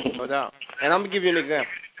 No doubt. And I'm gonna give you an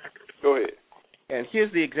example. Go ahead. And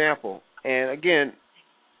here's the example. And again,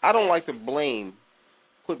 I don't like to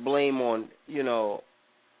put blame on, you know,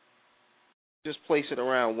 just place it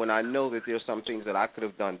around when I know that there's some things that I could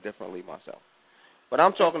have done differently myself. But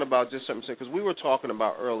I'm talking about just something, because we were talking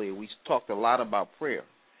about earlier, we talked a lot about prayer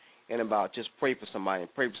and about just pray for somebody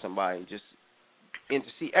and just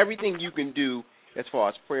to see everything you can do as far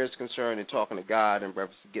as prayer is concerned and talking to God and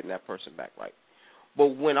reference to getting that person back right.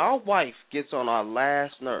 But when our wife gets on our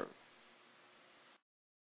last nerve,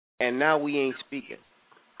 and now we ain't speaking,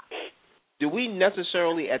 do we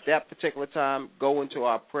necessarily at that particular time go into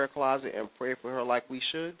our prayer closet and pray for her like we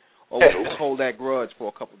should? Or we just hold that grudge for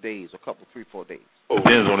a couple of days, 3-4 days?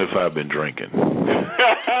 Depends on if I've been drinking. Thanks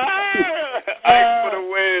for the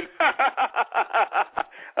win.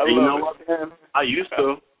 You know what, man? I used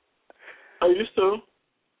to.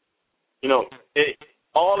 You know,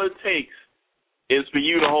 all it takes is for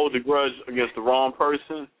you to hold the grudge against the wrong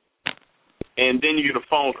person, and then you get a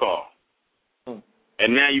phone call.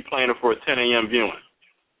 And now you're planning for a 10 a.m. viewing.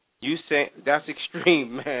 You say that's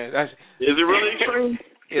extreme, man. Is it really extreme?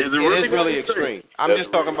 It is really extreme. I'm just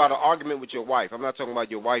talking about an argument with your wife. I'm not talking about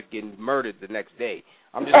your wife getting murdered the next day.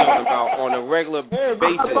 I'm just talking about on a regular basis.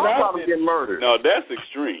 I'm getting murdered. No, that's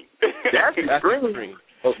extreme. That's extreme.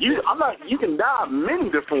 You can die many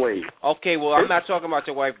different ways. Okay, well, I'm not talking about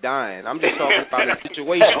your wife dying. I'm just talking about a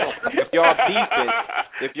situation. If y'all beefing,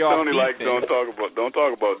 Tony don't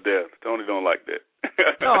talk about death. Tony don't like that.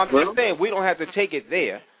 No, I'm just saying we don't have to take it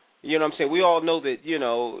there. You know what I'm saying? We all know that, you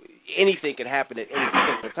know, anything can happen at any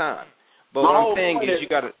particular time. But what I'm saying is you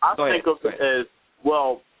got to go ahead. I think of it as,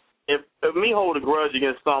 well, if me hold a grudge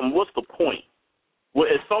against something, what's the point? Well,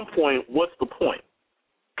 at some point, what's the point?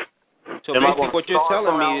 So basically what you're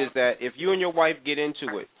telling me is that if you and your wife get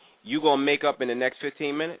into it, you going to make up in the next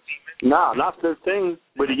 15 minutes? Nah, not 15,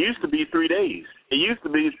 but it used to be 3 days. It used to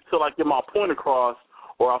be till I get my point across,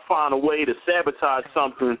 or I find a way to sabotage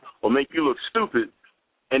something or make you look stupid,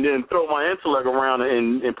 and then throw my intellect around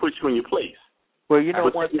and put you in your place. Well, you know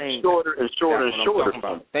one thing. Shorter and shorter and shorter.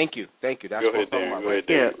 Thank you. That's what I'm talking about. Go ahead,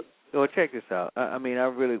 Darren. Yeah. Well, check this out. I mean, I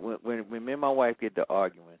really, when me and my wife get to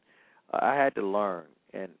arguing, I had to learn,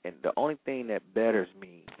 and the only thing that betters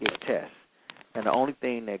me is test, and the only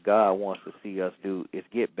thing that God wants to see us do is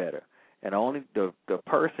get better, and the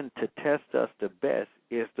person to test us the best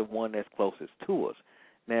is the one that's closest to us.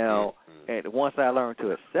 Now, and once I learned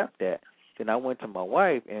to accept that, then I went to my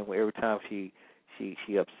wife, and every time she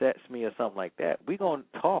upsets me or something like that, we're going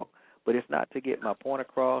to talk, but it's not to get my point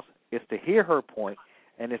across. It's to hear her point,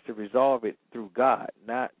 and it's to resolve it through God.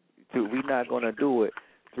 We're not going to do it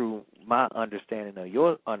through my understanding of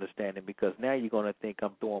your understanding, because now you're going to think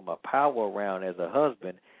I'm throwing my power around as a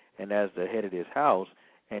husband and as the head of this house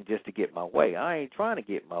and just to get my way. I ain't trying to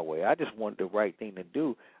get my way. I just want the right thing to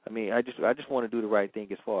do. I mean, I just want to do the right thing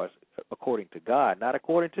as far as according to God, not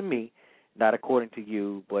according to me, not according to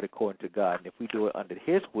you, but according to God. And if we do it under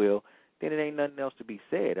His will, then it ain't nothing else to be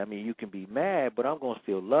said. I mean, you can be mad, but I'm going to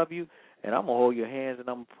still love you, and I'm going to hold your hands, and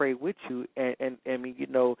I'm going to pray with you. And I mean, you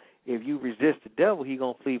know, if you resist the devil, he's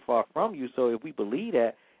going to flee far from you. So if we believe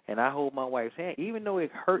that, and I hold my wife's hand, even though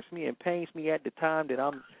it hurts me and pains me at the time that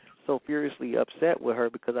I'm so furiously upset with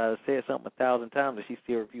her because I said something 1,000 times and she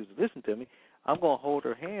still refuses to listen to me, I'm going to hold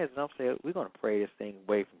her hands, and I'm saying, we're going to pray this thing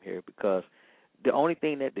away from here, because the only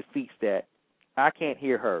thing that defeats that, I can't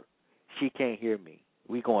hear her, she can't hear me.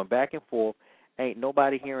 We going back and forth. Ain't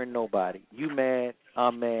nobody hearing nobody. You mad,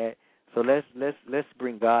 I'm mad. So let's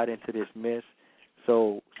bring God into this mess,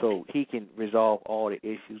 so He can resolve all the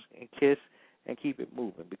issues and kiss and keep it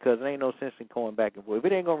moving. Because there ain't no sense in going back and forth.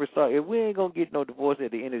 If it ain't gonna resolve, if we ain't gonna get no divorce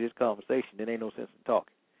at the end of this conversation, then ain't no sense in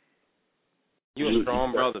talking. You a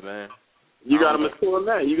strong brother, man. You got a mature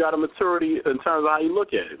man. You got a maturity in terms of how you look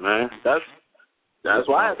at it, man. That's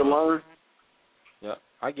why I had to learn. Yeah,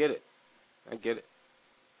 I get it.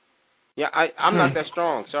 Yeah, I'm not that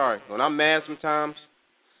strong. Sorry. When I'm mad sometimes,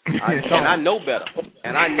 and I know better,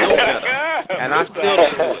 and I still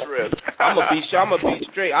don't do it. I'm gonna be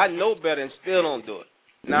straight. I know better and still don't do it.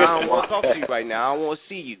 Now I don't want to talk to you right now. I don't want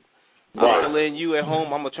to see you. I'm still letting you at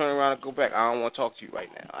home. I'm gonna turn around and go back. I don't want to talk to you right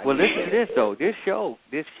now. Well, listen to this though. This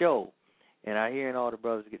show, and I hearing all the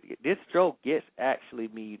brothers this show gets actually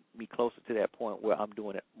me closer to that point where I'm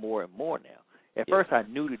doing it more and more now. At first, I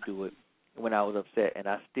knew to do it when I was upset, and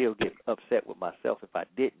I still get upset with myself if I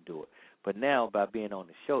didn't do it. But now, by being on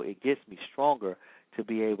the show, it gets me stronger to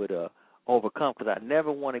be able to overcome, because I never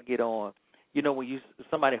want to get on. You know, when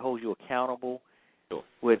somebody holds you accountable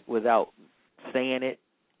without saying it,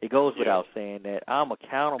 it goes without saying that I'm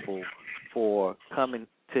accountable for coming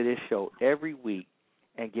to this show every week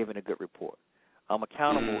and giving a good report. I'm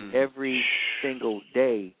accountable every single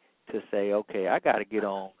day to say, okay, I got to get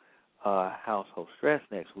on household stress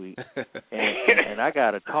next week, and I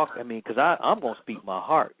got to talk. I mean, because I'm going to speak my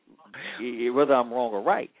heart, whether I'm wrong or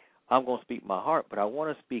right. I'm going to speak my heart, but I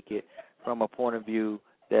want to speak it from a point of view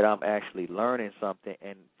that I'm actually learning something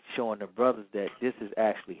and showing the brothers that this is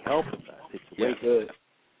actually helping our situation.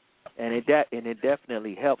 And it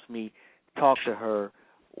definitely helps me talk to her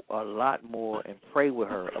a lot more and pray with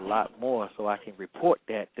her a lot more, so I can report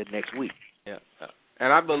that the next week. Yeah.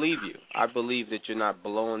 And I believe you. I believe that you're not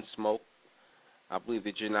blowing smoke. I believe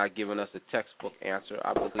that you're not giving us a textbook answer.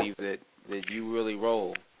 I believe that you really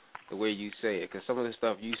roll the way you say it. Because some of the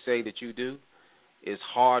stuff you say that you do is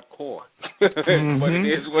hardcore. But it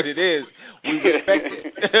is what it is. We respect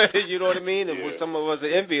it. You know what I mean? And some of us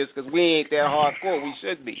are envious because we ain't that hardcore. We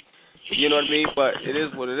should be. You know what I mean? But it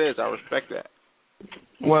is what it is. I respect that.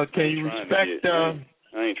 Well, can you respect...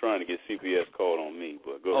 I ain't trying to get CPS called on me,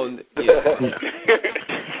 but go ahead.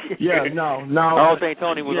 No. I don't think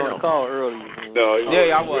Tony was on the call earlier. No,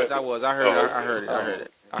 I was. I heard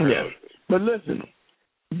it. But listen,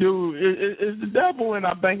 dude, is the devil in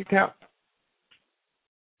our bank account?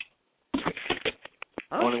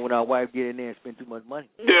 Only when our wife get in there and spend too much money.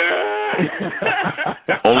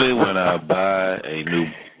 Only when I buy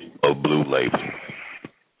a blue label.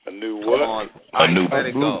 A new what? A new let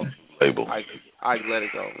it go. Label. I let it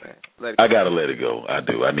go, man. I gotta let it go. I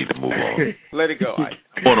do. I need to move on. Let it go, Ike.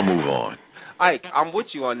 I want to move on. Ike, I'm with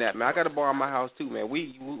you on that, man. I gotta borrow my house too, man.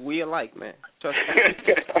 We alike, man. Trust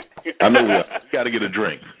me. I know what. You gotta get a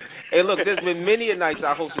drink. Hey, look, there's been many a nights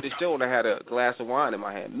I hosted the show and I had a glass of wine in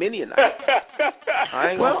my hand. Many a night. I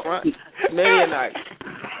ain't gonna front. Many a night.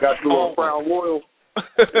 Got you on Crown Royal. I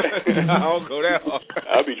don't go that hard.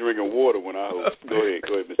 I'll be drinking water when I host. Go ahead,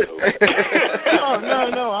 Mr. Host.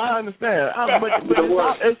 No, I understand. But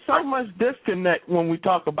it's so much disconnect when we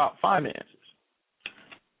talk about finances.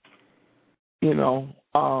 You know,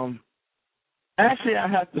 actually, I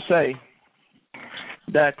have to say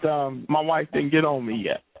that my wife didn't get on me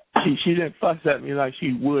yet. She didn't fuss at me like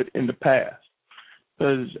she would in the past,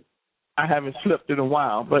 because I haven't slipped in a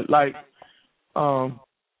while. But like,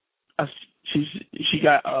 she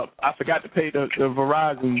got I forgot to pay the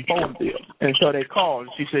Verizon phone bill, and so they called.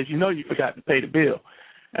 She says, "You know, you forgot to pay the bill."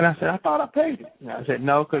 And I said, "I thought I paid it." And I said,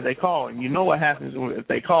 "No, because they called, and you know what happens if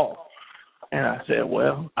they call." And I said,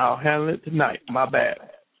 "Well, I'll handle it tonight. My bad."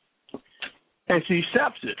 And she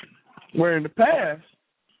accepts it. Where in the past,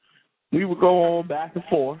 we would go on back and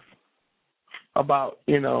forth about,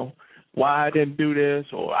 why I didn't do this,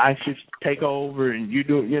 or I should take over and you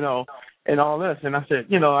do, and all this. And I said,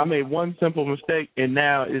 I made one simple mistake, and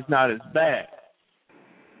now it's not as bad.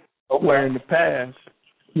 Okay. Where in the past,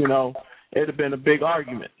 it'd have been a big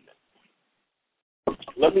argument.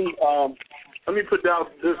 Let me put down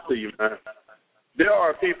this to you, man. There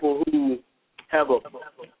are people who have a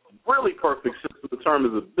really perfect system in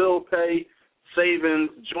terms of bill pay, savings,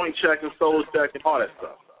 joint checking, solo checking, all that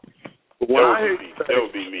stuff. But when that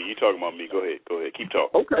would be me. You talking about me? Go ahead. Keep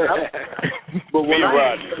talking. Okay. But when me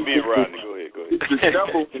and Rodney. Go ahead. The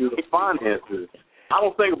devil in the finances, I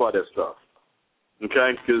don't think about that stuff.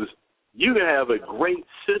 Okay, because you can have a great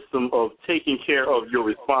system of taking care of your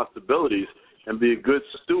responsibilities and be a good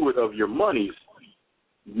steward of your monies.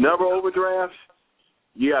 Never overdraft.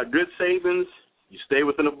 You got good savings. You stay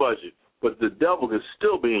within a budget. But the devil can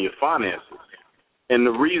still be in your finances. And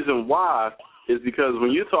the reason why is because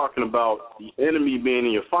when you're talking about the enemy being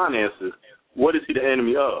in your finances, what is he the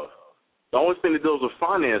enemy of? The only thing that deals with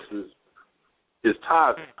finances is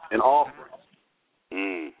tithing and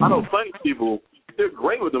offerings. I know plenty of people, they're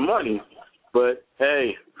great with the money, but,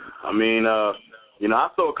 hey, I mean, I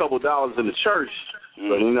throw a couple dollars in the church,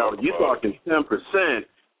 but, you're talking 10%.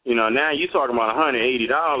 Now you're talking about $180,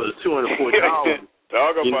 $240.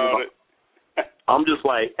 Talk about it. I'm just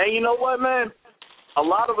like, hey, you know what, man? A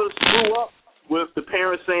lot of us grew up with the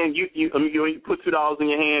parents saying, you put $2 in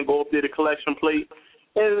your hand, go up there to collection plate,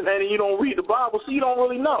 and you don't read the Bible, so you don't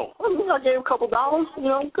really know. I gave a couple dollars,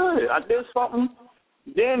 good. I did something.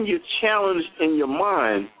 Then you're challenged in your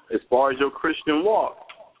mind as far as your Christian walk.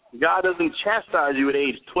 God doesn't chastise you at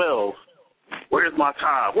age 12. Where's my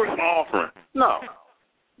tithe? Where's my offering? No.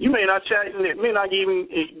 You may not even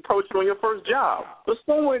approach you on your first job. But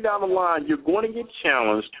somewhere down the line, you're going to get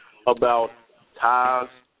challenged about tithes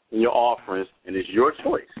and your offerings, and it's your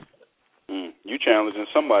choice. You challenging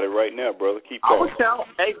somebody right now, brother. Keep going.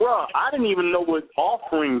 Hey, bro, I didn't even know what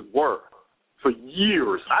offerings were for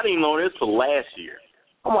years. I didn't know this till last year.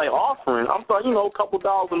 I'm like, offering? I'm sorry, a couple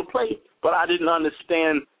dollars on the plate. But I didn't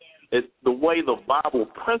understand it, the way the Bible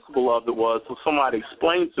principle of it was, so somebody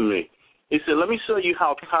explained to me. He said, let me show you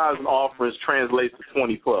how tithes and offerings translates to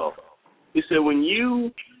 2012. He said, when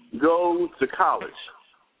you go to college,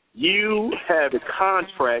 you have a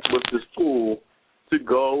contract with the school to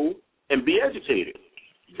go and be educated.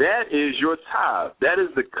 That is your tithe. That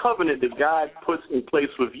is the covenant that God puts in place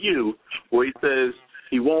with you, where he says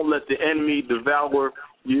he won't let the enemy devour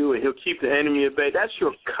you and he'll keep the enemy at bay. That's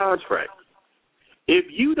your contract. If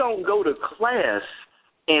you don't go to class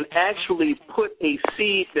and actually put a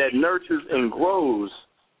seed that nurtures and grows,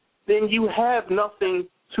 then you have nothing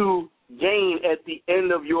to gain at the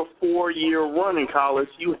end of your 4-year run in college.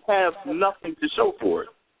 You have nothing to show for it.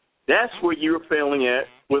 That's where you're failing at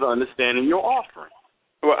with understanding your offering.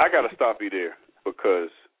 Well, I got to stop you there because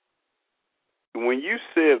when you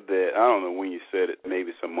said that, I don't know when you said it,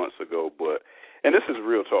 maybe some months ago, and this is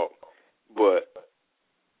real talk, but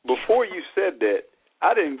before you said that,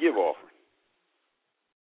 I didn't give offering.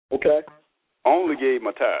 Okay. I only gave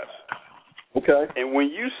my tithes. Okay. And when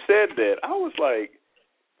you said that, I was like,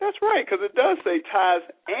 that's right, because it does say tithes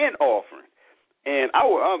and offering. And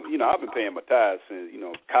I've been paying my tithes since,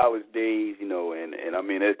 college days, and I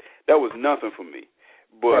mean, that was nothing for me.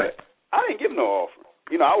 But I didn't give no offering.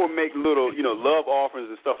 I would make little, love offerings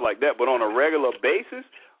and stuff like that, but on a regular basis,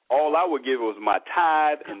 all I would give was my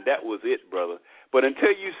tithe, and that was it, brother. But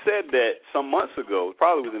until you said that some months ago,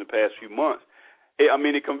 probably within the past few months, it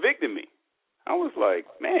convicted me. I was like,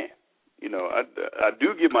 man, I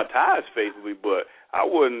do give my tithes faithfully, but I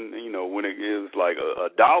wouldn't, when it is like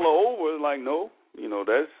 $1 over, like, no,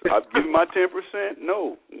 I've given my 10%,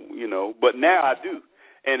 no, but now I do.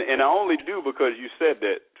 And I only do because you said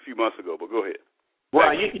that a few months ago, but go ahead.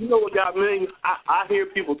 Right, you know what got me? I hear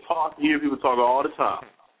people talk all the time,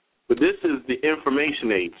 but this is the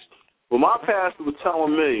information age. Well, my pastor was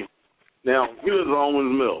telling me, now, he was at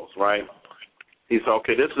Owens Mills, right? He said,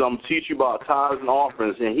 okay, I'm going to teach you about tithes and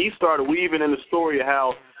offerings. And he started weaving in the story of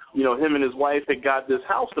how, him and his wife had got this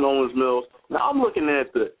house in Owens Mills. Now, I'm looking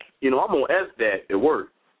at I'm on SDAT at work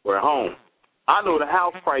or at home. I know the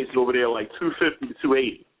house prices over there like $250 to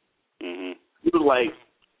 $280. Mm-hmm. He was like,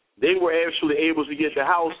 they were actually able to get the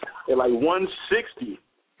house at like $160.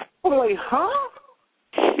 I'm like, huh?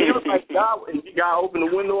 He was like, God opened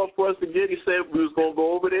the window up for us to get. He said we was going to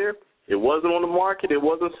go over there. It wasn't on the market. It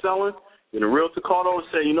wasn't selling. And the realtor called over and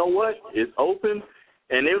said, you know what? It's open.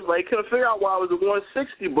 And it was like, couldn't figure out why it was at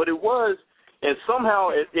 $160, but it was. And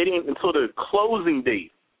somehow it didn't until the closing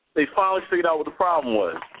date. They finally figured out what the problem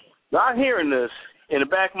was. Not hearing this, in the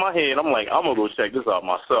back of my head, I'm like, I'm going to go check this out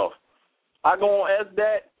myself. I go on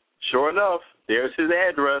SDAT. Sure enough, there's his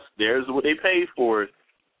address. There's what they paid for it.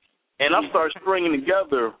 and I start stringing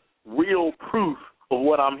together real proof of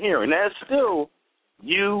what I'm hearing. That's still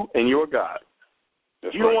you and your God.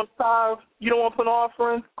 That's you don't want to tithe, you don't want to put an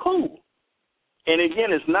offering, cool. And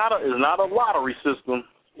again, it's not a lottery system,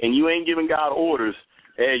 and you ain't giving God orders.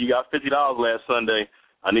 Hey, you got $50 last Sunday.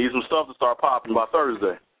 I need some stuff to start popping by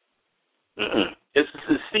Thursday. It's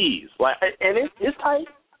seeds, like, and it's tight.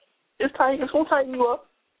 It's tight. It's gonna tighten you up.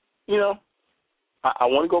 You know, I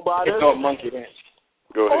want to go buy this. It's called monkey wrench.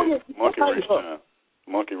 Go ahead, yeah, monkey wrench time.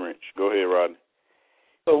 Monkey wrench. Go ahead, Rodney.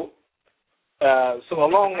 So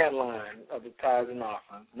along that line of the tithes and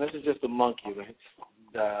offerings, and this is just a monkey wrench.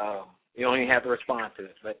 You don't even have to respond to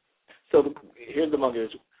it. But here's the monkey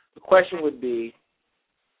wrench. The question would be,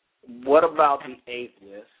 what about the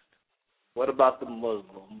atheist? What about the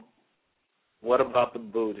Muslim? What about the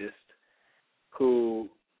Buddhist who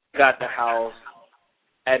got the house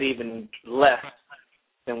at even less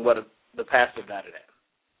than what the pastor got it at?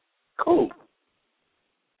 Cool.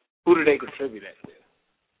 Who do they contribute that to?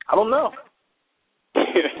 I don't know.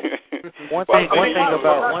 One thing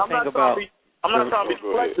about I'm not trying to be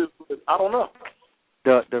selective, but I don't know.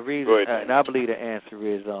 The reason, and I believe the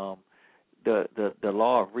answer is the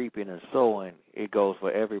law of reaping and sowing. It goes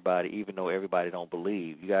for everybody, even though everybody don't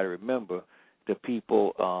believe. You got to remember, the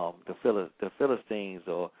people, the Philistines,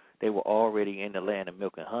 they were already in the land of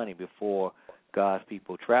milk and honey before God's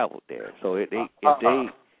people traveled there. So if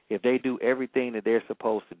they do everything that they're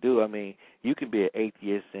supposed to do, I mean, you can be an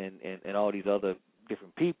atheist and all these other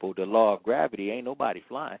different people. The law of gravity, ain't nobody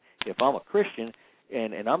flying. If I'm a Christian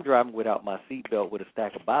and I'm driving without my seatbelt with a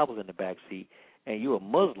stack of Bibles in the back seat, and you're a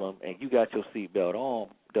Muslim and you got your seatbelt on,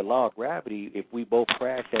 the law of gravity, if we both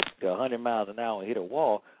crash at 100 miles an hour and hit a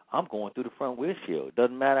wall, I'm going through the front windshield.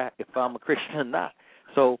 Doesn't matter if I'm a Christian or not.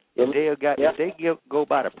 So if they go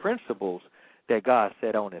by the principles that God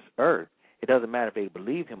set on this earth, it doesn't matter if they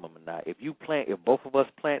believe Him or not. If both of us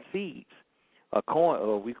plant seeds, a corn,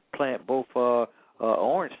 or we plant both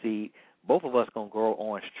orange seed, both of us gonna grow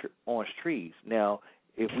orange trees. Now,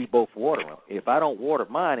 if we both water them, if I don't water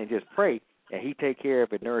mine and just pray, and He take care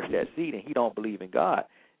of it, nourish that seed, and he don't believe in God,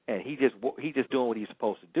 and he just doing what he's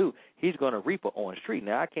supposed to do, he's going to reap an orange tree.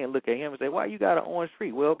 Now, I can't look at him and say, why you got an orange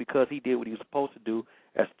tree? Well, because he did what he was supposed to do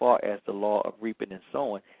as far as the law of reaping and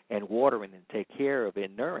sowing and watering and take care of it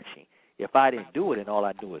and nourishing. If I didn't do it and all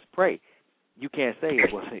I do is pray, you can't say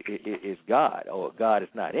it's God or God is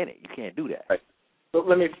not in it. You can't do that. Right. So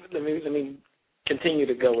let me continue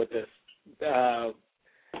to go with this.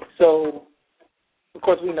 So, of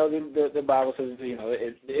course, we know the Bible says, you know,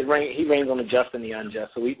 He reigns on the just and the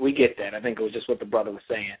unjust. So we get that. I think it was just what the brother was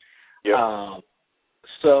saying. Yep.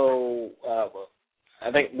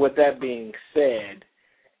 I think with that being said,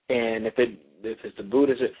 and if it's the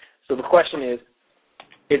Buddhist, so the question is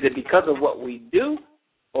it because of what we do,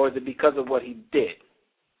 or is it because of what He did?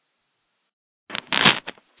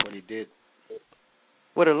 What He did.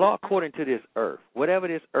 Well, the law according to this earth, whatever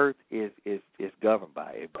this earth is governed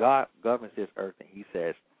by. If God governs this earth and He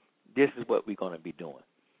says, this is what we're going to be doing,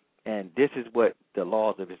 and this is what the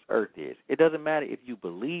laws of this earth is, it doesn't matter if you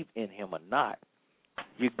believe in Him or not,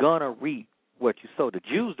 you're going to reap what you sow. The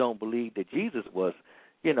Jews don't believe that Jesus was,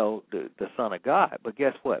 you know, the Son of God, but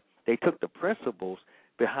guess what? They took the principles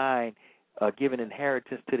behind giving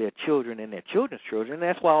inheritance to their children and their children's children, and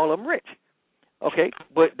that's why all of them rich. Okay,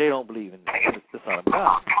 but they don't believe in the Son of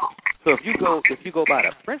God. So if you go by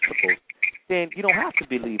the principles, then you don't have to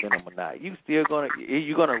believe in them or not. You're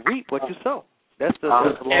gonna reap what you sow. That's the law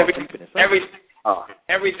of reaping and sowing.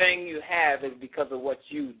 Everything you have is because of what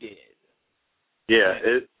you did. Yeah,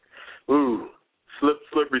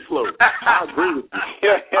 slippery slope. I agree with you.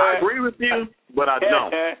 I agree with you, but I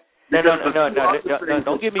don't. No,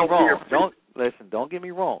 don't get me wrong. Don't get me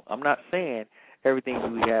wrong. I'm not saying everything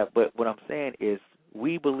we have, but what I'm saying is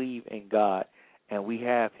we believe in God, and we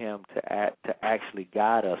have Him to actually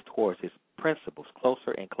guide us towards His principles,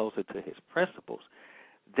 closer and closer to His principles.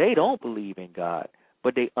 They don't believe in God,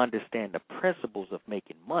 but they understand the principles of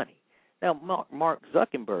making money. Now, Mark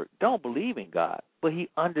Zuckerberg don't believe in God, but he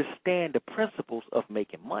understands the principles of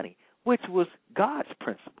making money, which was God's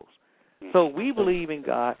principles. So we believe in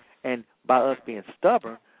God, and by us being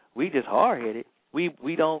stubborn, we just hard-headed.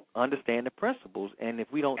 We don't understand the principles, and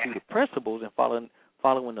if we don't do the principles and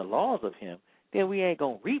following the laws of Him, then we ain't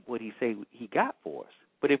gonna reap what He say He got for us.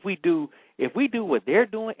 But if we do what they're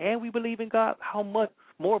doing and we believe in God, how much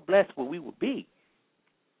more blessed we would be?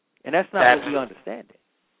 And that's not what we understand it.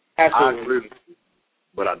 Absolutely. I agree,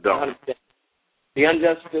 but I don't. The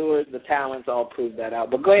unjust steward, the talents all prove that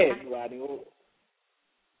out. But go ahead, Rodney. Was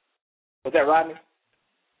that Rodney?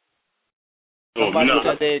 Somebody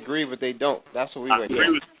said they agree, but they don't. That's what we were.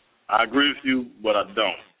 I I agree with you, but I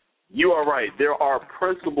don't. You are right. There are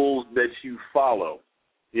principles that you follow.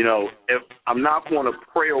 You know, if I'm not going to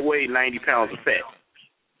pray away 90 pounds of fat.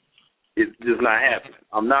 It's just not happening.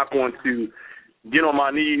 I'm not going to get on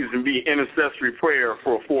my knees and be intercessory prayer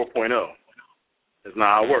for a 4.0. That's not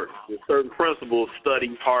how it works. There's certain principles,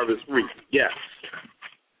 study, harvest, reap. Yes.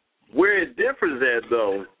 Where it differs at,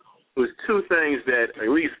 though, was two things that, at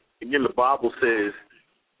least, again, the Bible says,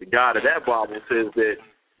 the God of that Bible says that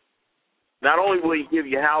not only will he give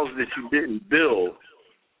you houses that you didn't build,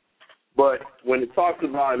 but when it talks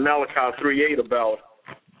about in Malachi 3:8 about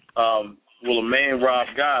will a man rob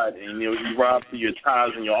God, and you rob through your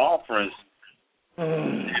tithes and your offerings,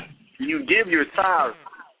 you give your tithes,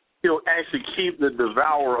 he'll actually keep the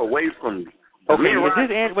devourer away from you. Okay,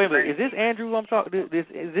 is this Andrew I'm talking? Is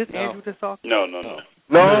this Andrew that's talking? No.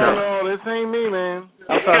 No, this ain't me, man.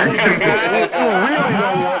 I'm sorry. You really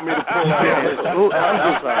don't want me to pull out.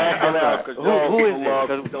 Who is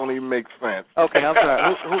this? It don't even make sense. Okay, I'm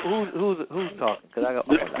sorry. Who's talking?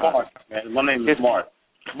 This is Mark, man. My name is Mark.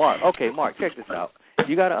 Mark. Okay, Mark. Check this out.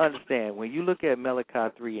 You got to understand when you look at Malachi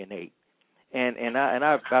 3:8, and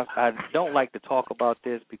I don't like to talk about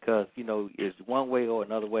this because it's one way or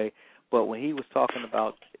another way. But when he was talking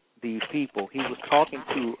about these people, he was talking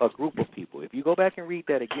to a group of people. If you go back and read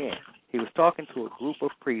that again, he was talking to a group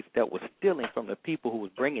of priests that was stealing from the people who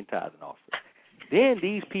was bringing tithes and offerings. Then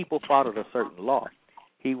these people followed a certain law.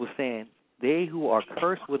 He was saying, they who are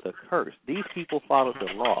cursed with a curse, these people followed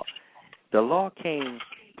the law. The law came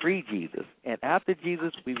pre-Jesus, and after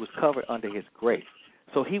Jesus, we was covered under his grace.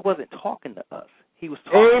 So he wasn't talking to us. He was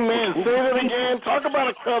talking Amen. Say that again. Talk about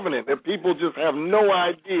a covenant that people just have no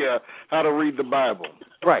idea how to read the Bible.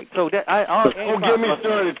 Right. So that don't get me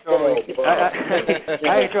started, Tony.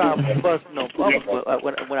 I ain't trying to bust no bubbles, but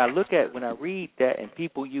when I read that and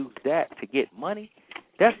people use that to get money,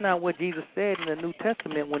 that's not what Jesus said in the New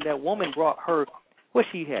Testament when that woman brought her. What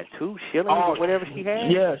she had, 2 shillings or whatever she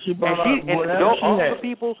had. Yeah, she brought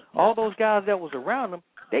all those guys that was around them,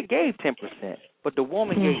 they gave 10%, but the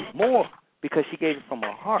woman gave more. Because she gave it from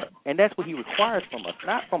her heart, and that's what he requires from us,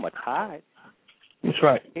 not from a tithe. That's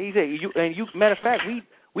right. He said, matter of fact,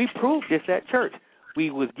 we proved this at church. We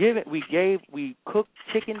cooked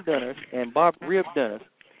chicken dinners and rib dinners,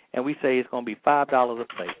 and we say it's going to be $5 a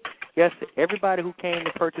plate. Yes, everybody who came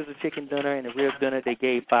to purchase a chicken dinner and a rib dinner, they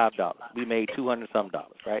gave $5. We made $200-some,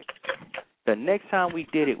 right? The next time we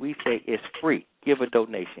did it, we say it's free. Give a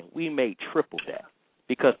donation. We made triple that.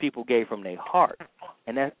 Because people gave from their heart.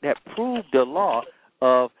 And that proved the law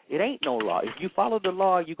of it ain't no law. If you follow the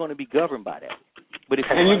law, you're going to be governed by that. But if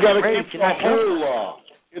you got to keep the whole law.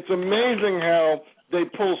 It's amazing how they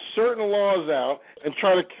pull certain laws out and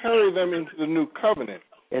try to carry them into the new covenant.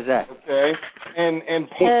 Exactly. Okay? And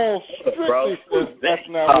Paul strictly says that's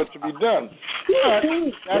not what to be done.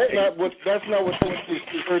 But that's not what the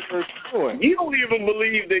church is doing. You don't even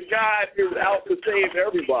believe that God is out to save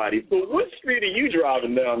everybody. So what street are you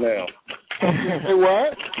driving down now? Hey,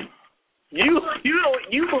 what? You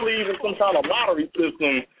believe in some kind of lottery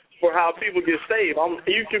system for how people get saved.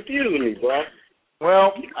 You confusing me, bro.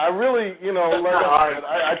 Well, I really,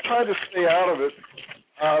 I try to stay out of it.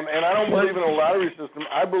 And I don't believe in a lottery system.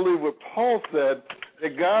 I believe what Paul said,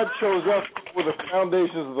 that God chose us for the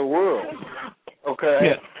foundations of the world. Okay?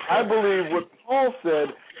 Yeah. I believe what Paul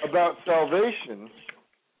said about salvation,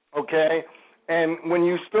 okay? And when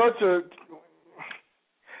you start to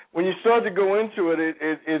go into it,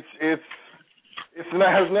 it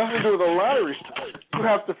has nothing to do with a lottery system. You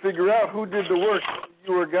have to figure out who did the work,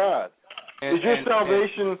 you or God. Is your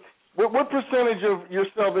salvation... What percentage of your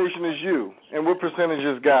salvation is you, and what percentage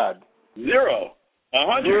is God? 0.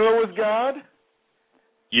 100. 0 is God?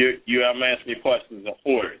 I'm asking you questions in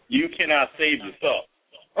order. You cannot save yourself.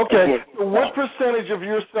 Okay, so what percentage of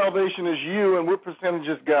your salvation is you, and what percentage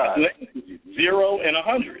is God? 0 and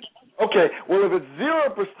 100. Okay, well, if it's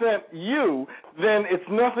 0% you, then it's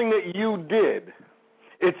nothing that you did.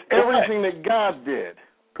 It's everything that God did.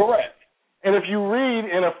 Correct. And if you read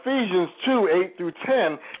in Ephesians 2:8 through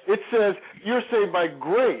 10, it says you're saved by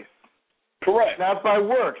grace. Correct. Not by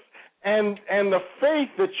works. And the faith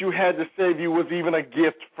that you had to save you was even a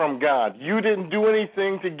gift from God. You didn't do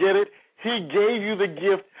anything to get it. He gave you the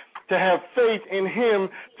gift to have faith in him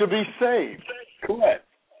to be saved. Correct.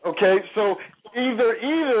 Okay, so either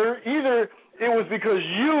it was because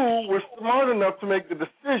you were smart enough to make the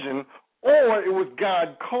decision, or it was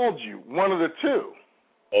God called you, one of the two.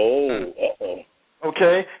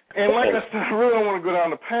 Okay, and like I said, I really don't want to go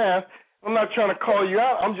down the path. I'm not trying to call you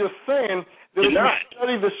out. I'm just saying that if you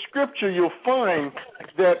study the scripture, you'll find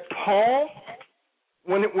that Paul,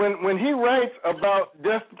 when he writes about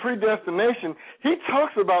predestination, he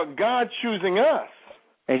talks about God choosing us.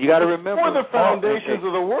 And you got to remember, before the foundations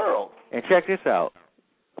of the world. And check this out.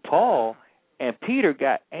 Paul and Peter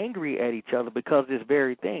got angry at each other because of this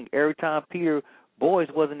very thing. Every time Peter boys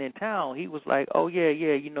wasn't in town, he was like, "Oh yeah,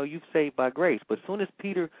 you've saved by grace." But as soon as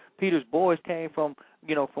Peter's boys came from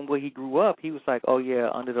where he grew up, he was like, "Oh yeah,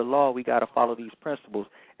 under the law we got to follow these principles."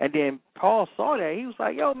 And then Paul saw that. He was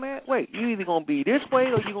like, "Yo man, wait, you either gonna be this way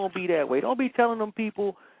or you gonna be that way. Don't be telling them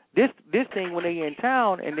people this thing when they in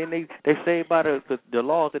town, and then they saved by the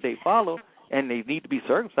laws that they follow, and they need to be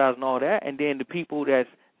circumcised and all that. And then the people that's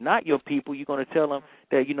not your people, you're going to tell them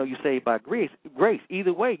that, you're saved by grace.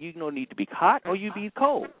 Either way, you need to be hot or you be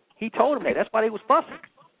cold. He told them that. That's why they was fussing.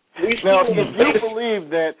 Now, if you believe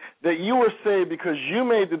that you were saved because you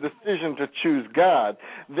made the decision to choose God,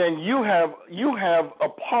 then you have a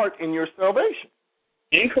part in your salvation.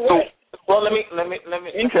 Incorrect. Well, let me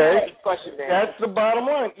okay. This question, Dan. That's the bottom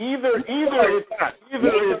line. Either it's part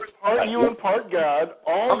you and part God,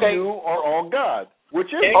 all you or all God. Which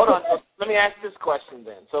is hold on. Let me ask this question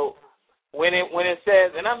then. So when it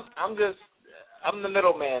says, and I'm the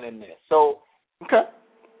middleman in this. So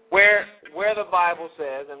where the Bible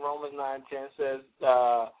says in Romans 9:10 says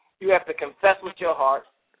you have to confess with your heart,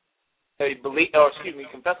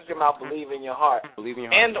 confess with your mouth, believe in your heart,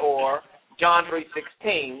 and or John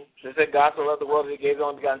 3:16 that said God so loved the world that he gave his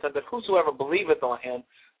only begotten Son, that whosoever believeth on him.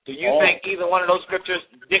 Do you think either one of those scriptures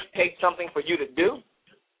dictates something for you to do?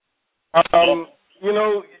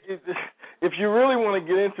 If you really want to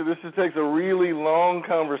get into this, it takes a really long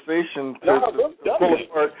conversation to pull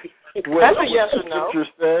apart what the scriptures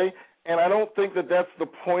say, and I don't think that that's the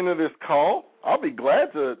point of this call. I'll be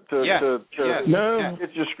glad to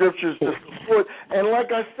get your scriptures to support. And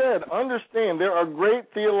like I said, understand there are great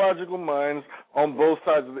theological minds on both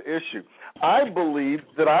sides of the issue. I believe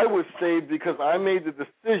that I was saved because I made the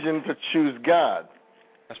decision to choose God.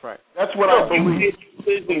 That's right. That's what I believe.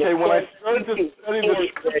 Okay, when I started to study the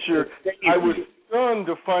scripture, I was stunned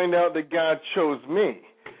to find out that God chose me.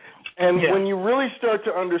 And when you really start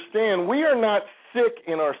to understand, we are not sick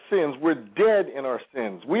in our sins. We're dead in our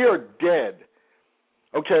sins. We are dead.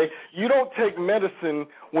 Okay? You don't take medicine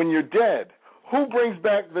when you're dead. Who brings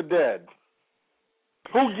back the dead?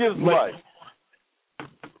 Who gives life?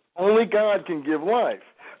 Only God can give life.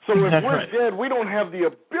 So if we're dead, we don't have the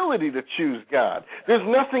ability to choose God. There's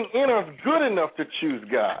nothing in us good enough to choose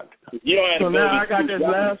God. So now I got this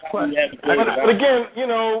last question. But again,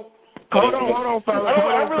 hold on, fellas.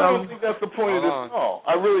 I really don't think that's the point of this call.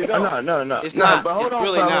 I really don't. No. It's not. But hold it's on,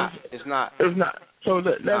 really fellas. not. It's not. It's not. So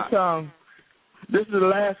let's this is the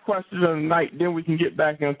last question of the night. Then we can get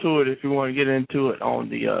back into it if you want to get into it on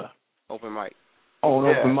the open mic.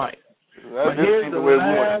 Open mic. But here's the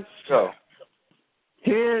last.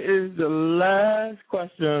 Here is the last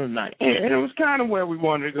question of the night. And it was kind of where we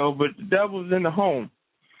wanted to go, but the devil's in the home.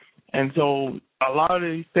 And so a lot of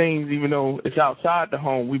these things, even though it's outside the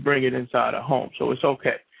home, we bring it inside the home. So it's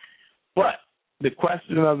okay. But the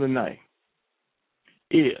question of the night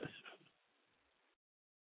is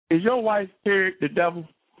your wife's period the devil?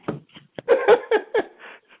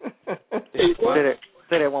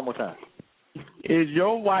 Say that one more time. Is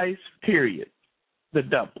your wife's period the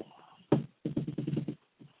devil?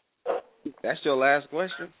 That's your last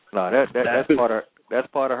question? No, that's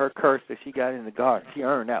part of her curse that she got in the garden. She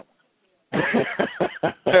earned that one.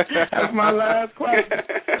 That's my last question.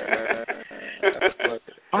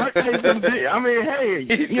 I mean, hey,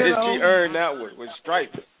 she earned that one with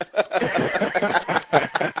stripes.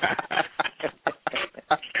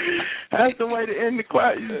 That's the way to end the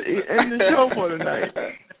show for tonight.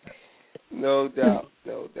 No doubt.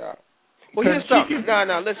 Well, here's something.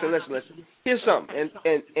 No, listen. Here's something,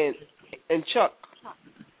 and Chuck,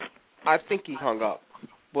 I think he hung up.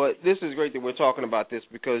 But this is great that we're talking about this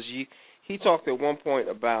because he talked at one point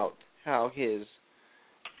about how he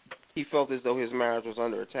felt as though his marriage was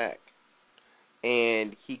under attack,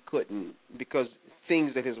 and he couldn't because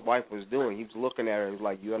things that his wife was doing. He was looking at her and was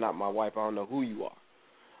like, "You're not my wife. I don't know who you are."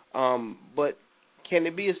 But can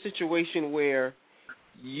it be a situation where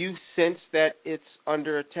you sense that it's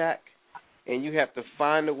under attack, and you have to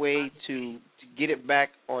find a way to get it back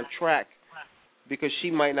on track because she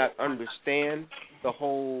might not understand the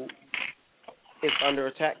whole it's under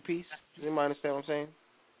attack piece? Does anybody understand what I'm saying?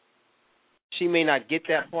 She may not get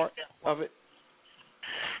that part of it.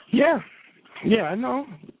 Yeah, I know.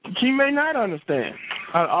 She may not understand.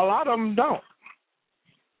 A lot of them don't.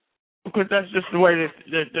 Because that's just the way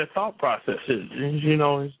that their thought process is.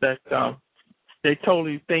 Is that they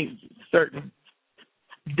totally think certain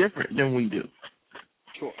different than we do.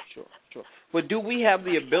 Sure. But do we have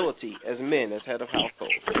the ability as men, as head of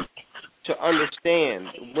households, to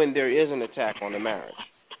understand when there is an attack on the marriage?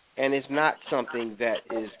 And it's not something that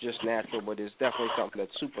is just natural, but it's definitely something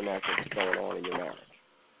that's supernatural that's going on in your marriage.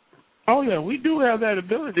 Oh, yeah, we do have that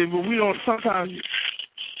ability, but we don't. Sometimes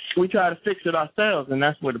we try to fix it ourselves, and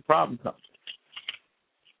that's where the problem comes.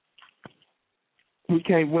 We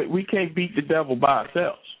can't beat the devil by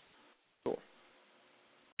ourselves. Sure.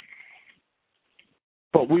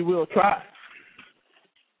 But we will try,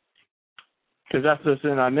 because that's just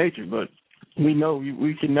in our nature. But we know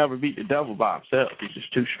we can never beat the devil by ourselves. He's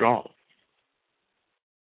just too strong.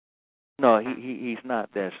 No, he's not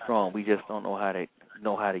that strong. We just don't know how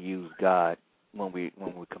to use God when we're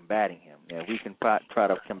combating him. And we can try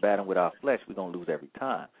to combat him with our flesh. We're gonna lose every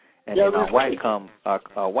time. And then our wife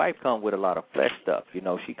come with a lot of flesh stuff. You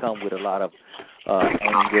know, she come with a lot of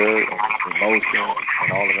anger and emotion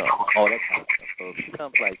and all that kind of stuff. So if she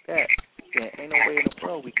comes like that, then ain't no way in the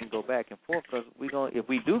world we can go back and forth. Because if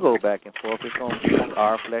we do go back and forth, it's gonna be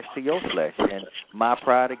our flesh to your flesh, and my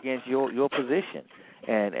pride against your position.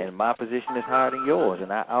 And my position is higher than yours,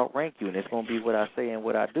 and I outrank you, and it's going to be what I say and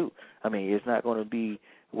what I do. I mean, it's not going to be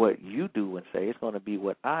what you do and say. It's going to be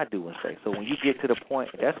what I do and say. So when you get to the point,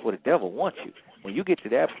 that's where the devil wants you. When you get to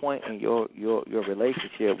that point in your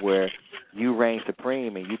relationship where you reign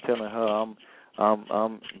supreme and you telling her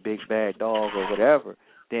I'm big bad dog or whatever,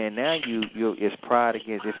 then now it's pride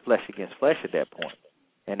against it's flesh against flesh at that point,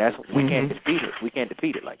 and that's we can't defeat it. We can't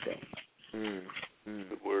defeat it like that.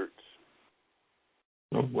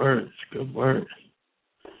 Good words. Good words.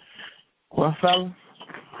 Well, fella,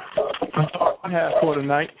 that's all I have for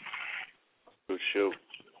tonight. Good show.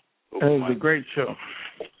 It was a great show.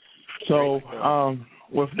 So,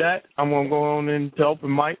 with that, I'm going to go on into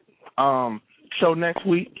open mic. Show next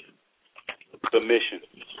week. Submission.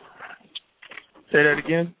 Say that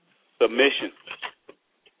again. Submission.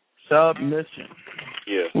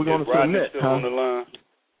 Yeah. We're going to submit. Still on the line.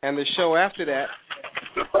 And the show after that.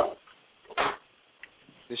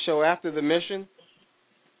 The show after the mission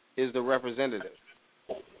is the representative.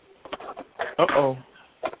 Uh-oh.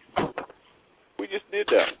 We just did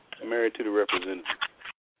that. Married to the representative.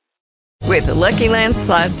 With the Lucky Land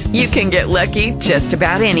Slots, you can get lucky just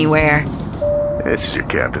about anywhere. This is your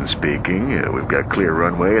captain speaking. We've got clear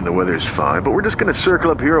runway and the weather's fine, but we're just going to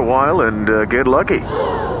circle up here a while and get lucky.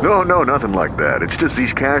 No, nothing like that. It's just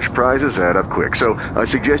these cash prizes add up quick. So I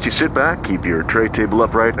suggest you sit back, keep your tray table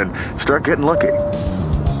upright, and start getting lucky.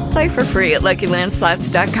 Play for free at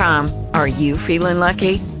LuckyLandSlots.com. Are you feeling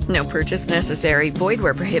lucky? No purchase necessary. Void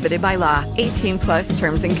where prohibited by law. 18+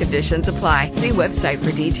 terms and conditions apply. See website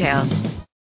for details.